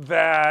fact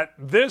that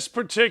this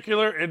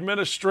particular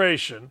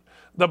administration,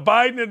 the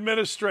Biden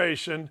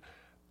administration,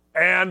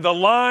 and the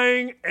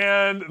lying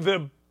and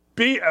the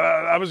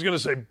I was going to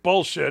say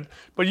bullshit,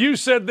 but you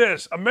said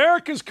this: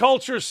 America's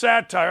culture is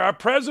satire. Our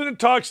president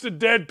talks to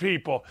dead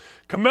people.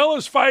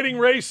 Camilla's fighting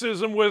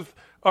racism with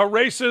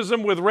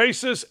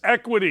racist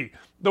equity.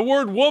 The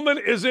word woman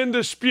is in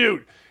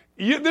dispute.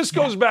 This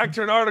goes back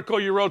to an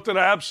article you wrote that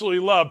I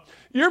absolutely love.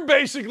 You're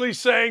basically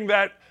saying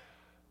that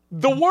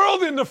the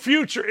world in the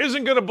future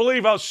isn't going to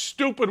believe how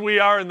stupid we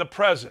are in the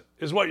present,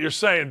 is what you're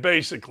saying,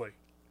 basically.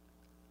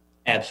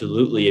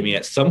 Absolutely. I mean,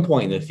 at some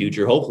point in the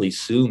future, hopefully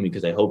soon,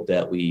 because I hope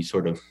that we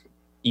sort of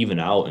even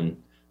out and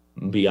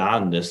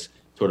beyond this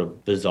sort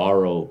of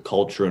bizarro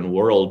culture and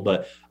world.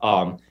 But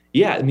I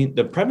mean,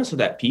 the premise of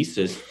that piece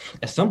is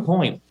at some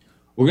point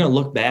we're going to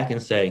look back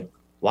and say,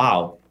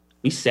 wow,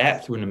 we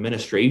sat through an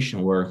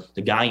administration where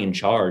the guy in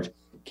charge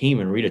can't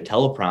even read a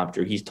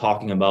teleprompter. He's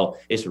talking about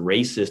it's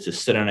racist to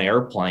sit on an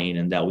airplane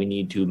and that we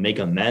need to make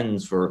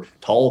amends for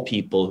tall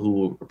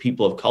people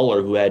people of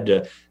color who had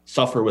to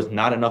suffer with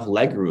not enough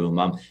leg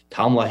room.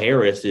 Kamala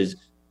Harris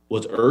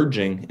was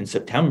urging in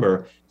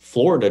September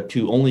Florida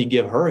to only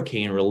give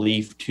hurricane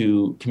relief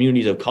to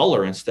communities of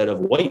color instead of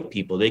white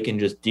people. They can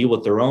just deal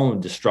with their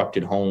own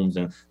destructed homes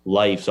and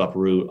lives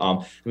uproot.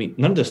 I mean,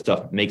 none of this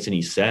stuff makes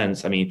any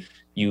sense. I mean,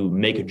 you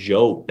make a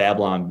joke,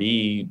 Babylon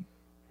Bee.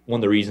 One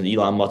of the reasons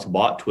Elon Musk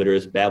bought Twitter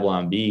is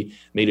Babylon Bee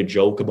made a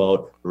joke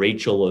about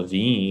Rachel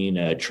Levine,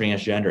 a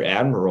transgender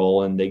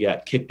admiral, and they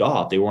got kicked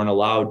off. They weren't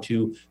allowed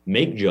to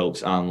make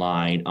jokes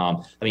online.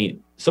 I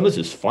mean, some of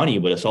this is funny,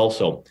 but it's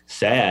also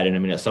sad. And I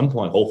mean, at some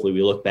point, hopefully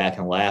we look back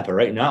and laugh. But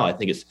right now, I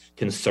think it's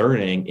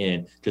concerning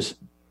and just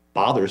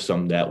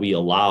bothersome that we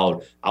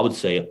allowed, I would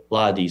say, a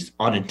lot of these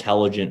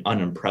unintelligent,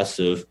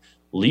 unimpressive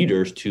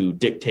leaders to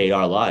dictate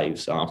our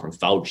lives, from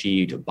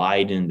Fauci to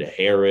Biden to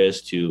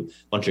Harris to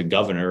a bunch of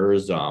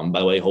governors. By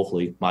the way,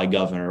 hopefully my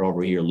governor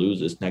over here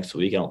loses next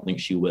week. I don't think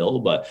she will.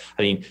 But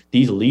I mean,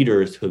 these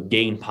leaders who have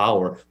gained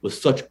power with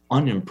such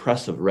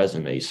unimpressive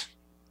resumes.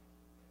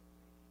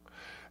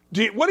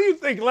 What do you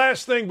think,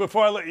 last thing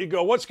before I let you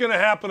go, what's going to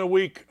happen a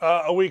week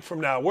from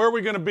now? Where are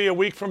we going to be a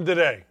week from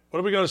today? What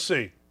are we going to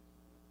see?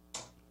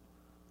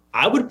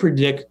 I would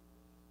predict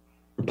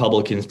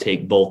Republicans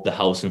take both the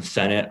House and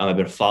Senate. I've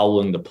been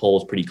following the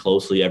polls pretty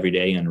closely every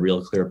day on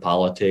Real Clear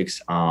Politics.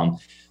 A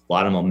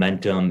lot of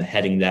momentum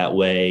heading that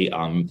way.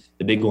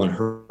 The big one,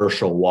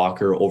 Herschel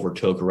Walker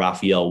overtook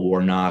Raphael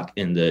Warnock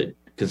in the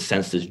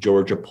consensus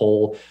Georgia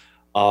poll.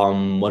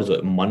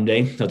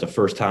 Monday? That's the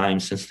first time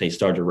since they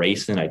started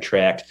racing. I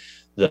tracked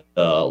the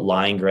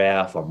line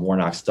graph.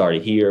 Warnock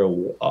started here.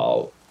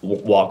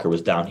 Walker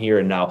was down here,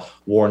 and now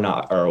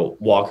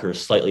Walker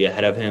is slightly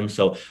ahead of him.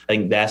 So I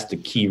think that's the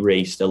key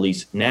race, at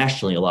least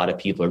nationally. A lot of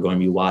people are going to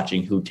be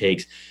watching who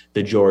takes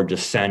the Georgia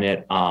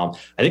Senate. I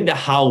think the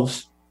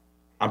House,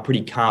 I'm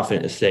pretty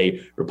confident to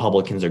say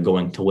Republicans are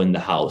going to win the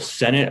House.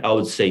 Senate, I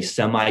would say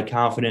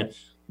semi-confident,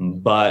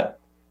 but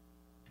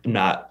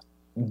not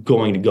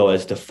going to go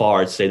as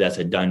far as say that's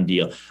a done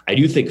deal. I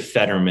do think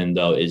Fetterman,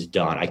 though, is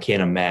done. I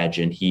can't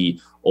imagine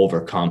he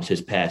overcomes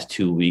his past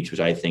 2 weeks,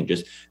 which I think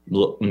just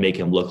make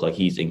him look like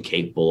he's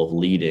incapable of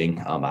leading.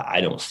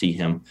 I don't see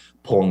him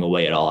pulling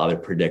away at all. I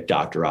would predict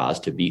Dr. Oz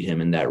to beat him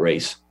in that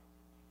race.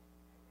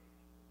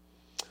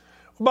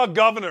 What about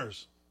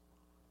governors?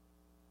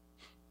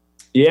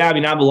 Yeah, I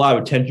mean, I have a lot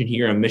of attention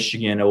here in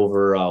Michigan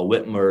over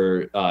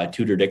Whitmer,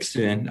 Tudor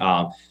Dixon.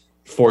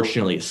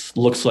 Fortunately, it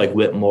looks like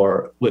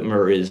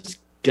Whitmer is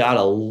got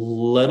a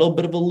little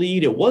bit of a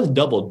lead. It was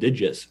double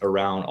digits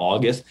around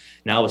August.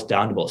 Now it's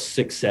down to about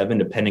 6-7,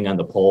 depending on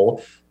the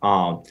poll.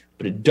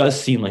 But it does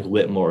seem like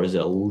Whitmer is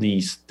at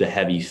least the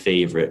heavy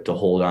favorite to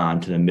hold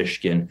on to the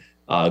Michigan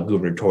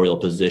gubernatorial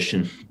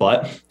position.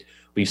 But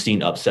we've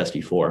seen upsets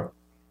before.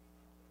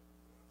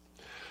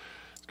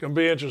 It's going to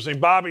be interesting.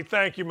 Bobby,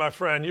 thank you, my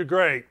friend. You're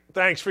great.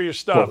 Thanks for your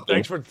stuff.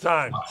 Thanks for the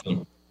time.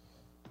 Awesome.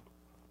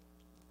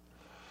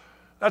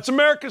 That's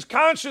America's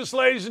Conscience,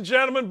 ladies and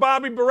gentlemen.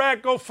 Bobby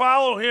Burack, go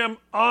follow him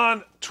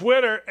on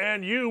Twitter,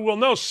 and you will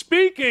know.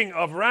 Speaking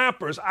of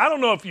rappers, I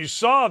don't know if you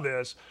saw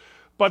this,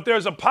 but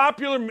there's a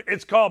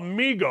it's called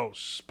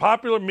Migos.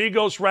 Popular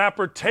Migos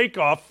rapper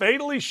Takeoff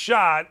fatally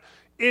shot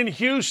in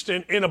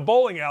Houston in a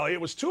bowling alley. It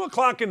was 2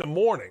 o'clock in the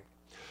morning,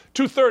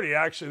 2:30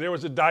 actually. There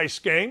was a dice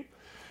game.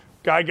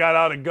 Guy got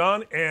out a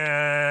gun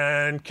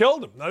and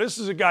killed him. Now, this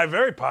is a guy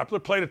very popular,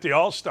 played at the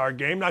All-Star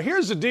game. Now,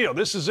 here's the deal.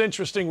 This is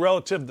interesting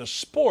relative to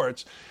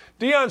sports.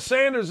 Deion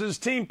Sanders'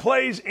 team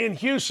plays in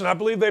Houston. I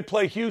believe they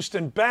play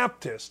Houston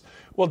Baptist.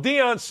 Well,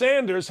 Deion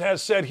Sanders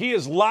has said he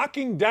is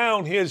locking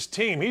down his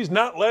team. He's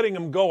not letting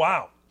them go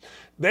out.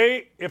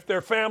 If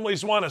their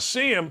families want to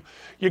see him,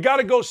 you got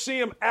to go see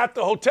him at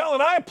the hotel,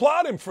 and I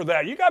applaud him for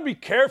that. You got to be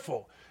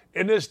careful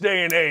in this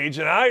day and age,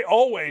 and I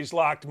always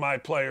locked my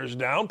players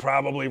down,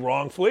 probably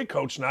wrongfully.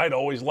 Coach Knight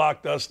always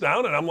locked us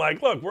down, and I'm like,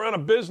 look, we're on a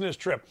business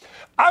trip.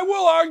 I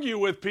will argue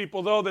with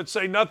people, though, that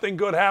say nothing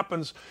good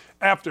happens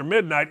after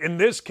midnight. In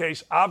this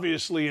case,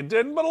 obviously it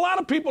didn't, but a lot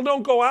of people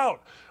don't go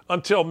out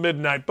until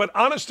midnight. But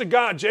honest to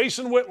God,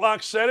 Jason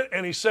Whitlock said it,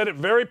 and he said it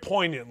very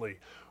poignantly.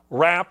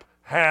 Rap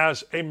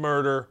has a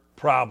murder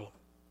problem.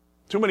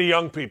 Too many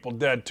young people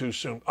dead too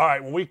soon. All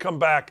right, when we come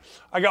back,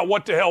 I got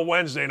What the Hell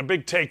Wednesday and a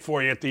big take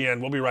for you at the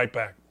end. We'll be right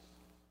back.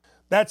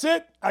 That's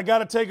it. I got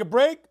to take a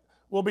break.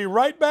 We'll be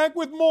right back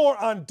with more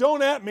on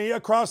Don't At Me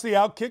across the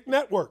Outkick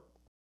Network.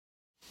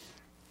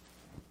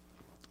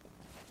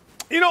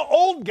 You know,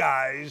 old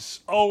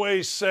guys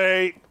always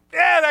say,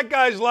 yeah, that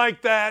guy's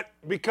like that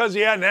because he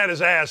hadn't had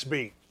his ass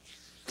beat.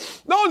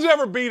 No one's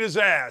ever beat his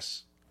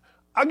ass.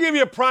 I'll give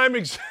you a prime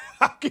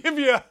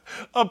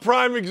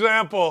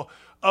example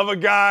of a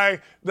guy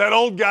that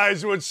old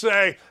guys would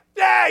say,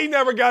 yeah, he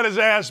never got his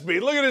ass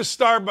beat. Look at this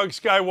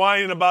Starbucks guy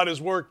whining about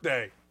his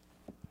workday.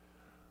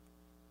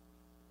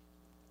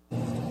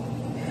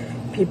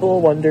 People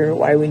wonder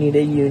why we need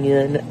a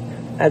union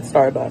at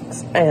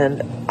Starbucks,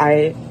 and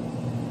I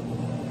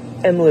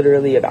am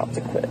literally about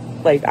to quit.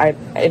 Like, I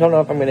don't know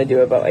if I'm going to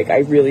do it, but, like, I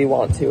really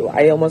want to.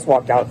 I almost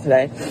walked out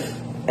today,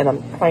 and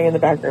I'm crying in the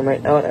back room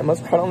right now, and I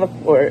almost cried on the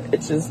floor.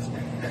 It's just...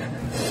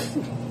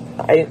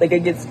 I'm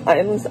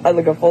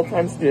like a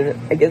full-time student.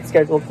 I get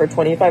scheduled for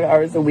 25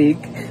 hours a week,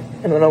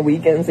 and on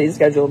weekends they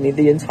schedule me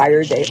the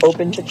entire day,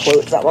 open to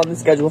close. I'm on the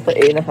schedule for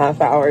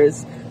 8.5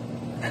 hours,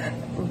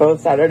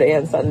 both Saturday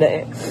and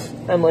Sunday.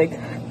 I'm like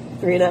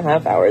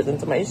 3.5 hours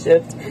into my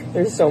shift.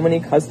 There's so many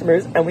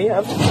customers, and we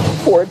have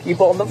 4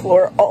 people on the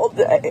floor all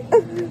day.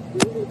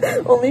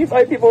 Only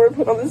 5 people were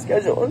put on the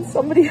schedule, and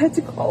somebody had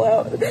to call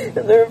out.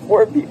 And there are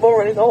 4 people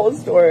running the whole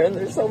store, and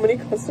there's so many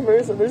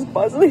customers, and there's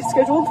possibly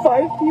scheduled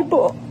 5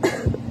 people.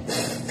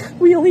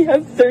 We only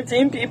have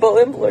 13 people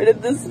employed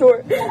at this store,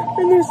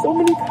 and there's so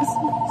many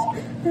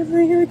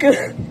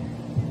customers.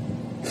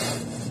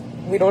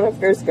 And we don't have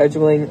fair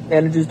scheduling.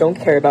 Managers don't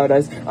care about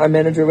us. Our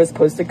manager was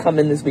supposed to come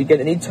in this weekend,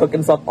 and he took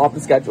himself off the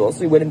schedule,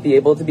 so he wouldn't be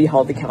able to be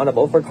held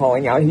accountable for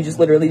calling out. He just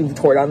literally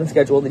tore down the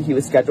schedule that he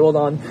was scheduled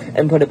on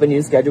and put up a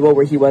new schedule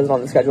where he wasn't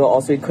on the schedule.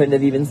 Also, he couldn't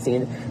have even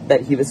seen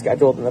that he was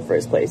scheduled in the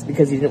first place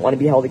because he didn't want to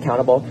be held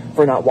accountable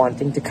for not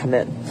wanting to come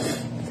in.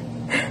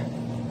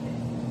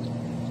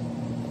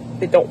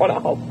 They don't want to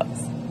help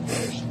us.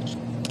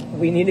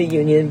 We need a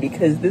union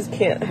because this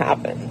can't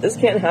happen. This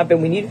can't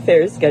happen. We need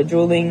fair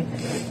scheduling.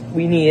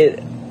 We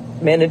need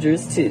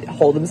managers to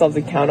hold themselves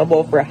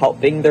accountable for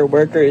helping their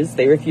workers.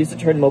 They refuse to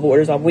turn mobile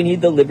orders off. We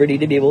need the liberty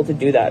to be able to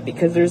do that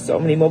because there's so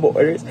many mobile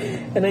orders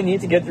and I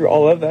need to get through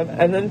all of them.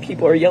 And then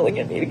people are yelling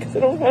at me because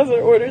I don't have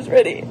their orders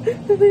ready and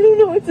they don't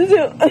know what to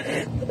do. I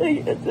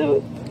can't do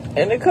it.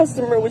 And a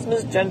customer was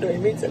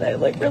misgendering me today,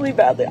 like, really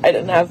badly. I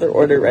didn't have their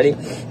order ready.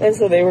 And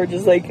so they were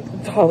just, like,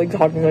 talking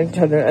to each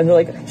other. And they're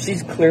like,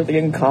 she's clearly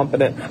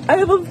incompetent. I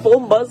have a full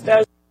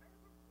mustache.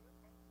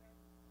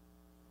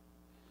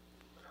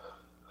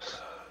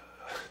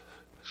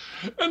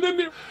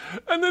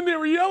 And then they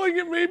were yelling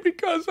at me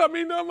because,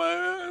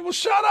 well,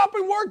 shut up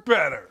and work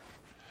better.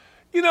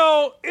 You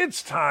know,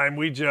 it's time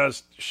we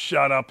just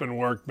shut up and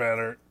work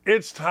better.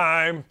 It's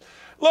time.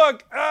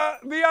 Look,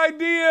 the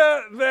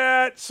idea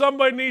that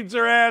somebody needs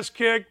their ass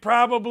kicked,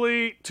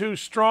 probably too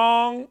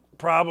strong,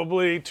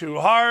 probably too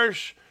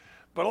harsh.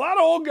 But a lot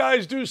of old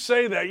guys do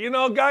say that. You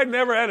know, a guy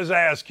never had his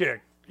ass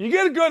kicked. You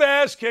get a good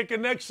ass kick,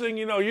 and next thing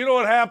you know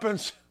what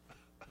happens?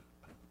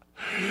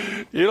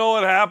 You know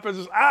what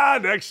happens?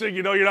 Next thing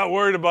you know, you're not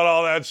worried about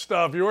all that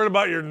stuff. You're worried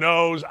about your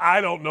nose. I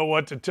don't know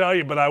what to tell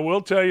you, but I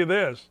will tell you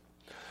this.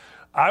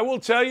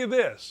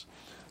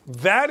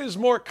 That is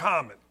more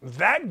common.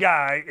 That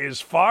guy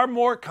is far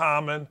more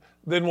common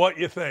than what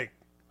you think.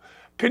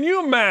 Can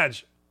you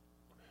imagine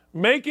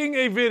making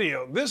a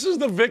video? This is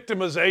the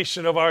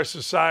victimization of our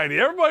society.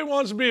 Everybody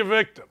wants to be a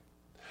victim.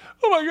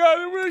 Oh my God,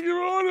 they're making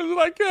orders and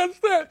I can't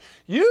stand.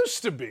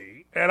 Used to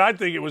be, and I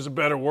think it was a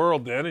better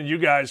world then, and you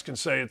guys can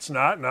say it's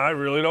not, and I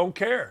really don't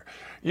care.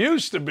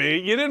 Used to be,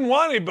 you didn't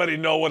want anybody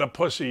to know what a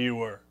pussy you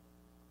were.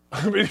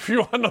 I mean, if you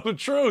want to know the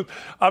truth,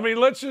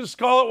 let's just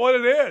call it what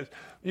it is.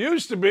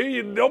 Used to be,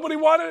 you didn't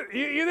want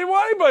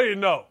anybody to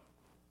know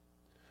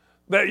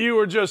that you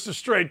were just a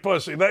straight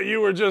pussy, that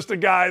you were just a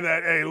guy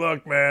that, hey,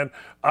 look, man,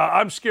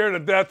 I'm scared to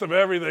death of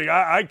everything.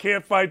 I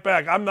can't fight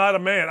back. I'm not a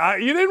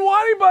man. You didn't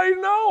want anybody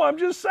to know. I'm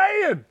just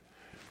saying.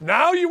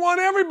 Now you want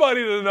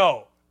everybody to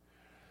know.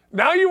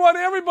 Now you want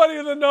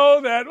everybody to know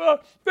that,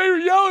 they were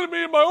yelling at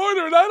me in my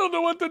order and I don't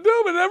know what to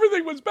do, but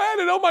everything was bad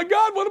and oh my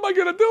God, what am I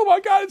going to do? Oh my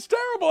God, it's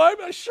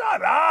terrible.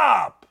 Shut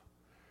up.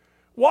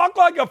 Walk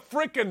like a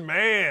freaking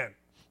man.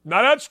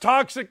 Now that's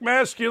toxic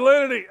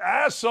masculinity.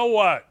 So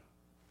what?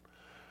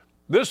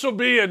 This will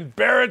be in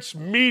Barrett's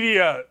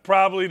media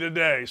probably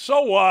today.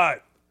 So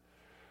what?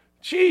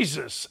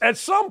 Jesus. At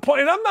some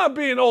point, I'm not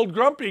being old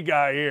grumpy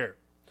guy here.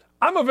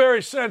 I'm a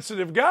very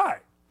sensitive guy.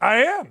 I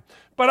am.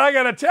 But I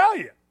got to tell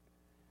you,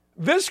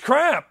 this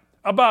crap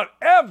about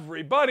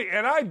everybody,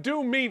 and I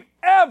do mean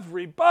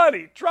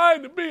everybody,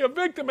 trying to be a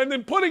victim and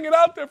then putting it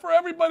out there for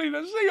everybody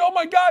to see, oh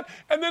my God,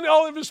 and then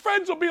all of his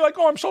friends will be like,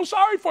 oh, I'm so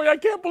sorry for you. I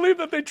can't believe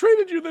that they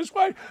treated you this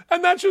way,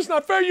 and that's just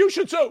not fair. You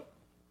should sue.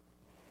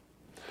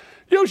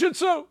 You should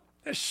sue.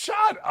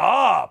 Shut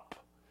up.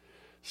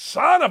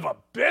 Son of a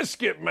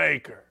biscuit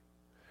maker.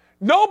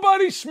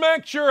 Nobody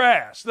smacked your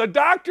ass. The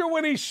doctor,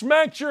 when he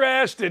smacked your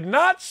ass, did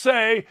not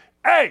say,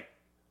 hey,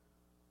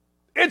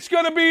 it's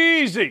going to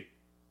be easy.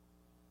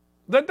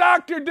 The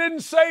doctor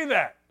didn't say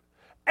that.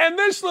 And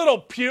this little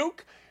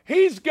puke,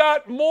 he's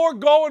got more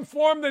going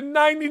for him than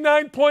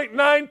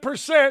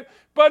 99.9%,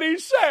 but he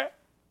said,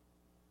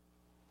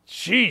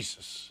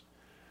 Jesus,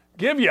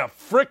 give you a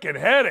frickin'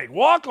 headache.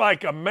 Walk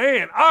like a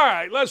man. All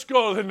right, let's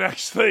go to the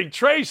next thing.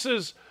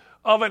 Traces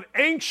of an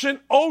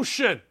ancient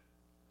ocean.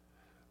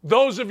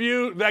 Those of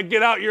you that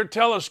get out your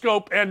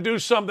telescope and do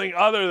something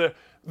other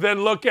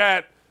than look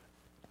at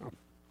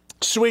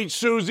Sweet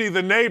Susie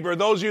the neighbor,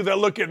 those of you that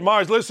look at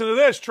Mars, listen to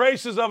this.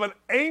 Traces of an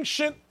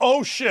ancient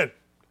ocean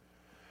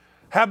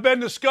have been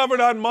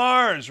discovered on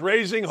Mars,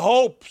 raising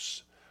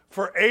hopes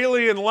for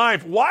alien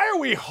life. Why are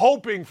we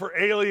hoping for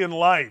alien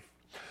life?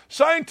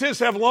 Scientists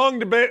have long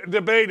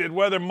debated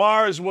whether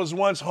Mars was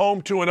once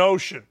home to an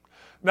ocean.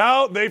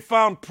 Now they've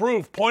found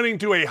proof pointing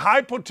to a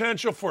high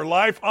potential for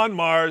life on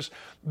Mars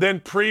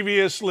than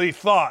previously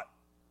thought.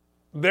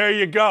 There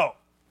you go.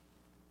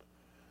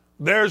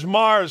 There's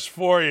Mars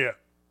for you.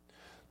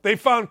 They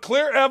found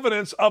clear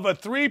evidence of a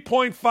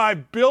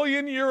 3.5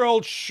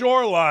 billion-year-old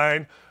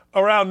shoreline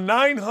around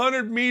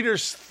 900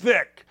 meters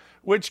thick,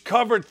 which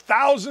covered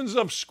thousands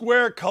of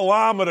square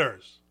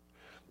kilometers.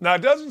 Now,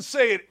 it doesn't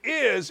say it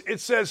is, it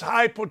says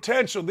high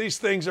potential. These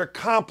things are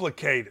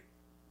complicated.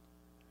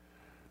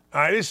 All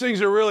right, these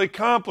things are really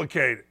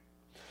complicated.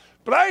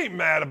 But I ain't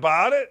mad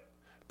about it.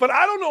 But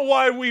I don't know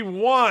why we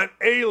want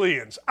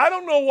aliens. I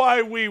don't know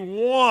why we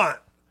want,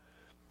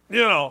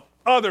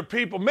 other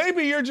people.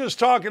 Maybe you're just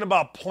talking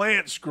about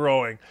plants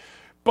growing.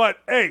 But,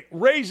 hey,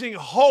 raising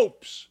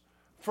hopes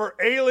for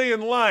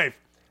alien life.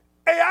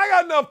 Hey, I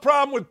got enough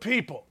problem with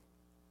people.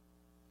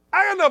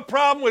 I got enough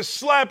problem with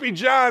Slappy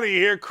Johnny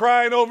here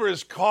crying over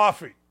his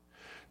coffee.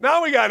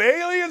 Now we got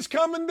aliens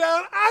coming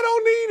down. I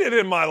don't need it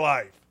in my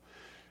life.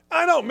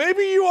 I know.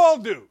 Maybe you all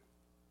do.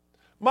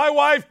 My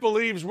wife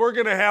believes we're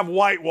going to have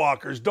White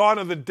Walkers, Dawn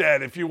of the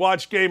Dead. If you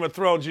watch Game of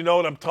Thrones, you know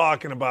what I'm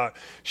talking about.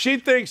 She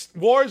thinks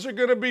wars are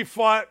going to be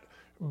fought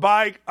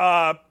by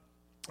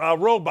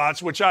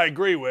robots, which I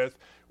agree with.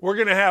 We're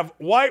going to have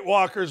White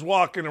Walkers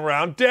walking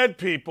around, dead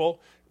people.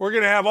 We're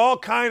going to have all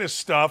kind of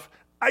stuff.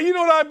 You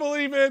know what I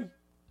believe in?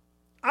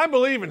 I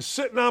believe in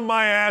sitting on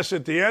my ass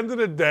at the end of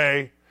the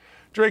day,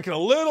 drinking a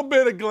little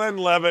bit of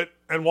Glenlivet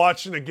and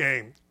watching the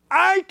game.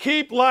 I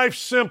keep life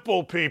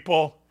simple,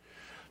 people.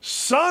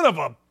 Son of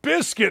a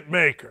biscuit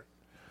maker.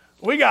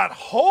 We got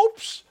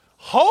hopes?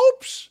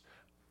 Hopes?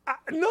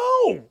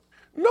 No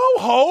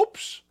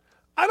hopes.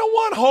 I don't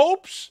want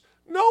hopes.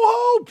 No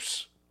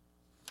hopes.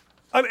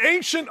 An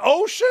ancient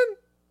ocean?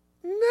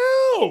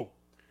 No.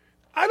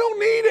 I don't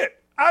need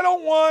it. I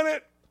don't want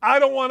it. I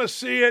don't want to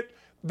see it.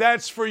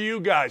 that's for you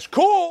guys.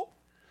 Cool.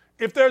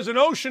 If there's an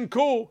ocean,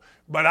 cool.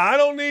 But I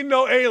don't need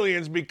no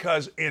aliens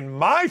because in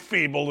my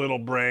feeble little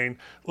brain,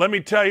 let me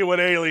tell you what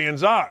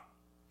aliens are.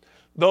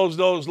 Those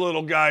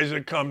little guys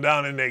that come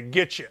down and they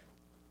get you.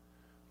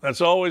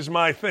 That's always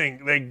my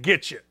thing. They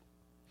get you.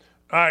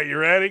 All right, you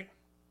ready?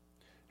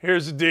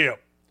 Here's the deal.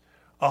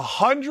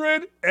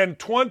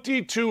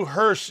 122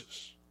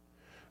 hearses,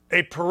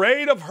 a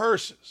parade of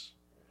hearses,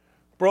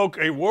 broke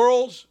a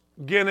World's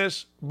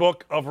Guinness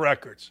Book of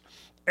Records.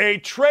 A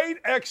trade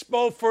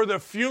expo for the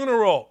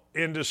funeral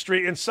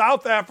industry in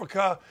South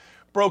Africa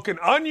broke an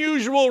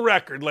unusual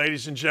record,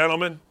 ladies and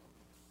gentlemen.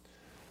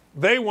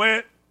 They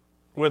went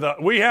with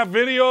we have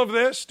video of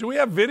this. Do we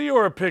have video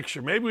or a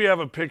picture? Maybe we have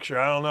a picture.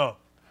 I don't know.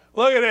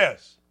 Look at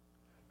this.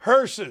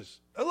 Hearses.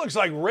 It looks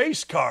like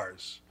race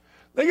cars.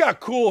 They got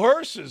cool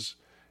hearses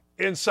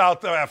in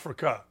South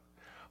Africa.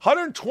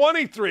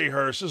 123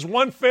 hearses.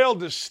 One failed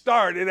to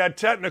start. It had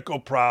technical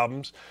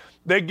problems.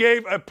 They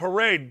gave a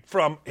parade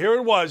from, here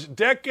it was,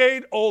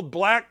 decade-old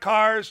black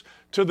cars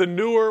to the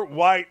newer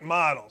white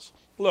models.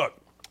 Look,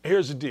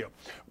 here's the deal.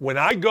 When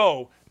I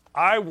go,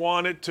 I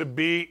want it to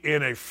be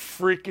in a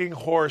freaking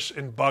horse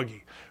and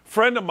buggy.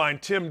 Friend of mine,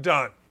 Tim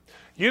Dunn,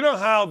 you know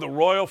how the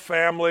royal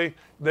family,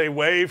 they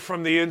wave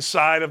from the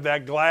inside of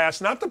that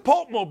glass, not the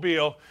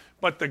Pulpmobile,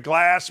 but the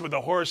glass with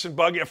the horse and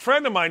buggy. A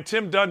friend of mine,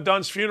 Tim Dunn,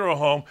 Dunn's Funeral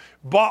Home,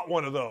 bought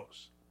one of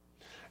those.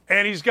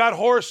 And he's got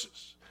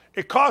horses.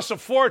 It costs a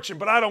fortune,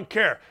 but I don't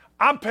care.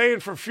 I'm paying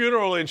for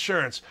funeral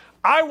insurance.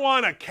 I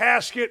want a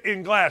casket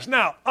in glass.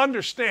 Now,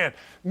 understand,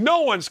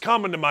 no one's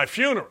coming to my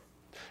funeral,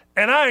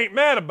 and I ain't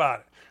mad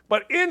about it.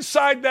 But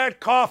inside that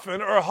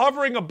coffin or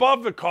hovering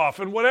above the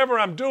coffin, whatever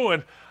I'm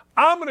doing,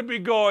 I'm going to be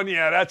going,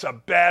 yeah, that's a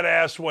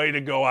badass way to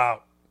go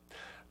out.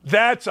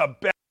 That's a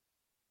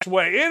badass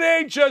way. It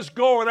ain't just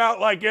going out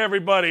like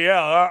everybody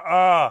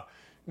else.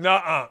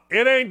 Nuh-uh.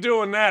 It ain't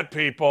doing that,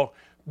 people.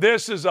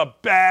 This is a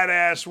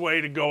badass way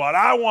to go out.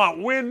 I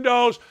want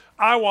windows.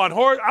 I want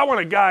horse. I want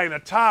a guy in a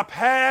top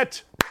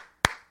hat.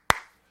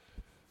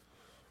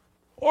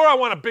 Or I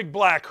want a big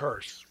black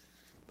hearse.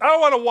 I don't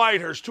want a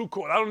white hearse. Too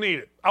cool. I don't need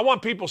it. I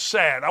want people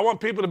sad. I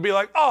want people to be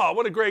like, oh,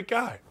 what a great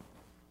guy.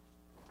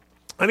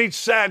 I need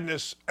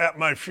sadness at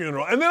my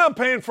funeral. And then I'm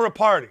paying for a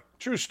party.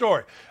 True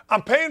story.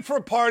 I'm paying for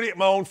a party at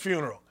my own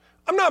funeral.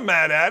 I'm not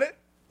mad at it.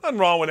 Nothing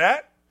wrong with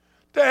that.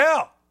 The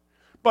hell.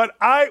 But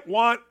I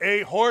want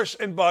a horse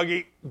and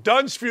buggy,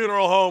 Dunn's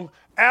Funeral Home,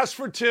 ask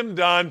for Tim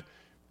Dunn,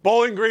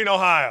 Bowling Green,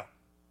 Ohio.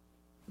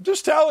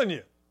 Just telling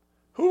you.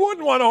 Who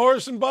wouldn't want a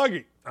horse and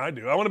buggy? I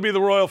do. I want to be the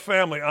royal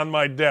family on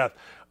my death.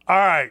 All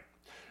right.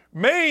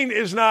 Maine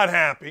is not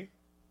happy.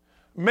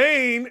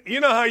 Maine, you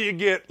know how you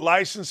get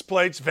license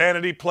plates,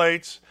 vanity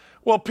plates?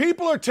 Well,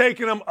 people are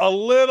taking them a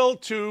little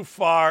too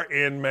far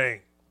in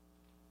Maine.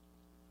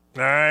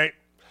 All right?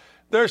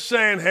 They're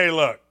saying, hey,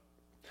 look.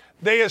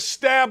 They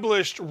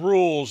established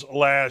rules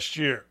last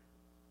year,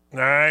 all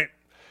right?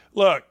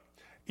 Look,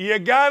 you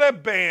got to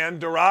ban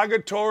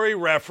derogatory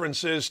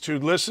references to,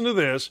 listen to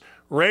this,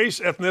 race,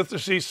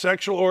 ethnicity,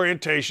 sexual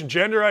orientation,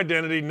 gender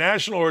identity,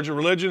 national origin,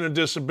 religion, and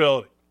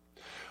disability.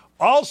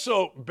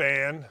 Also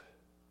ban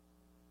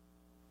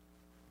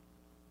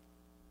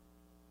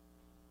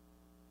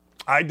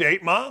I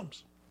date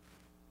moms.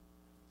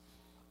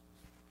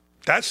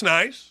 That's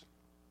nice.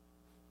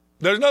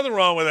 There's nothing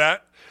wrong with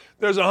that.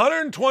 There's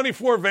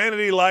 124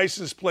 vanity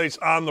license plates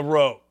on the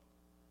road.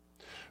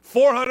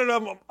 400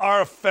 of them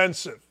are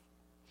offensive.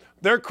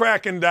 They're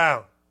cracking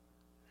down.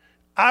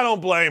 I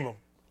don't blame them.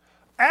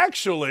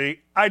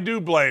 Actually, I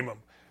do blame them.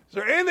 Is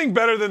there anything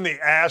better than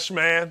the ass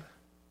man?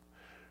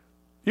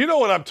 You know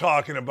what I'm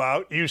talking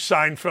about, you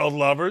Seinfeld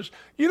lovers.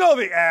 You know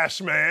the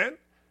ass man.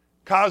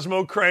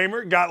 Cosmo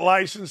Kramer got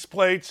license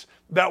plates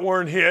that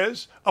weren't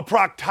his. A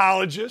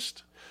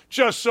proctologist.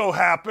 Just so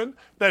happened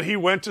that he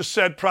went to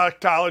said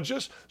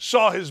proctologist,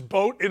 saw his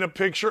boat in a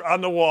picture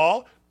on the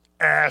wall.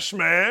 Ass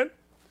man.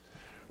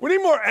 We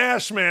need more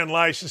ass man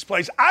license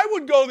plates. I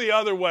would go the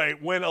other way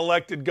when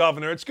elected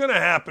governor. It's going to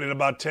happen in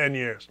about 10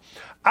 years.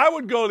 I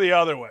would go the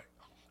other way.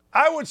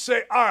 I would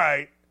say, all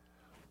right,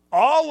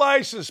 all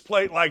license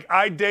plate like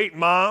I date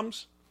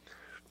moms,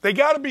 they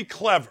got to be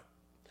clever.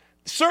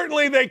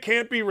 Certainly they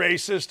can't be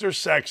racist or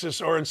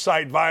sexist or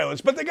incite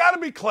violence, but they got to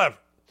be clever.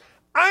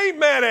 I ain't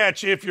mad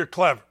at you if you're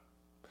clever.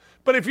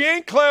 But if you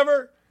ain't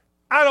clever,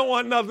 I don't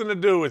want nothing to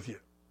do with you.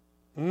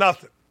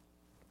 Nothing.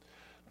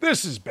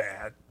 This is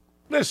bad.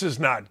 This is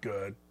not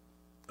good.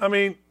 I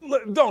mean,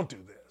 don't do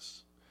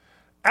this.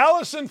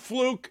 Allison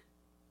Fluke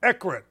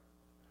Ekren,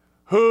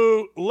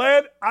 who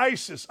led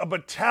ISIS, a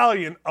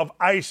battalion of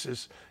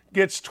ISIS,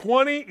 gets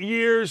 20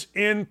 years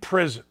in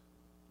prison.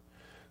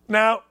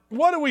 Now,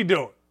 what are we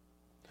doing?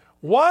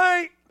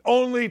 Why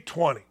only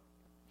 20?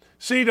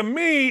 See, to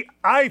me,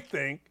 I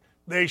think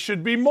they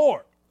should be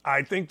more.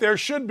 I think there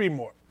should be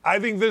more. I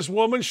think this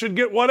woman should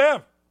get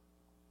whatever.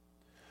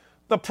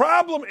 The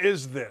problem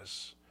is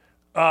this.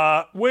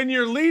 When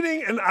you're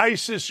leading an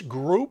ISIS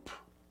group,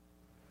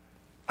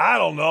 I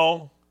don't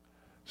know,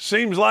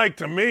 seems like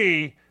to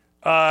me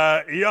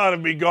you ought to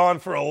be gone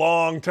for a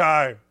long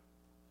time.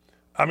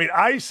 I mean,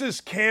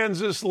 ISIS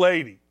Kansas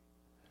lady.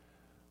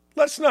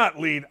 Let's not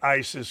lead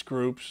ISIS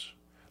groups.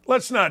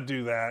 Let's not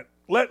do that.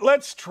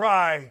 Let's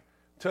try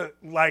to,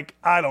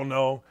 I don't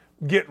know,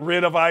 get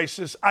rid of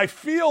ISIS. I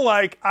feel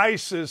like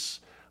ISIS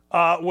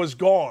was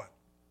gone.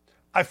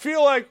 I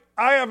feel like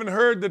I haven't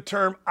heard the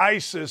term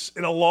ISIS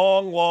in a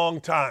long,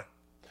 long time.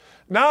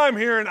 Now I'm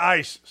hearing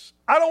ISIS.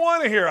 I don't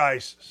want to hear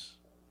ISIS.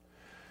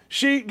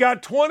 She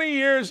got 20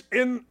 years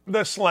in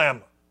the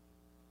slammer.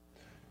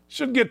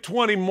 Should get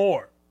 20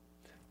 more.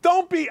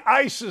 Don't be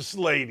ISIS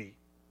lady.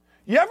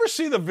 You ever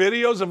see the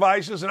videos of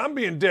ISIS? And I'm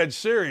being dead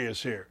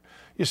serious here.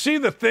 You see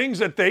the things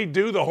that they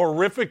do, the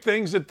horrific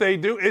things that they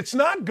do? It's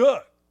not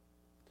good.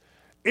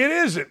 It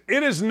isn't.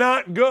 It is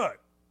not good.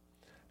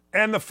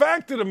 And the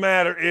fact of the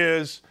matter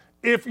is,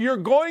 if you're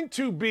going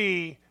to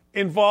be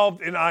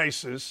involved in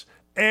ISIS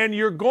and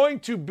you're going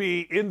to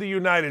be in the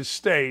United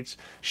States,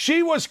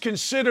 she was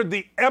considered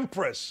the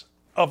empress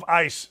of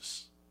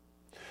ISIS.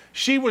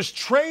 She was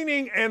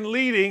training and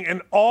leading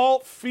an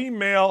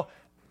all-female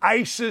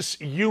ISIS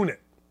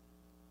unit.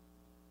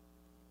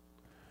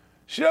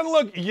 She doesn't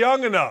look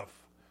young enough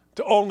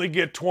to only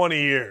get 20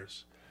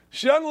 years.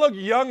 She doesn't look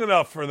young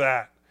enough for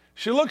that.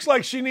 She looks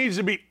like she needs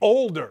to be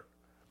older.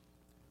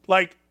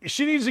 Like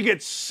she needs to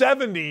get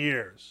 70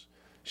 years.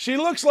 She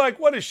looks like,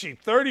 what is she,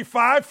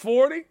 35,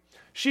 40?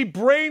 She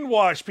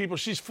brainwashed people.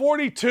 She's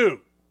 42.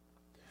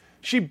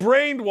 She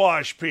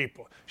brainwashed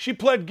people. She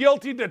pled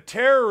guilty to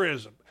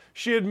terrorism.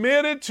 She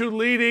admitted to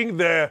leading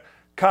the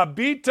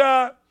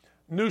Kabita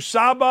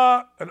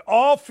Nusaba, an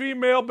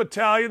all-female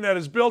battalion that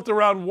is built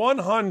around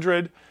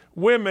 100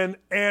 women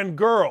and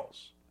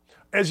girls.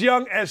 As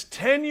young as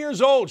 10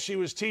 years old, she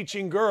was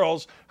teaching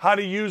girls how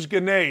to use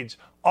grenades,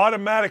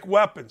 automatic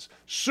weapons,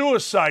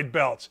 suicide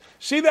belts.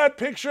 See that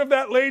picture of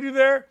that lady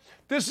there?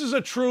 This is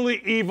a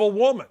truly evil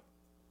woman.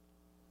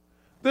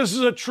 This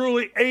is a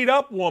truly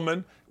ate-up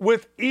woman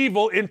with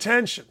evil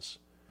intentions.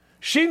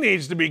 She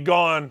needs to be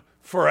gone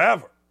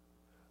forever.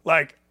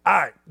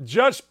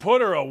 Just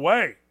put her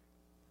away.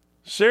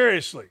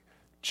 Seriously,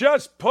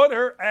 just put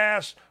her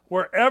ass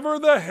wherever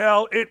the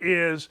hell it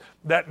is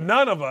that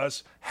none of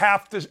us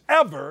have to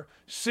ever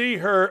see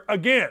her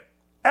again.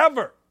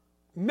 Ever.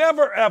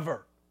 Never,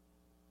 ever.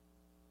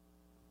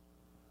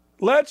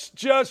 Let's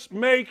just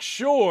make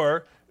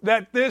sure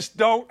that this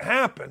don't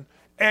happen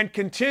and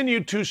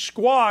continue to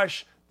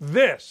squash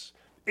this.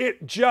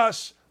 It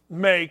just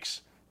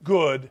makes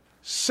good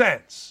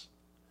sense.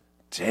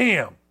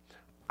 Damn.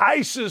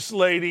 ISIS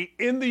lady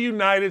in the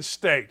United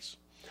States.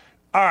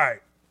 All right.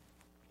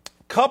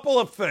 Couple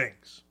of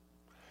things.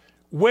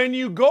 When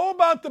you go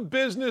about the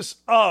business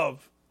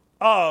of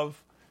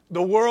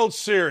the World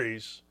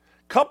Series,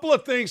 couple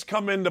of things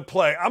come into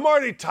play. I'm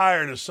already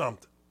tired of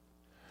something.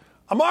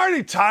 I'm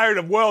already tired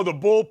of, the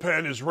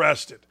bullpen is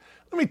rested.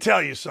 Let me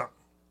tell you something.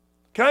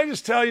 Can I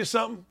just tell you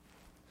something?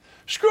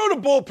 Screw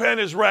the bullpen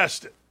is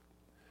rested.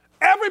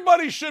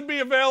 Everybody should be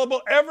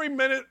available every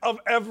minute of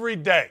every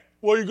day.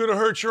 Well, you're going to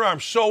hurt your arm.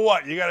 So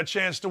what? You got a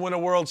chance to win a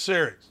World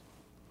Series.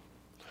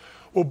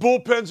 Well,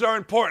 bullpens are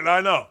important,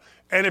 I know.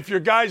 And if your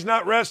guy's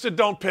not rested,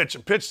 don't pitch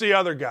him. Pitch the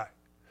other guy.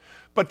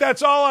 But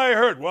that's all I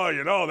heard.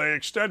 Well, they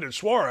extended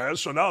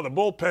Suarez, so now the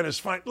bullpen is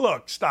fine.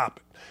 Look, stop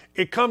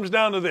it. It comes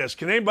down to this.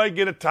 Can anybody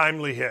get a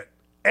timely hit?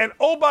 And,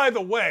 oh, by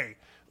the way,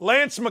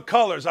 Lance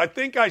McCullers,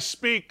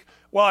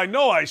 I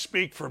know I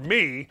speak for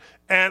me,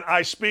 and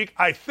I speak,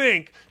 I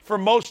think, for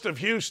most of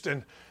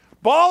Houston.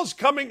 Balls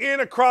coming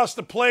in across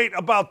the plate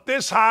about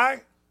this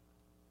high,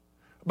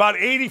 about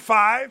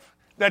 85,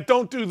 that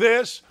don't do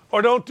this,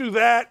 or don't do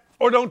that,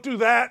 or don't do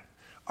that,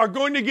 are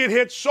going to get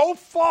hit so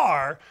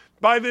far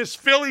by this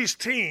Phillies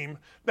team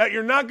that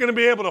you're not going to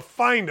be able to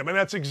find them, and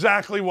that's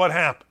exactly what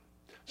happened.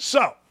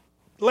 So,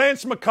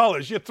 Lance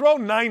McCullers, you throw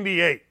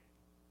 98,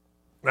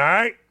 all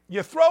right?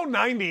 You throw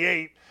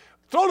 98,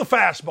 throw the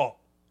fastball.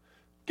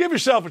 Give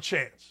yourself a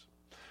chance.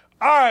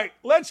 All right,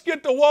 let's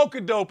get the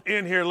woke-a-dope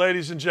in here,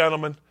 ladies and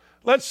gentlemen.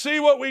 Let's see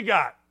what we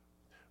got.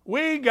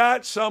 We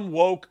got some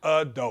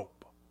woke-a-dope.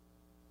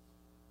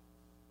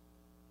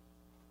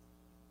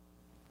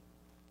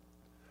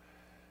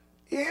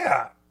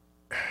 Yeah.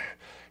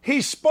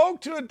 He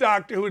spoke to a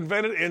doctor who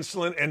invented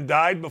insulin and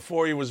died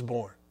before he was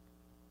born.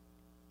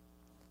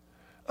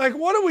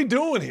 What are we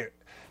doing here?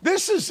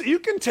 You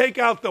can take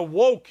out the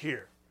woke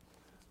here.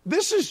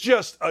 This is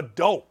just a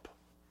dope.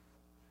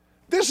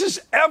 This is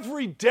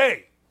every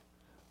day.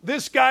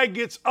 This guy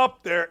gets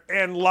up there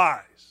and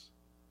lies.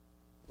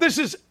 This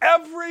is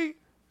every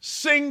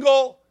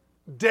single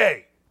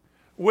day.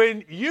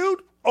 When you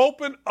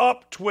open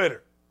up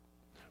Twitter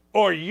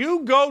or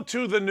you go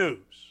to the news,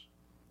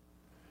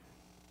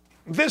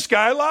 this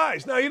guy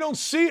lies. Now, you don't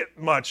see it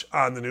much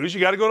on the news. You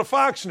got to go to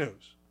Fox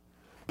News.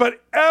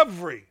 But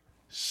every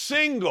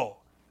single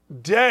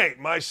day,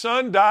 my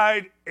son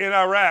died in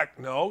Iraq.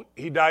 No,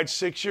 he died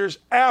 6 years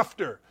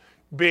after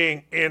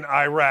being in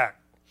Iraq.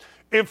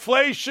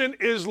 Inflation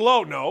is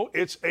low. No,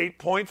 it's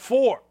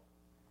 8.4.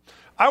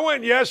 I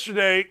went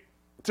yesterday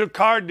to a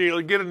car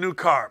dealer to get a new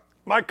car.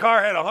 My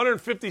car had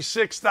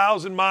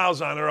 156,000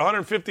 miles on it, or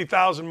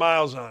 150,000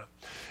 miles on it.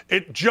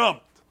 It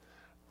jumped.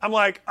 I'm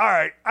like, all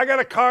right, I got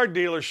a car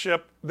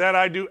dealership that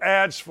I do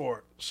ads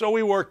for. So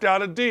we worked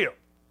out a deal.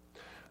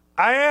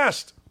 I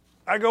asked,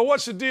 I go,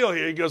 what's the deal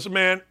here? He goes,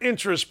 man,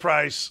 interest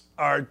price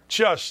are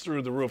just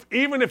through the roof.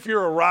 Even if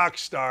you're a rock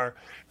star,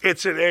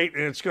 it's at 8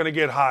 and it's going to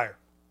get higher.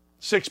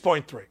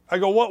 6.3. I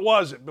go, what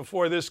was it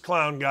before this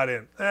clown got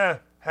in?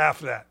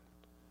 Half that.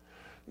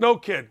 No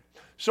kidding.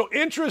 So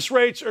interest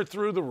rates are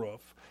through the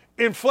roof.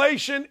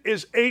 Inflation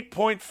is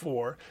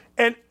 8.4.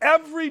 And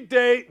every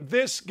day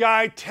this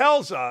guy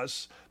tells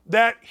us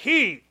that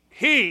he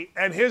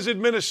and his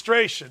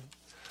administration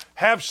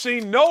have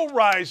seen no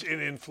rise in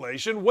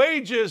inflation.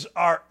 Wages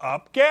are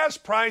up. Gas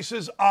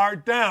prices are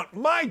down.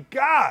 My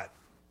God.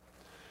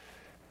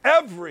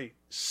 Every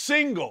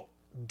single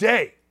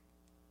day.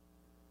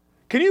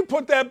 Can you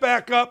put that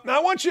back up? Now,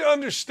 I want you to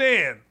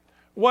understand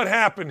what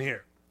happened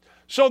here.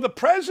 So the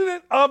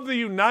President of the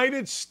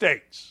United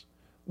States,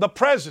 the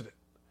President,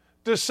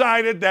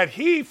 decided that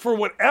he, for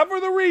whatever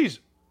the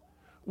reason,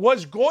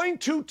 was going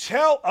to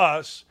tell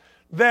us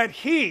that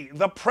he,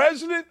 the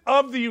President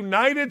of the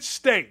United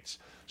States,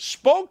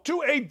 spoke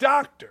to a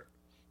doctor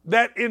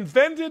that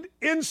invented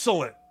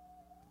insulin.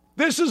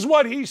 This is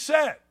what he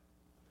said.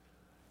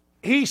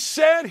 He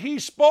said he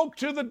spoke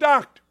to the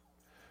doctor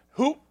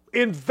who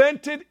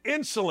invented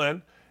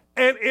insulin,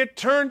 and it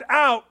turned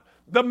out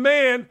the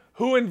man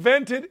who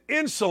invented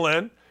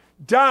insulin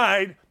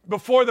died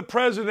before the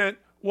president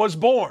was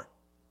born.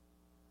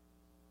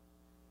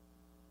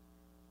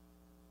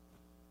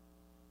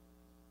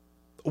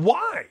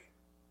 Why?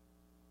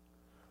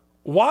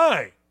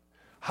 Why?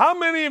 How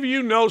many of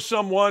you know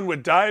someone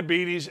with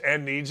diabetes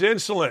and needs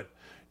insulin?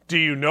 Do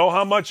you know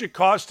how much it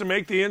costs to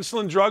make the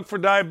insulin drug for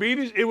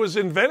diabetes? It was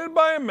invented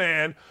by a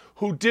man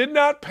who did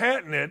not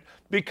patent it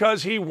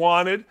because he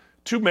wanted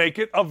to make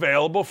it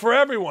available for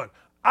everyone.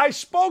 I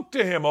spoke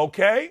to him,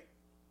 okay?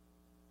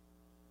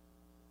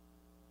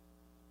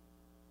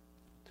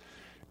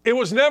 It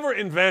was never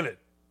invented.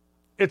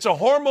 It's a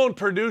hormone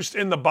produced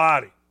in the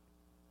body.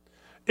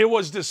 It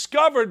was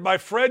discovered by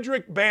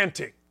Frederick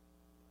Banting.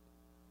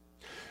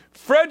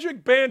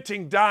 Frederick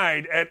Banting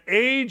died at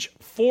age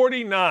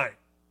 49,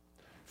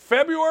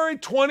 February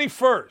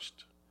 21st,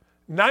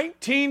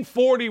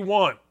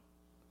 1941.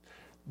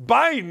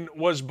 Biden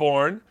was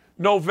born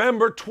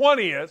November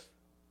 20th,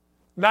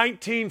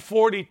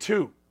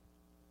 1942.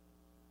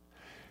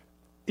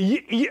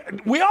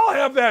 We all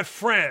have that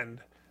friend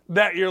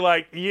that you're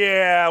like,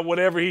 yeah,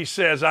 whatever he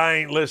says, I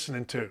ain't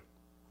listening to.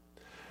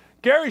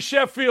 Gary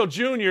Sheffield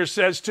Jr.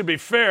 says, to be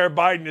fair,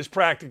 Biden is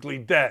practically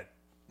dead.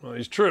 Well,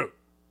 he's true.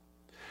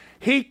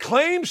 He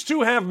claims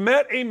to have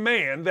met a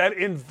man that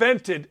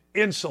invented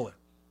insulin.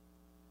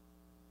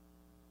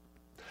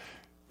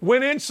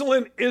 When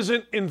insulin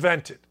isn't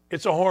invented,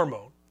 it's a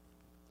hormone.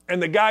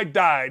 And the guy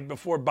died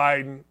before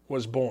Biden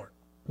was born.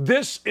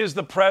 This is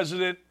the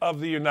President of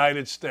the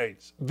United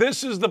States.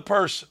 This is the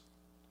person.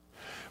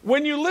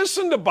 When you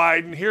listen to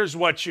Biden, here's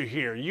what you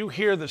hear. You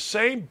hear the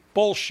same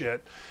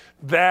bullshit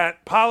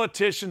that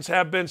politicians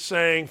have been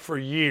saying for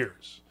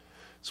years.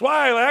 That's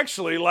why I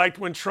actually liked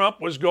when Trump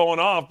was going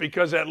off,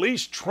 because at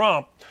least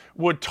Trump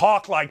would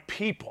talk like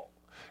people.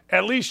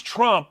 At least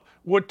Trump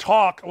would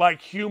talk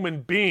like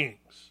human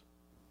beings.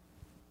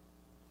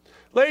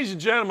 Ladies and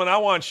gentlemen, I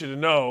want you to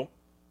know,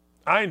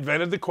 I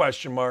invented the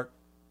question mark.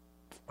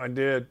 I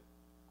did.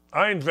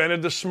 I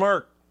invented the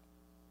smirk.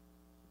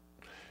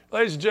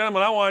 Ladies and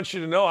gentlemen, I want you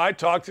to know I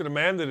talked to the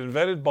man that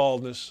invented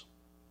baldness.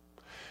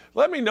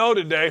 Let me know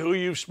today who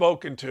you've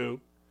spoken to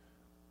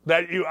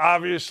that you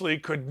obviously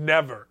could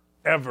never,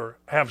 ever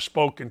have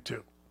spoken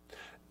to.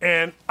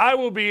 And I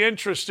will be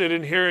interested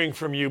in hearing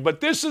from you, but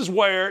this is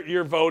where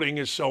your voting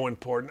is so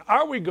important.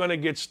 Are we going to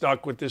get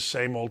stuck with this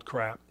same old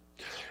crap?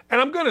 And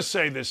I'm going to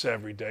say this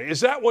every day. Is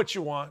that what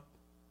you want?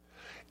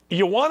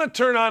 You want to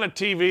turn on a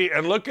TV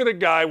and look at a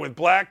guy with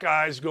black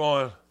eyes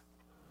going,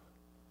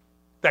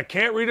 that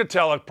can't read a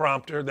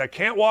teleprompter, that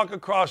can't walk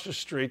across the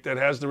street, that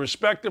has the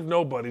respect of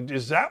nobody.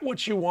 Is that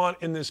what you want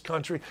in this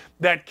country?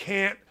 That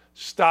can't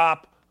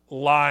stop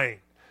lying.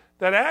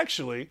 That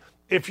actually,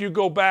 if you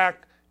go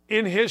back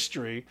in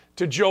history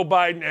to Joe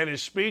Biden and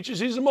his speeches,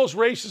 he's the most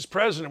racist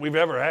president we've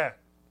ever had.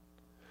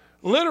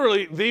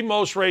 Literally the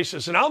most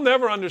racist. And I'll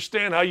never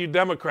understand how you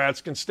Democrats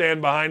can stand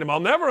behind him.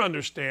 I'll never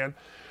understand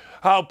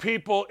how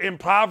people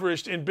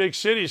impoverished in big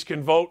cities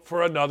can vote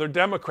for another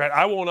Democrat.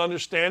 I won't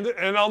understand it,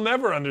 and I'll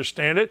never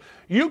understand it.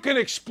 You can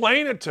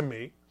explain it to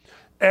me,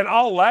 and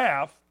I'll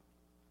laugh.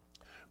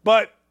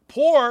 But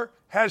poor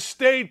has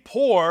stayed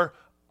poor,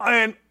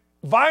 and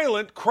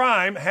violent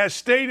crime has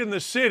stayed in the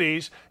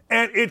cities,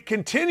 and it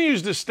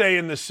continues to stay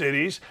in the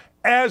cities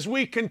as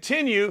we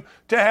continue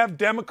to have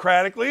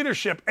Democratic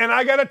leadership. And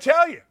I got to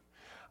tell you,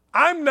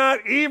 I'm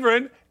not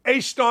even a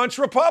staunch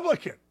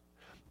Republican.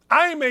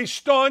 I am a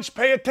staunch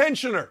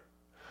pay-attentioner.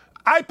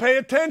 I pay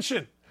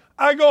attention.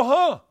 I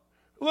go,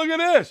 look at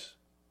this.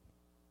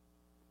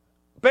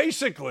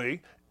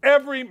 Basically,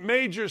 every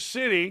major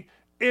city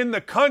in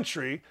the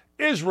country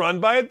is run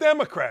by a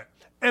Democrat.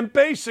 And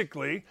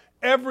basically,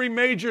 every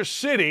major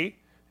city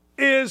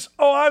is,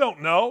 I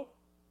don't know,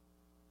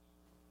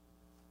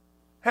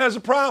 has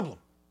a problem.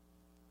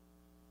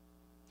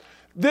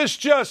 This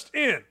just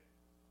in.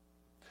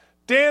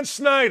 Dan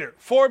Snyder,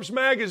 Forbes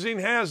magazine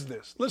has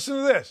this. Listen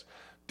to this.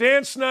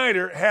 Dan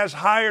Snyder has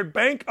hired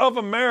Bank of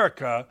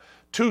America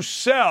to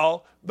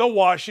sell the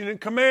Washington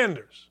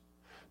Commanders.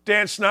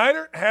 Dan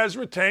Snyder has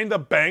retained the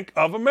Bank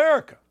of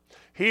America.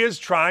 He is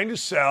trying to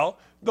sell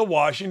the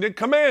Washington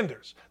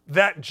Commanders.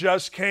 That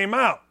just came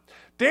out.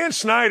 Dan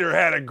Snyder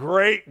had a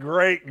great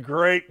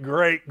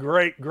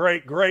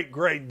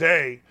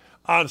day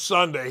on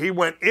Sunday. He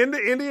went into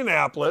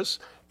Indianapolis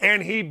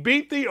and he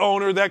beat the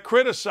owner that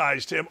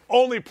criticized him.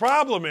 Only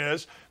problem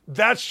is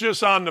that's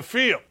just on the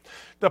field.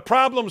 The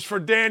problems for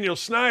Daniel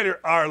Snyder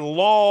are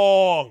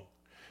long.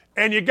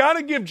 And you got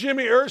to give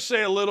Jimmy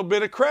Irsay a little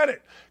bit of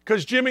credit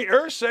because Jimmy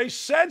Irsay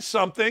said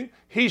something.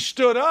 He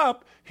stood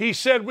up. He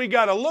said, we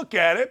got to look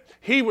at it.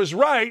 He was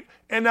right.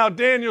 And now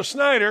Daniel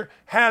Snyder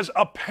has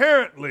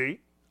apparently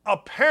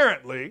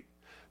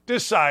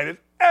decided,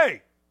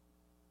 hey,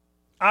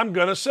 I'm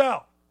going to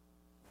sell.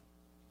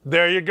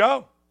 There you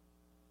go.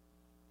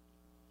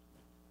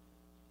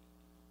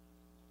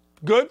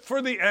 Good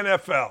for the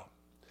NFL.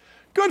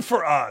 Good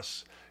for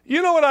us.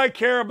 You know what I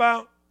care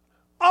about?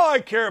 All I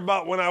care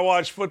about when I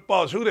watch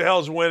football is who the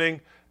hell's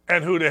winning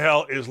and who the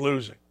hell is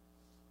losing.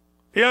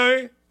 You know what I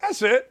mean?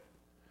 That's it.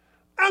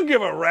 I don't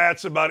give a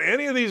rat's about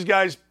any of these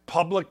guys'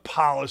 public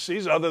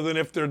policies other than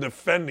if they're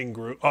offending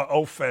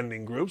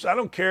groups. I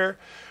don't care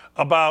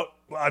about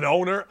an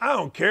owner. I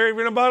don't care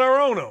even about our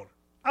own owner.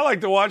 I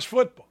like to watch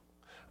football.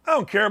 I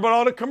don't care about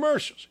all the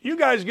commercials. You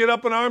guys get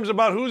up in arms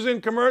about who's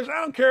in commercials. I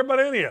don't care about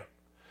any of them.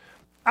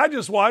 I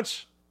just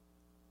watch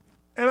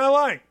and I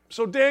like.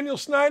 So Daniel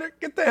Snyder,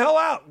 get the hell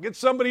out. Get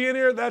somebody in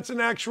here that's an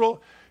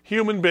actual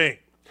human being.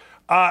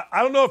 I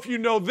don't know if you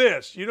know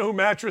this. You know who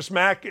Mattress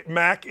Mac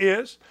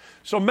is?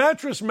 So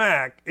Mattress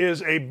Mac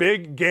is a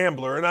big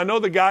gambler, and I know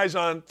the guys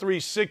on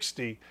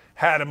 360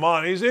 had him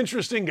on. He's an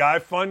interesting guy,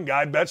 fun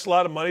guy, bets a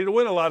lot of money to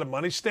win a lot of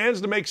money, stands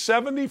to make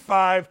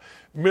 $75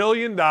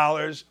 million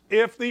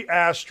if the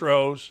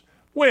Astros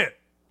win.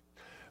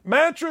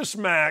 Mattress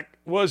Mac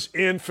was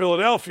in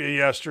Philadelphia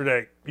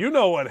yesterday. You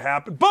know what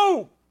happened.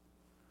 Boom!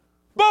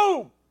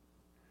 Boom!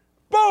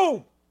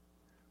 Boom!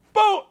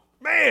 Boom!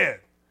 Man,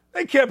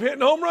 they kept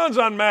hitting home runs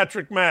on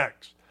Mattress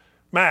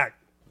Mac.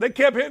 They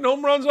kept hitting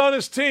home runs on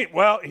his team.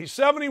 Well, he's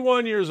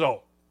 71 years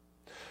old.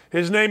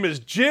 His name is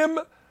Jim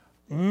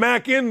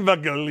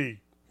McInvagly,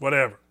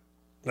 whatever.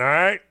 All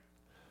right?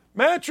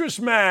 Mattress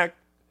Mac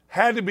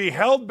had to be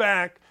held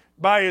back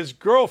by his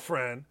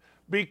girlfriend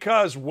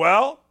because,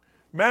 well,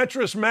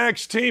 Mattress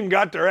Mac's team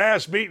got their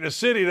ass beat in a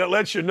city that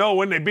lets you know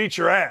when they beat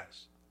your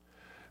ass.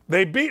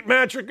 They beat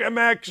Mattress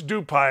Mac's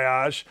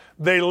DuPage.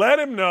 They let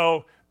him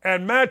know,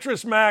 and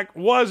Mattress Mac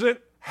wasn't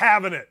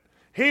having it.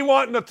 He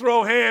wanting to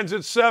throw hands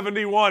at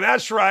 71.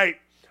 That's right.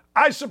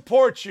 I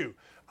support you.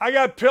 I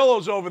got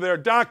pillows over there.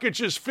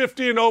 Dockage's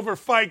 50 and over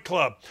Fight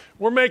Club.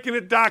 We're making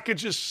it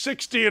Dockage's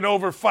 60 and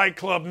over Fight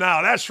Club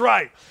now. That's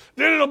right.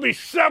 Then it'll be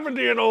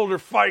 70 and older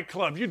Fight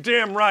Club. You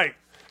damn right.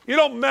 You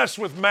don't mess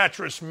with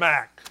Mattress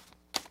Mac.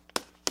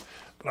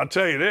 But I'll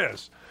tell you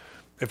this.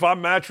 If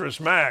I'm Mattress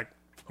Mac,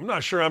 I'm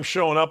not sure I'm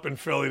showing up in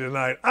Philly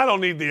tonight. I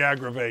don't need the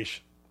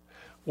aggravation.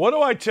 What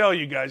do I tell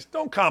you guys?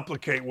 Don't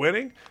complicate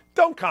winning.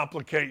 Don't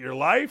complicate your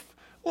life.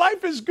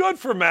 Life is good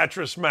for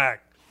Mattress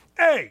Mac.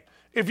 Hey,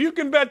 if you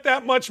can bet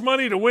that much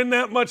money to win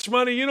that much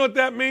money, you know what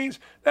that means?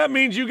 That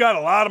means you got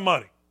a lot of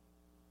money.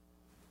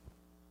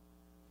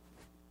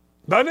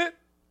 Doesn't it?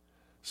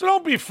 So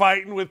don't be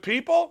fighting with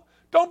people.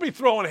 Don't be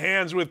throwing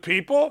hands with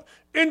people.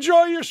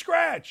 Enjoy your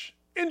scratch.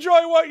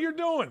 Enjoy what you're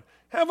doing.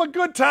 Have a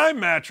good time,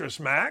 Mattress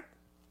Mac.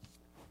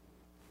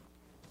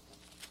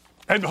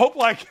 And hope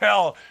like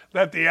hell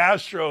that the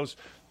Astros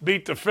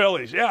beat the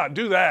Phillies. Yeah,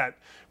 do that.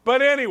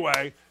 But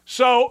anyway,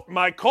 so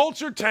my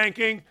Colts are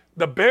tanking.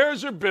 The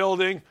Bears are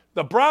building.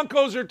 The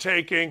Broncos are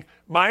taking.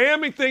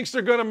 Miami thinks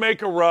they're going to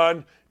make a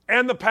run.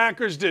 And the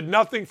Packers did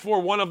nothing for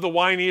one of the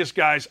whiniest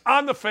guys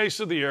on the face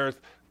of the earth.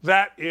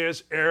 That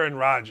is Aaron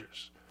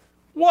Rodgers.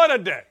 What a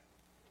day.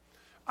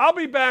 I'll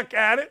be back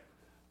at it,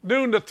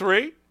 noon to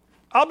 3.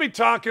 I'll be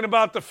talking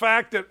about the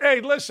fact that,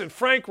 hey, listen,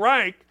 Frank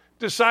Reich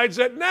decides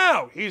that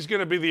now he's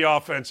going to be the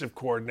offensive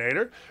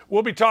coordinator.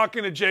 We'll be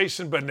talking to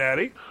Jason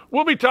Benetti.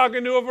 We'll be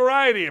talking to a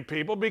variety of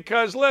people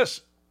because,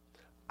 listen,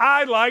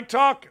 I like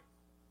talking.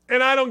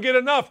 And I don't get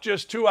enough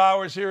just 2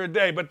 hours here a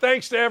day. But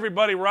thanks to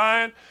everybody,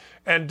 Ryan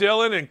and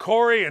Dylan and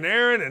Corey and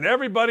Aaron and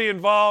everybody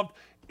involved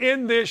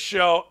in this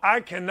show.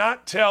 I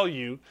cannot tell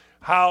you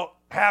how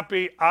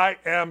happy I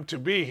am to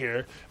be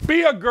here.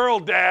 Be a girl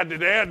dad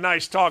today. I had a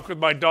nice talk with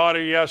my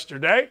daughter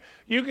yesterday.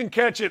 You can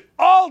catch it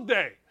all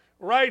day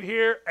right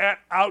here at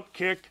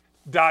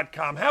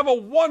Outkick.com. Have a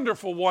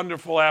wonderful,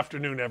 wonderful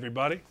afternoon,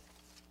 everybody.